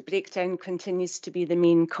relationship breakdown continues to be the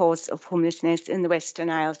main cause of homelessness in the Western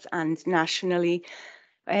Isles and nationally.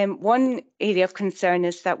 One area of concern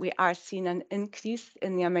is that we are seeing an increase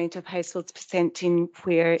in the amount of households presenting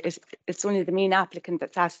where it's only the main applicant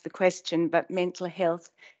that's asked the question, but mental health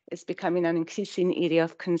is becoming an increasing area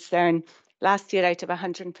of concern. Last year, out of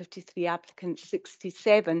 153 applicants,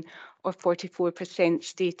 67 or 44%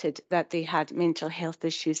 stated that they had mental health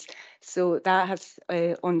issues. So that has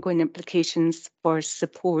ongoing implications for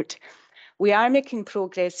support. We are making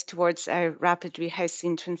progress towards our rapid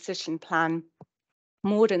rehousing transition plan,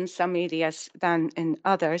 more in some areas than in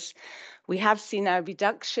others. We have seen a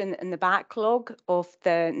reduction in the backlog of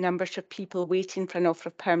the numbers of people waiting for an offer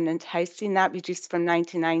of permanent housing. That reduced from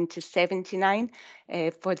 99 to 79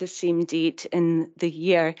 for the same date in the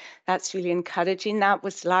year. That's really encouraging. That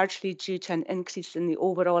was largely due to an increase in the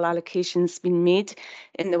overall allocations being made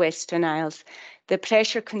in the Western Isles. The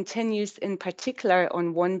pressure continues in particular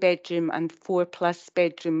on 1-bedroom and 4+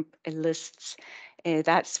 bedroom lists.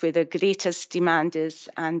 That's where the greatest demand is,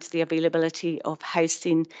 and the availability of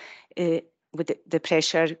housing with the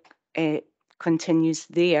pressure continues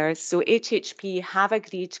there. So HHP have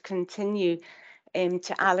agreed to continue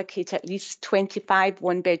to allocate at least 25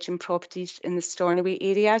 1-bedroom properties in the Stornoway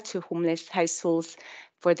area to homeless households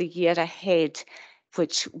for the year ahead,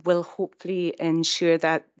 which will hopefully ensure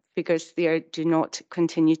that figures there do not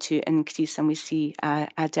continue to increase and we see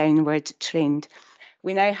a downward trend.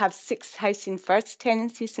 We now have 6 Housing First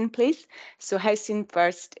tenancies in place. So Housing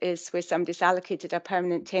First is where somebody's allocated a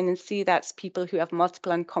permanent tenancy. That's people who have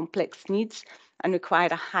multiple and complex needs and require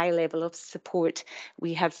a high level of support.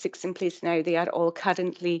 We have 6 in place now. They are all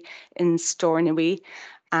currently in Stornoway.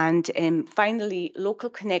 And finally, local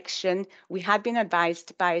connection. We had been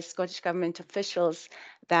advised by Scottish Government officials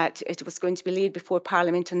that it was going to be laid before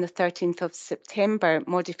Parliament on the 13th of September,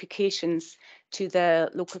 modifications to the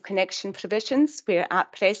local connection provisions, where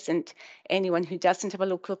at present, anyone who doesn't have a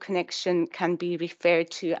local connection can be referred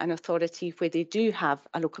to an authority where they do have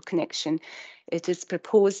a local connection. It is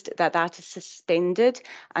proposed that that is suspended,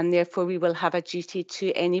 and therefore we will have a duty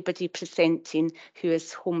to anybody presenting who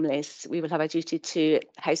is homeless. We will have a duty to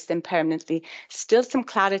house them permanently. Still some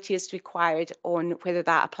clarity is required on whether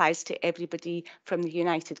that applies to everybody from the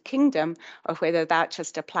United Kingdom or whether that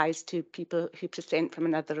just applies to people who present from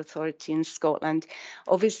another authority in Scotland.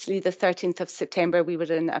 Obviously, the 13th of September, we were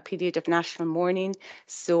in a period of national mourning,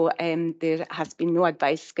 so there has been no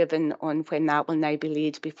advice given on when that will now be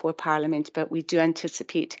laid before Parliament, but we do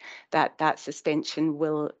anticipate that that suspension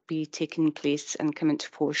will be taking place and come into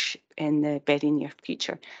force in the very near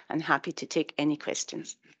future. I'm happy to take any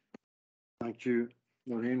questions. Thank you.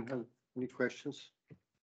 Maureen, have any questions?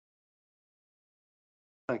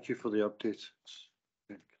 Thank you for the update.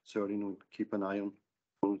 Certainly, we'll keep an eye on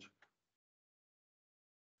both.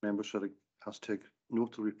 Members are asked to take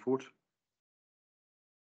note of the report.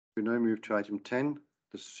 We now move to item 10,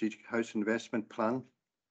 the Strategic House Investment Plan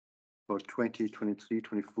for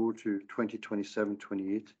 2023-24 to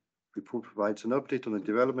 2027-28. Report provides an update on the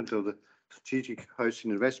development of the Strategic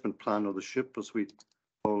Housing Investment Plan, or the SHIP, as we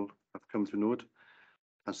all have come to note,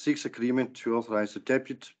 and seeks agreement to authorise the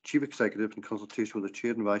Deputy Chief Executive, in consultation with the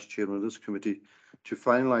Chair and Vice Chairman of this committee, to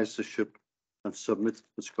finalise the SHIP and submit to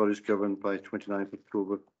the Scottish Government by 29th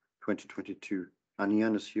October 2022. And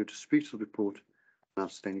Ian is here to speak to the report and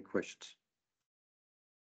answer any questions.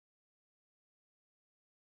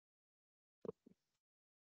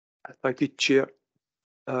 Thank you, Chair.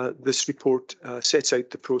 This report sets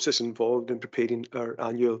out the process involved in preparing our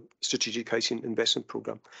annual Strategic Housing Investment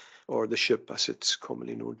Programme, or the SHIP as it's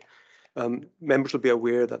commonly known. Members will be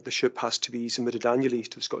aware that the SHIP has to be submitted annually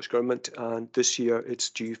to the Scottish Government, and this year it's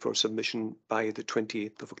due for submission by the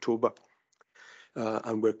 28th of October.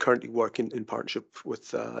 And we're currently working in partnership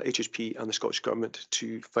with HHP and the Scottish Government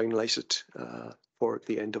to finalise it for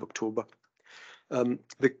the end of October.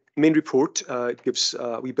 The main report gives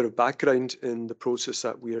a wee bit of background in the process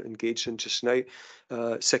that we are engaged in just now.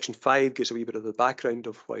 Section 5 gives a wee bit of the background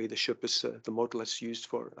of why the SHIP is the model that's used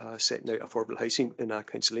for setting out affordable housing in our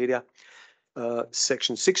council area.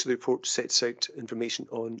 Section 6 of the report sets out information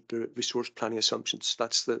on the resource planning assumptions.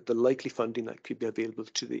 That's the likely funding that could be available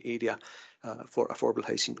to the area for affordable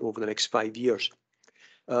housing over the next 5 years.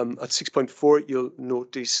 At 6.4, you'll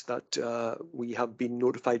notice that we have been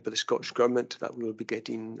notified by the Scottish Government that we will be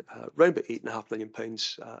getting around about £8.5 million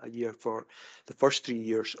a year for the first 3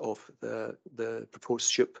 years of the proposed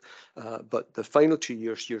SHIP. But the final 2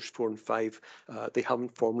 years, years 4 and 5, they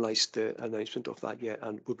haven't formalised the announcement of that yet,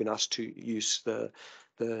 and we've been asked to use the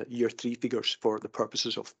year 3 figures for the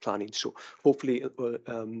purposes of planning. So hopefully over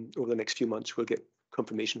the next few months, we'll get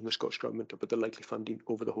confirmation from the Scottish Government about the likely funding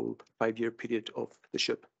over the whole 5-year period of the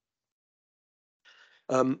SHIP.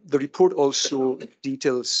 The report also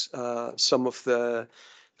details some of the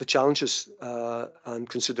challenges and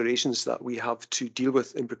considerations that we have to deal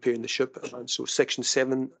with in preparing the SHIP. And so section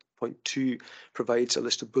 7.2 provides a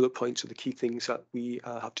list of bullet points of the key things that we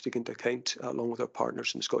have to take into account along with our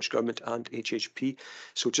partners in the Scottish Government and HHP.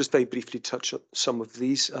 So just very briefly touch on some of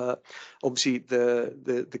these. Obviously,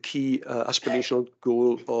 the key aspirational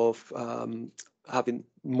goal of having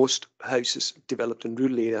most houses developed in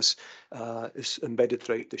rural areas is embedded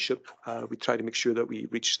throughout the SHIP. We try to make sure that we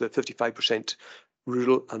reach the 55%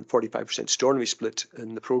 rural and 45% stornoway split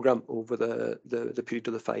in the programme over the period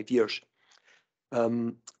of the 5 years.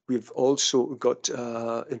 We've also got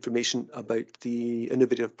information about the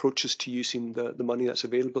innovative approaches to using the money that's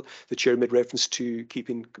available. The Chair made reference to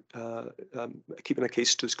keeping a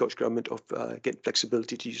case to the Scottish Government of getting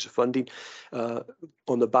flexibility to use the funding.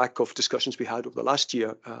 On the back of discussions we had over the last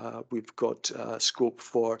year, we've got scope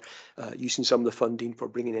for using some of the funding for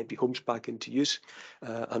bringing empty homes back into use,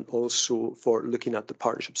 and also for looking at the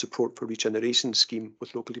partnership support for regeneration scheme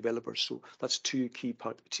with local developers. So that's two key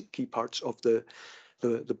parts of the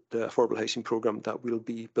affordable housing programme that we'll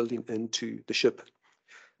be building into the SHIP.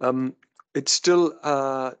 It's still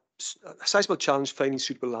a sizable challenge finding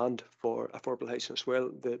suitable land for affordable housing as well.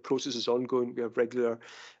 The process is ongoing. We have regular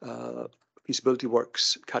feasibility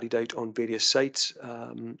works carried out on various sites,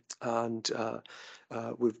 and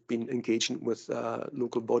we've been engaging with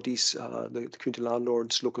local bodies, the community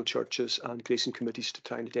landlords, local churches and grazing committees to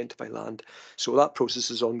try and identify land. So that process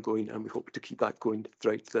is ongoing, and we hope to keep that going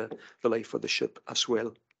throughout the life of the SHIP as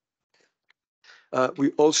well. We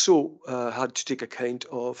also had to take account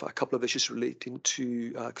of a couple of issues relating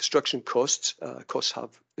to construction costs. Costs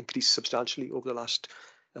have increased substantially over the last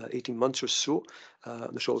 18 months or so.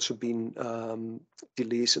 There's also been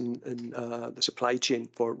delays in the supply chain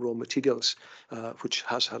for raw materials, which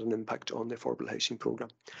has had an impact on the affordable housing programme.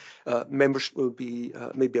 Members will be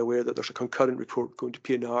may be aware that there's a concurrent report going to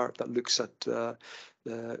PNR that looks at the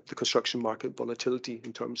construction market volatility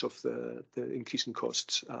in terms of the increase in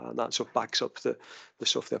costs. And that sort of backs up the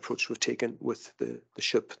approach we've taken with the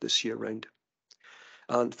SHIP this year round.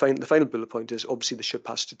 And the final bullet point is obviously the SHIP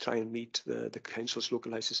has to try and meet the Council's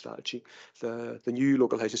local housing strategy. The new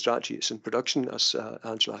local housing strategy is in production, as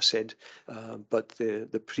Angela said, but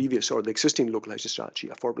the previous or the existing local housing strategy,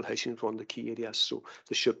 affordable housing is one of the key areas, so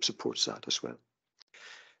the SHIP supports that as well.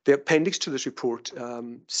 The appendix to this report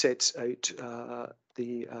sets out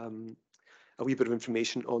a wee bit of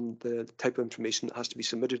information on the type of information that has to be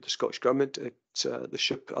submitted to the Scottish Government. It's, the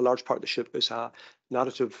SHIP, a large part of the SHIP is a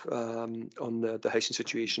narrative on the housing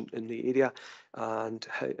situation in the area, and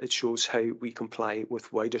how it shows how we comply with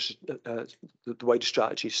the wider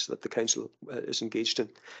strategies that the Council is engaged in,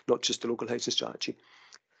 not just the local housing strategy.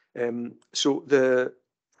 So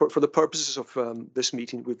for the purposes of this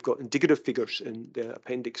meeting, we've got indicative figures in the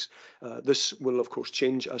appendix. This will, of course,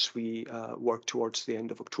 change as we work towards the end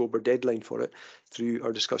of October deadline for it through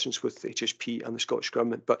our discussions with HSP and the Scottish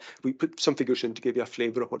Government. But we put some figures in to give you a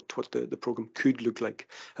flavour of what the programme could look like.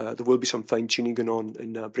 There will be some fine-tuning going on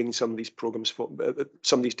in bringing some of these programmes,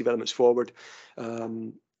 some of these developments forward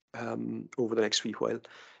over the next wee while.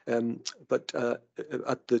 But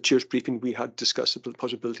at the Chair's briefing, we had discussed the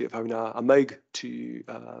possibility of having a MOUG to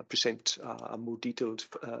present a more detailed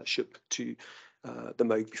SHIP to the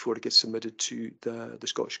MOUG before it gets submitted to the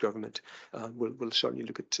Scottish Government. We'll certainly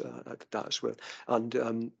look at that as well.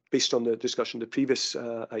 And based on the discussion, the previous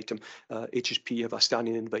item, HSP have a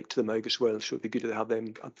standing invite to the MOUG as well, so it'd be good to have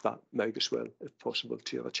them at that MOUG as well, if possible,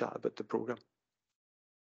 to have a chat about the programme.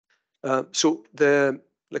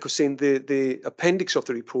 Like I was saying, the appendix of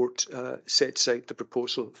the report sets out the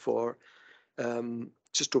proposal for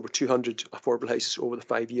just over 200 affordable houses over the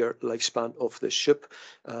 5-year lifespan of the SHIP,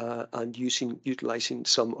 and utilising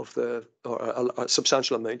some of or a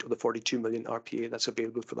substantial amount of the 42 million RPA that's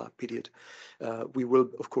available for that period. We will,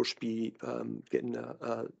 of course, be doing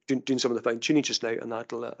some of the fine-tuning just now, and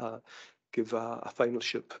that'll give a final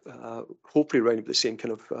SHIP, hopefully around the same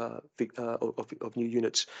kind of new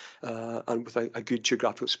units, and with a good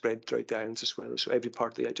geographical spread throughout the islands as well. So every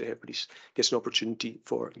part of the Outer Hebrides gets an opportunity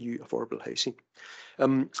for new affordable housing.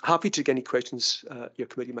 Happy to get any questions your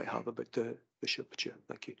committee might have about the SHIP, Chair.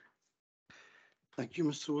 Thank you. Thank you,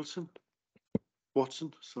 Mr. Wilson.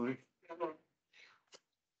 Watson, sorry.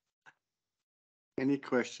 Any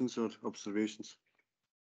questions or observations?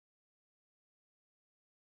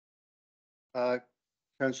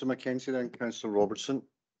 Councillor Mackenzie, then Councillor Robertson.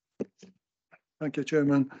 Thank you,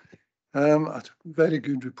 Chairman. A very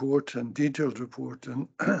good report and detailed report, and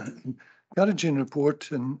encouraging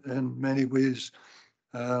report in many ways.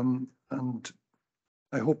 And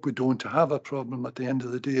I hope we don't have a problem at the end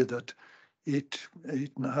of the day that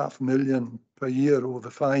 8.5 million per year over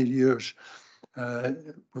 5 years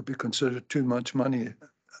would be considered too much money.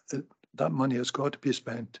 That money has got to be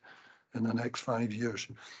spent in the next 5 years.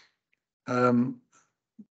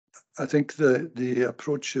 I think the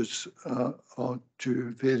approaches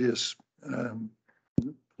to various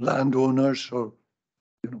landowners or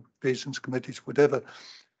patients committees, whatever,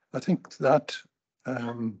 I think that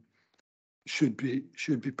should be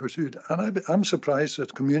pursued. And I'm surprised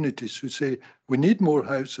at communities who say we need more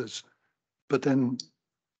houses, but then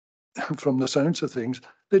from the sounds of things,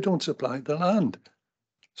 they don't supply the land.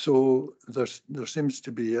 So there seems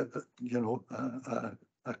to be a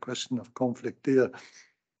question of conflict there,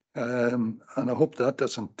 and I hope that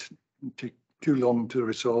doesn't take too long to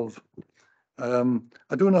resolve. I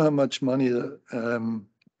don't know how much money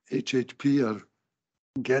HHP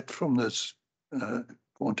get from this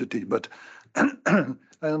quantity, but I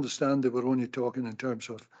understand they were only talking in terms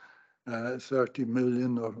of 30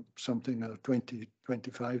 million or something, or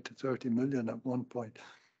 25 to 30 million at one point.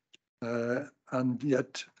 And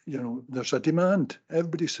yet, there's a demand.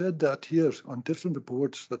 Everybody said that here on different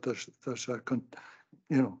reports, that there's a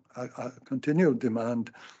continual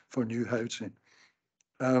demand for new housing.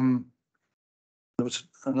 There was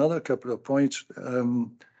another couple of points.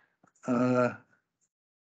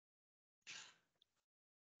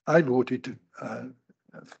 I voted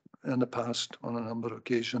in the past on a number of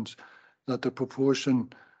occasions that the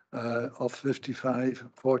proportion of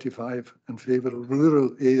 55-45 in favour of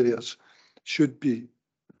rural areas should be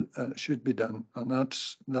done, and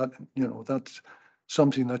that's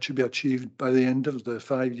something that should be achieved by the end of the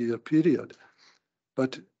 5-year period.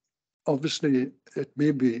 But obviously, it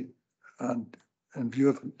may be, and in view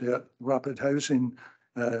of the rapid housing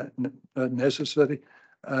necessary,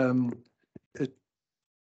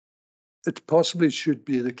 it possibly should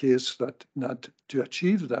be the case that to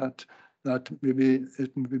achieve that maybe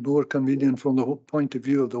it would be more convenient from the whole point of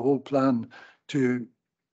view of the whole plan to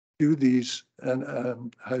do these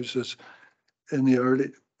houses in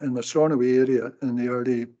the Stornoway area in the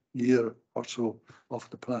early year or so of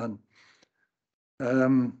the plan.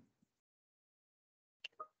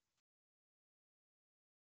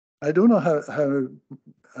 I don't know how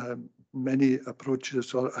many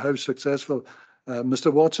approaches or how successful.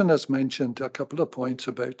 Mr. Watson has mentioned a couple of points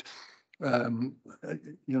about,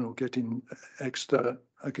 getting extra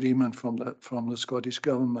agreement from the Scottish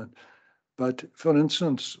government. But for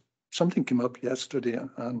instance, something came up yesterday,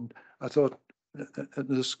 and I thought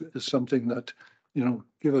this is something that,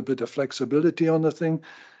 give a bit of flexibility on the thing.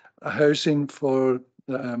 Housing for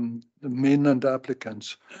the mainland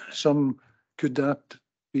applicants. Could that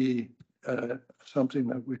be something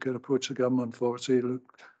that we could approach the government for? Say,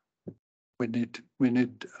 look, we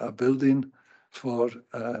need a building for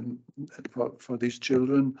these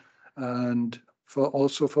children, and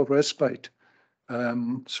also for respite.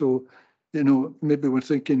 So, maybe we're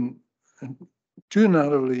thinking too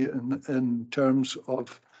narrowly in terms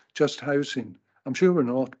of just housing. I'm sure we're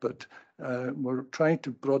not, but we're trying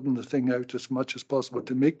to broaden the thing out as much as possible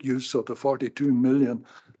to make use of the 42 million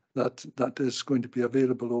that is going to be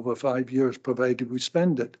available over 5 years, provided we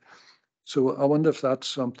spend it. So I wonder if that's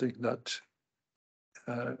something that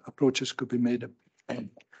approaches could be made.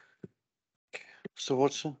 So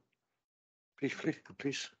Watson, briefly,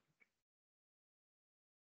 please.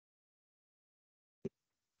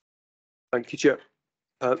 Thank you, Chair.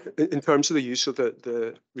 In terms of the use of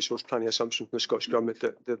the resource planning assumption from the Scottish Government,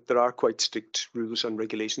 there are quite strict rules and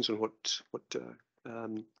regulations on what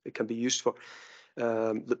it can be used for.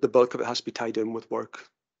 The bulk of it has to be tied in with work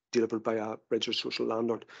delivered by a registered social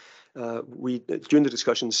landlord. During the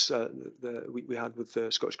discussions we had with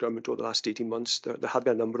the Scottish Government over the last 18 months, there had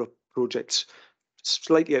been a number of projects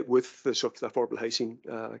slightly out with the sort of the affordable housing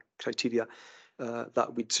criteria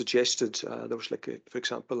that we'd suggested. There was, like, for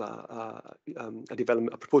example, a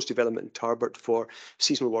proposed development in Tarbert for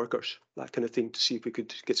seasonal workers, that kind of thing, to see if we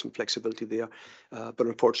could get some flexibility there. But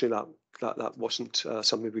unfortunately, that wasn't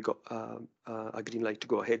something we got a green light to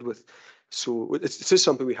go ahead with. So it is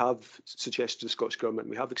something we have suggested to the Scottish Government.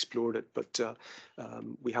 We have explored it, but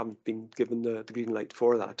we haven't been given the green light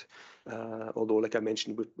for that. Although, like I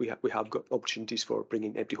mentioned, we have got opportunities for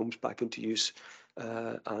bringing empty homes back into use,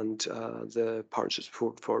 and the partnership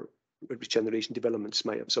support for regeneration developments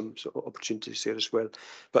might have some sort of opportunities there as well.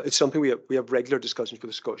 But it's something we have regular discussions with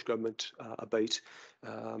the Scottish Government about,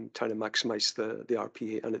 trying to maximise the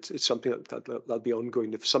RPA, and it's something that'll be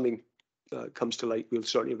ongoing. If something comes to light, we'll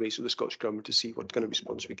certainly raise with the Scottish Government to see what kind of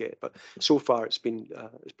response we get. But so far, it's been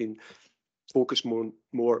focused more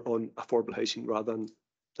on affordable housing rather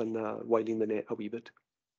than widening the net a wee bit.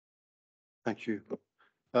 Thank you.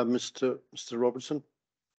 Mr. Robertson.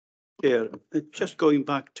 Yeah, just going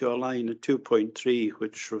back to a line at 2.3,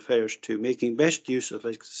 which refers to making best use of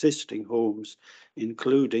existing homes,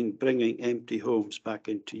 including bringing empty homes back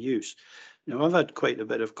into use. Now, I've had quite a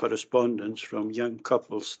bit of correspondence from young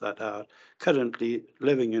couples that are currently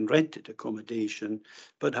living in rented accommodation,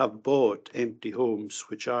 but have bought empty homes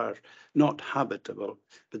which are not habitable,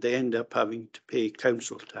 but they end up having to pay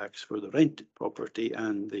council tax for the rented property,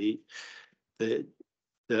 and the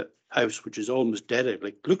house, which is almost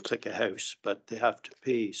derelict, looks like a house, but they have to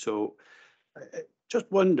pay. So I just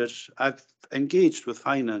wondered, I've engaged with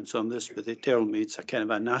finance on this, but they tell me it's a kind of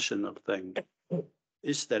a national thing.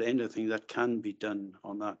 Is there anything that can be done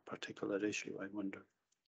on that particular issue, I wonder?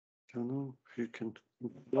 I don't know if you can.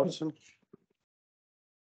 Watson.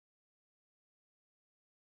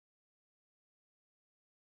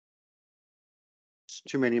 It's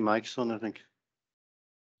too many mics on, I think.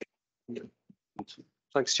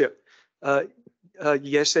 Thanks, Chair.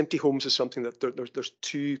 Yes, empty homes is something that there's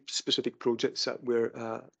two specific projects that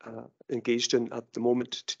we're engaged in at the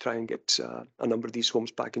moment to try and get a number of these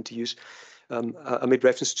homes back into use. I made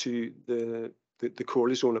reference to the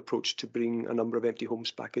Corley Zone approach to bring a number of empty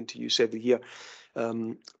homes back into use every year.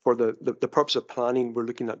 For the purpose of planning, we're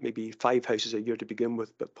looking at maybe 5 houses a year to begin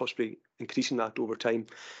with, but possibly increasing that over time.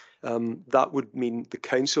 That would mean the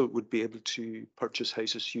council would be able to purchase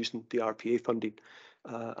houses using the RPA funding,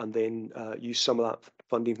 and then use some of that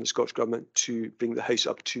funding from the Scottish Government to bring the house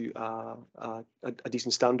up to a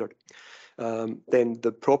decent standard. Then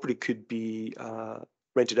the property could be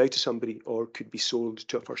rented out to somebody or could be sold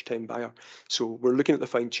to a first-time buyer. So we're looking at the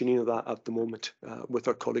fine-tuning of that at the moment with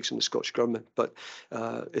our colleagues in the Scottish Government, but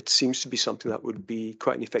it seems to be something that would be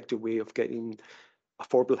quite an effective way of getting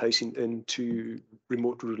affordable housing into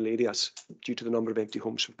remote rural areas due to the number of empty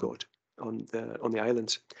homes we've got on the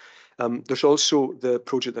islands. There's also the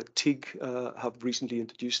project that TIG have recently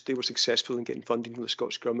introduced. They were successful in getting funding from the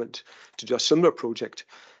Scottish Government to do a similar project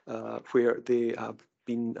where they have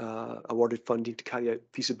been awarded funding to carry out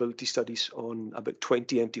feasibility studies on about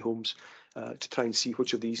 20 empty homes to try and see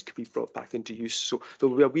which of these could be brought back into use. So there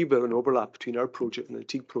will be a wee bit of an overlap between our project and the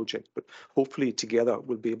TIG project, but hopefully together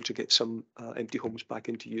we'll be able to get some empty homes back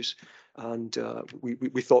into use. And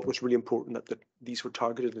we thought it was really important that these were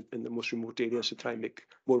targeted in the most remote areas to try and make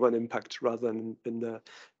more of an impact rather than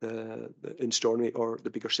in Stornoway or the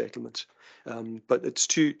bigger settlements. But it's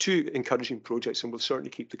two encouraging projects, and we'll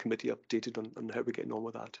certainly keep the committee updated on how we're getting on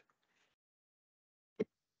with that.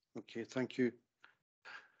 Okay, thank you.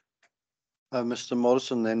 Mr.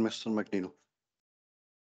 Morrison, then Mr. McNeil.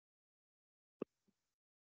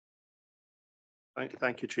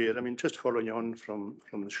 Thank you, Chair. I mean, just following on from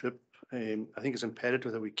the SHIP, I think it's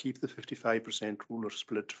imperative that we keep the 55% ruler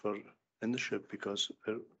split in the SHIP because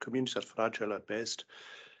communities are fragile at best.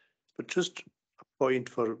 But just a point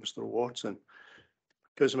for Mr. Watson,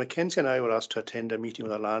 because Mackenzie and I were asked to attend a meeting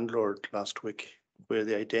with a landlord last week where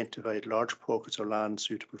they identified large pockets of land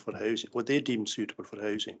suitable for housing, what they deemed suitable for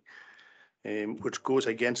housing, which goes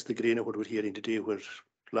against the grain of what we're hearing today where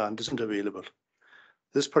land isn't available.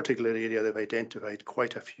 This particular area, they've identified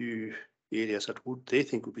quite a few areas that they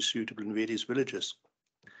think would be suitable in various villages.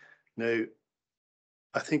 Now,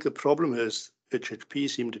 I think the problem is HHP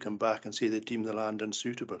seem to come back and say they deem the land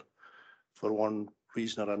unsuitable for one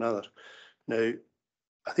reason or another. Now,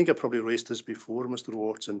 I think I probably raised this before, Mr.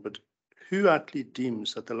 Watson, but who actually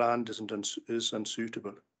deems that the land is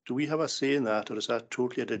unsuitable? Do we have a say in that, or is that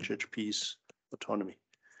totally at HHP's autonomy?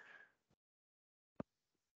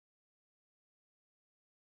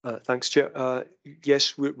 Thanks, Chair.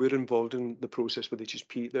 Yes, we're involved in the process with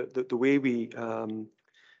HSP. The way we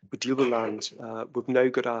deal with land, we've now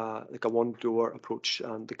got a one-door approach,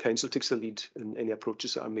 and the council takes the lead in any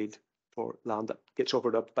approaches that are made for land that gets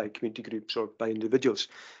offered up by community groups or by individuals.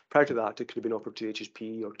 Prior to that, it could have been offered to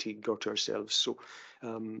HSP or TIG or to ourselves. So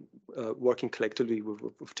working collectively,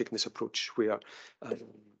 we've taken this approach where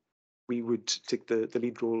we would take the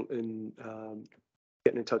lead role in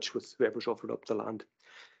getting in touch with whoever's offered up the land.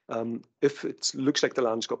 If it looks like the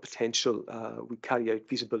land's got potential, we carry out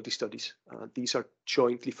feasibility studies. These are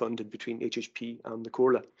jointly funded between HSP and the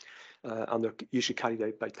Corla, and they're usually carried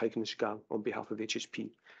out by Tyche and Sgall on behalf of HSP.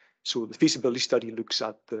 So the feasibility study looks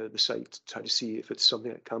at the site, try to see if it's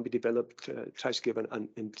something that can be developed, tries to give an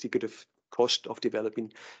indicative cost of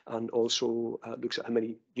developing, and also looks at how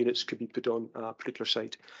many units could be put on a particular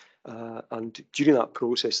site. And during that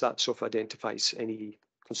process, that sort of identifies any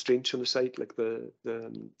constraints on the site, like the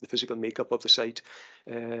physical makeup of the site,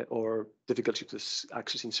 or difficulties with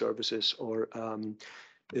accessing services, or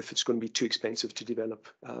if it's going to be too expensive to develop.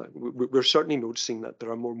 We're certainly noticing that there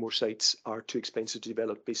are more and more sites are too expensive to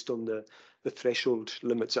develop based on the threshold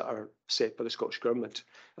limits that are set by the Scottish Government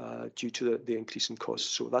due to the increase in costs.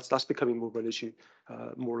 So that's becoming more of an issue.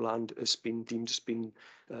 More land has been deemed as being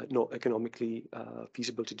not economically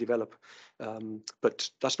feasible to develop. But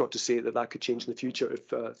that's not to say that could change in the future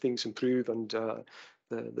if things improve and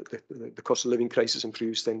the cost of living crisis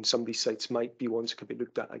improves, then some of these sites might be ones that could be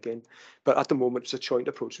looked at again. But at the moment, it's a joint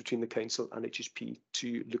approach between the council and HSP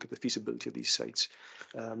to look at the feasibility of these sites.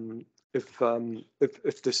 If the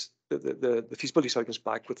feasibility site comes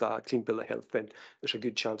back with a clean bill of health, then there's a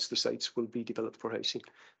good chance the sites will be developed for housing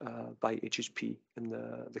by HSP in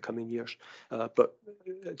the coming years. But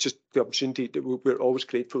just the opportunity, we're always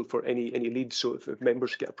grateful for any leads. So if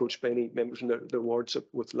members get approached by any members in their wards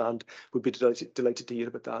with land, we'd be delighted to hear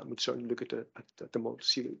about that, and we'd certainly look at the model to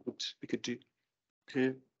see what we could do.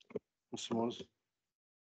 Okay, Mr. Morris.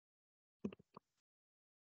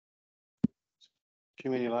 Too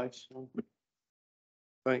many lights.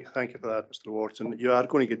 Thank you for that, Mr. Watson. You are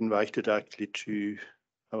going to get invited actually to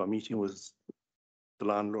have a meeting with the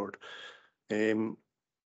landlord. One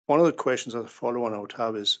of the questions as a follow-on I would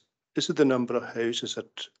have is it the number of houses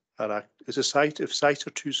that are if sites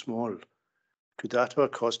are too small, could that have a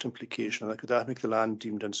cost implication? Could that make the land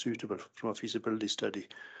deemed unsuitable from a feasibility study?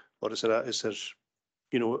 Or is there,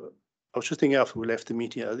 you know, I was just thinking after we left the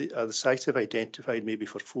meeting, are the sites I've identified maybe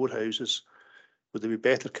for 4 houses? Would they be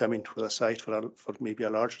better coming with a site for maybe a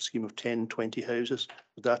larger scheme of 10, 20 houses?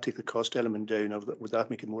 Would that take the cost element down, or would that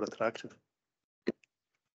make it more attractive?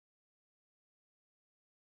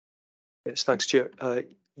 Yes, thanks, Chair.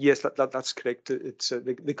 Yes, that's correct. It's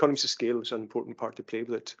the economies of scale is an important part to play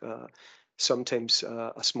with it. Sometimes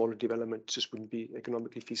a smaller development just wouldn't be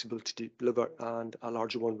economically feasible to deliver, and a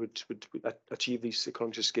larger one would achieve these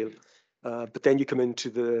economies of scale. But then you come into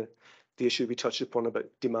the issue we touched upon about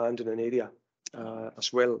demand in an area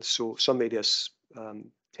as well. So some areas,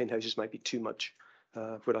 10 houses might be too much,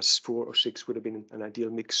 whereas 4 or 6 would have been an ideal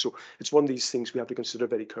mix. So it's one of these things we have to consider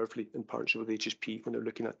very carefully in partnership with HSP when they're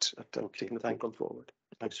looking at taking the programme forward.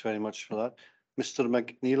 Thanks very much for that. Mr.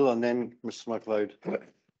 McNeil and then Mr. MacLeod.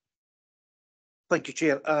 Thank you,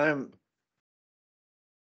 Chair.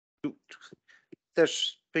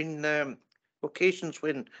 There's been occasions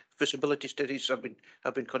when feasibility studies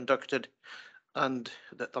have been conducted, and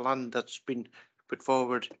that the land that's been put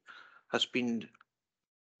forward has been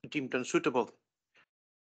deemed unsuitable.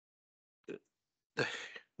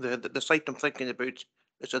 The site I'm thinking about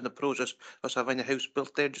is in the process of having a house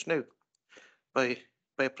built there just now by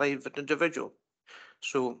a private individual.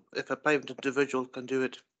 So if a private individual can do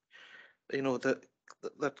it, you know, that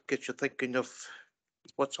gets you thinking of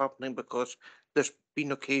what's happening, because there's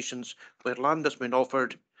been occasions where land has been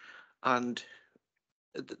offered and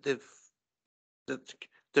there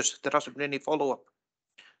hasn't been any follow-up.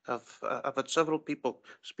 I've had several people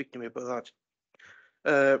speak to me about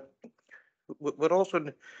that. We're also in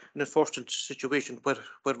an unfortunate situation where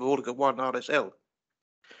we've only got one RSL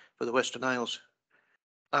for the Western Isles,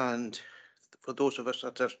 and for those of us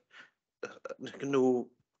that are know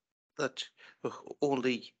that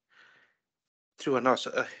only through an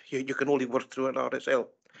you can only work through an RSL.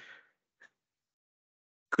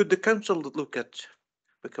 Could the council look at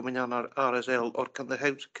becoming an RSL, or can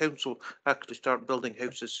the council actually start building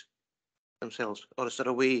houses themselves, or is there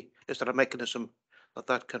a way? Is there a mechanism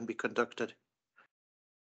that can be conducted?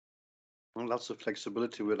 Well, that's the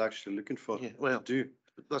flexibility we're actually looking for. Yeah, well, do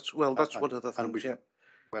that's one of the things. Yeah.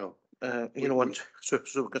 Well, you know, and so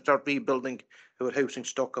we can start rebuilding our housing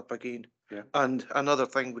stock up again. Yeah. And another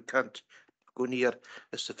thing we can't go near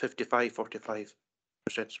is the 55-45%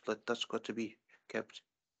 split. That's got to be kept.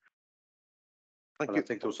 Thank you. I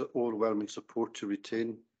think there was overwhelming support to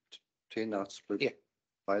retain that split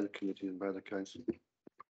by the committee and by the council.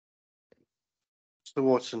 Mr.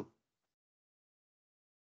 Watson.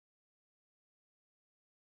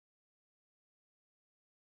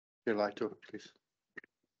 Your light up, please.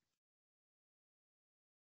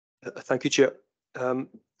 Thank you, Chair.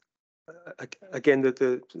 Again,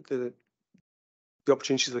 the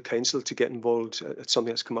opportunities of the council to get involved, it's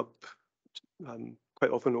something that's come up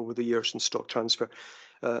quite often over the years in stock transfer.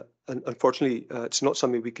 And unfortunately, it's not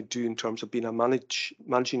something we could do in terms of being a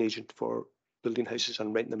managing agent for building houses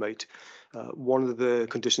and renting them out. One of the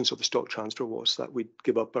conditions of the stock transfer was that we'd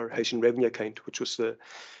give up our housing revenue account, which was the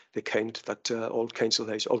account that all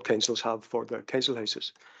councils have for their council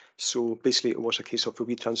houses. So basically, it was a case of if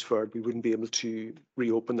we transferred, we wouldn't be able to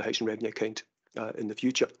reopen the housing revenue account in the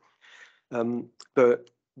future. But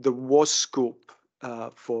there was scope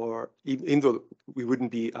for, even though we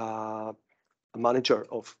wouldn't be a manager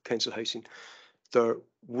of council housing, there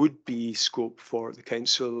would be scope for the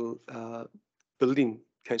council building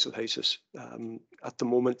council houses. At the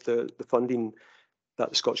moment, the funding that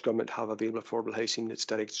the Scottish Government have available for affordable housing, it's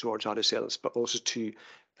directed towards RSLs, but also to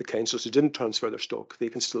the councils who didn't transfer their stock. They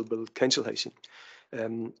can still build council housing.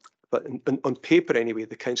 But on paper anyway,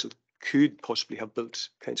 the council could possibly have built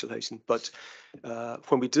council housing. But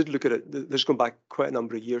when we did look at it, this is going back quite a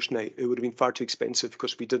number of years now, it would have been far too expensive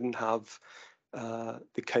because we didn't have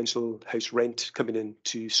the council house rent coming in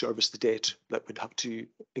to service the debt that we'd have to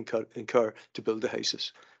incur to build the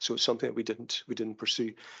houses. So it's something that we didn't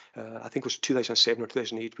pursue. I think it was 2007 or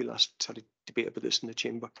 2008 we last had a debate about this in the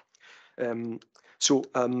chamber. So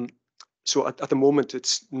at the moment,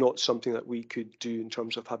 it's not something that we could do in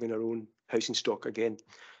terms of having our own housing stock again.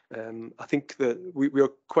 I think that we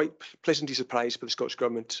are quite pleasantly surprised by the Scottish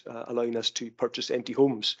Government allowing us to purchase empty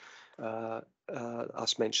homes,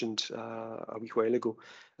 as mentioned a wee while ago.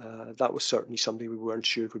 That was certainly something we weren't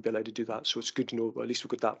sure if we'd be allowed to do that. So it's good to know at least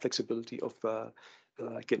we've got that flexibility of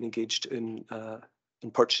getting engaged in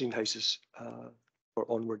purchasing houses for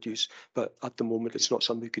onward use. But at the moment, it's not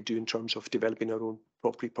something we could do in terms of developing our own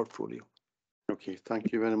property portfolio. Okay,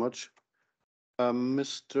 thank you very much.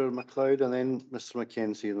 Mr. MacLeod and then Mr.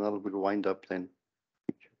 Mackenzie, and that'll be the wind up then.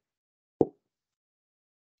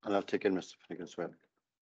 And I'll take in Mr. Finnegan as well.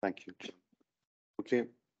 Thank you. Okay.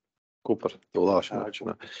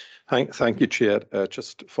 Thank you, Chair.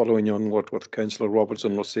 Just following on what Councillor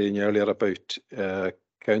Robertson was saying earlier about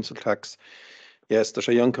council tax. Yes, there's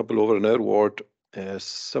a young couple over in our ward,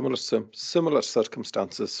 similar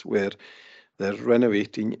circumstances where They're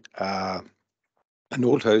renovating an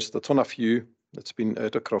old house that's on a few. It's been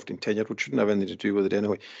out of crofting tenure, which shouldn't have anything to do with it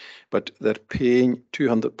anyway. But they're paying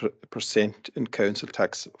 200% in council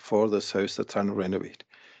tax for this house that's trying to renovate.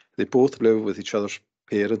 They both live with each other's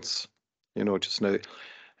parents, you know, just now.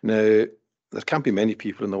 Now, there can't be many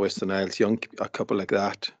people in the Western Isles, a couple like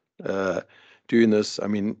that, doing this. I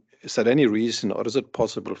mean, is there any reason, or is it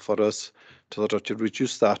possible for us to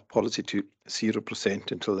reduce that policy to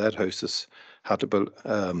 0% until their house is habitable?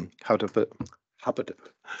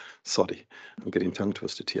 Sorry, I'm getting tongue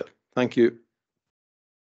twisted here. Thank you.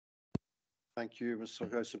 Thank you,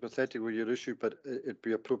 Mr. Howe. Sympathetic with your issue, but it'd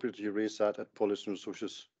be appropriate to raise that at Policy and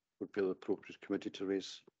Resources would be the appropriate committee to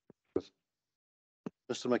raise with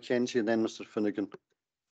Mr. Mackenzie and then Mr. Finnegan.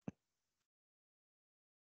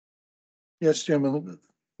 Yes, Chairman.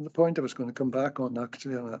 The point I was going to come back on,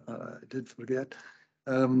 actually, and I did forget.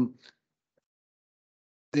 The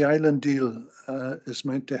island deal is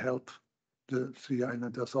meant to help the three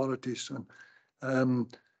island authorities.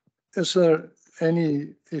 And is there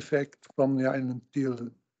any effect from the island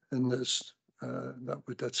deal in this that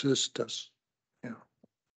would assist us? Yeah,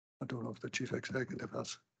 I don't know if the Chief Executive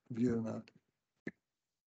has a view on that.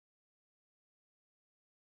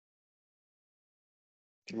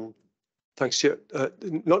 Thanks, Chair.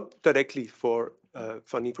 Not directly for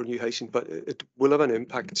funding for new housing, but it will have an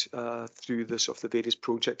impact through this of the various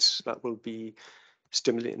projects that will be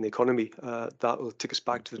stimulating the economy. That will take us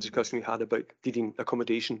back to the discussion we had about needing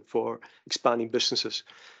accommodation for expanding businesses.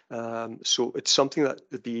 So it's something that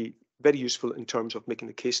would be very useful in terms of making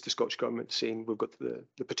the case to the Scottish Government, saying we've got the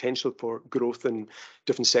potential for growth in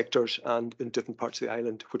different sectors and in different parts of the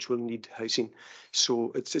island, which will need housing.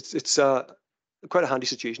 So it's quite a handy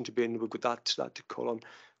situation to be in. We've got that to call on.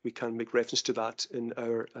 We can make reference to that in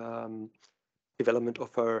our development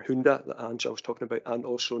of our Hunda that Angela was talking about, and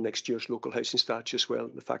also next year's local housing strategy as well.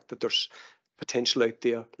 The fact that there's potential out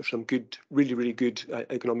there, there's some good, really good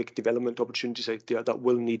economic development opportunities out there that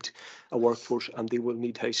will need a workforce, and they will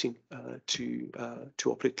need housing to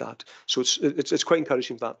operate that. So it's quite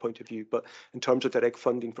encouraging from that point of view. But in terms of direct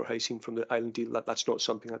funding for housing from the island deal, that's not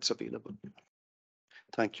something that's available.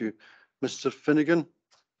 Thank you. Mr. Finnegan.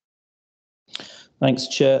 Thanks,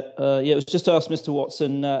 Chair. Yeah, it was just to ask Mr.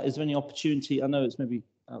 Watson, is there any opportunity, I know it's maybe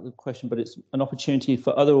out of the question, but it's an opportunity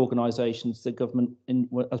for other organisations, the government,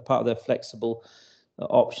 as part of their flexible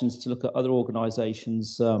options, to look at other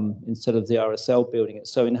organisations instead of the RSL building it.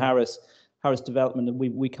 So in Harris Development,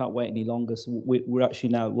 we can't wait any longer. So we're actually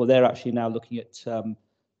now, well, they're actually now looking at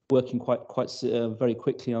working quite very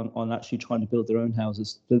quickly on actually trying to build their own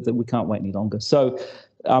houses. That we can't wait any longer. So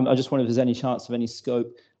I just wonder if there's any chance of any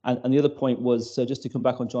scope. And the other point was just to come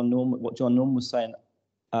back on what John Norman was saying.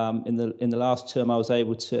 In the last term, I was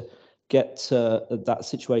able to get that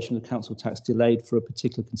situation with council tax delayed for a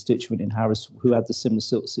particular constituent in Harris who had the similar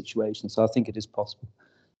sort of situation. So I think it is possible.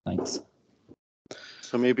 Thanks.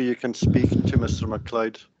 So maybe you can speak to Mr.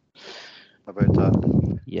 McLeod about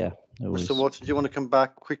that. Yeah. No worries. Mr. Watson, do you want to come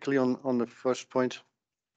back quickly on the first point?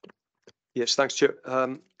 Yes, thanks, Chair.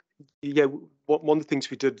 Yeah, one of the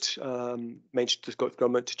things we did mention to the Scottish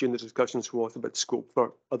Government during the discussions was about scope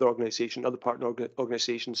for other partner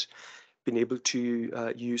organisations being able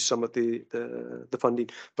to use some of the funding,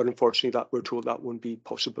 but unfortunately that we're told that won't be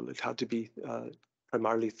possible. It had to be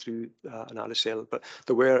primarily through an RSL, but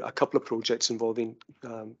there were a couple of projects involving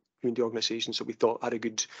community organisations that we thought had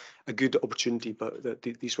a good opportunity, but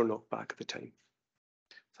these were knocked back at the time.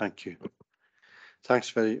 Thank you.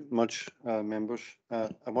 Thanks very much, members.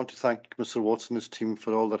 I want to thank Mr. Watson and his team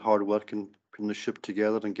for all that hard work in putting the ship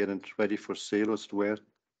together and getting it ready for sale as it were.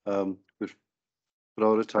 We're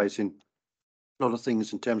prioritising a lot of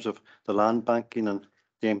things in terms of the land banking and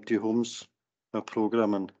the empty homes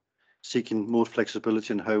programme, and seeking more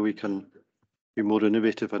flexibility in how we can be more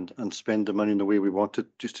innovative and spend the money in the way we want it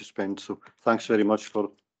just to spend. So thanks very much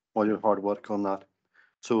for all your hard work on that.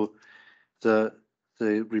 So the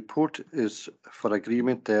report is for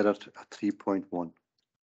agreement there at 3.1.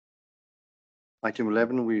 Item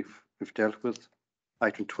 11 we've dealt with.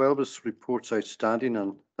 Item 12 is reports outstanding,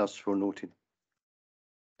 and that's for noting.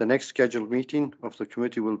 The next scheduled meeting of the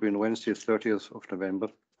committee will be on Wednesday, 30th of November.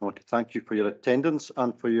 I want to thank you for your attendance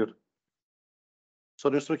and for your...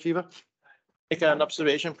 Sorry, Mr. McKeever? Make an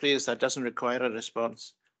observation, please, that doesn't require a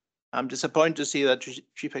response. I'm disappointed to see that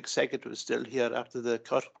Chief Executive is still here after the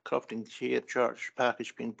Crofting Shade Church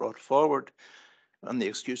package being brought forward on the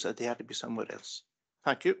excuse that they had to be somewhere else.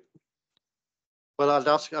 Thank you. Well,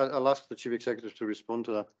 I'll ask the Chief Executive to respond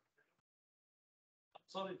to that.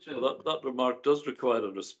 Sorry, Chair, that remark does require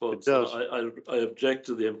a response. It does. I object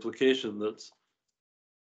to the implication that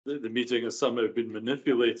the meeting has somehow been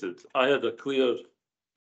manipulated. I had a clear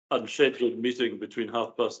unscheduled meeting between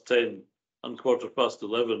 10:30 and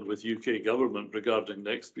 11:15 with UK government regarding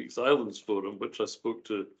next week's Islands Forum,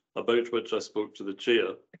 about which I spoke to the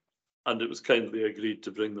chair, and it was kindly agreed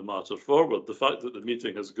to bring the matter forward. The fact that the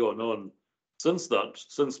meeting has gone on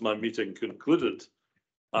since my meeting concluded,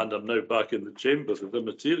 and I'm now back in the chamber, is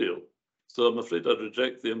immaterial. So I'm afraid I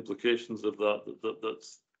reject the implications of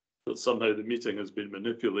that somehow the meeting has been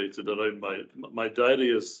manipulated around my diary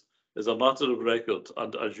is a matter of record,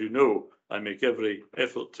 and as you know, I make every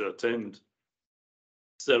effort to attend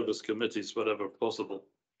service committees wherever possible.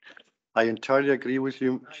 I entirely agree with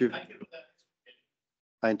you, Chief.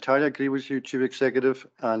 I entirely agree with you, Chief Executive,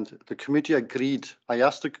 and the committee agreed. I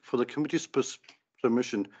asked for the committee's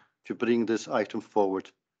permission to bring this item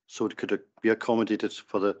forward so it could be accommodated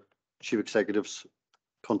for the Chief Executive's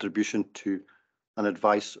contribution to and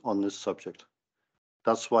advice on this subject.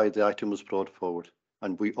 That's why the item was brought forward,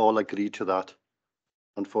 and we all agreed to that.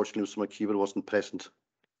 Unfortunately, Mr. McKeever wasn't present.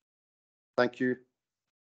 Thank you.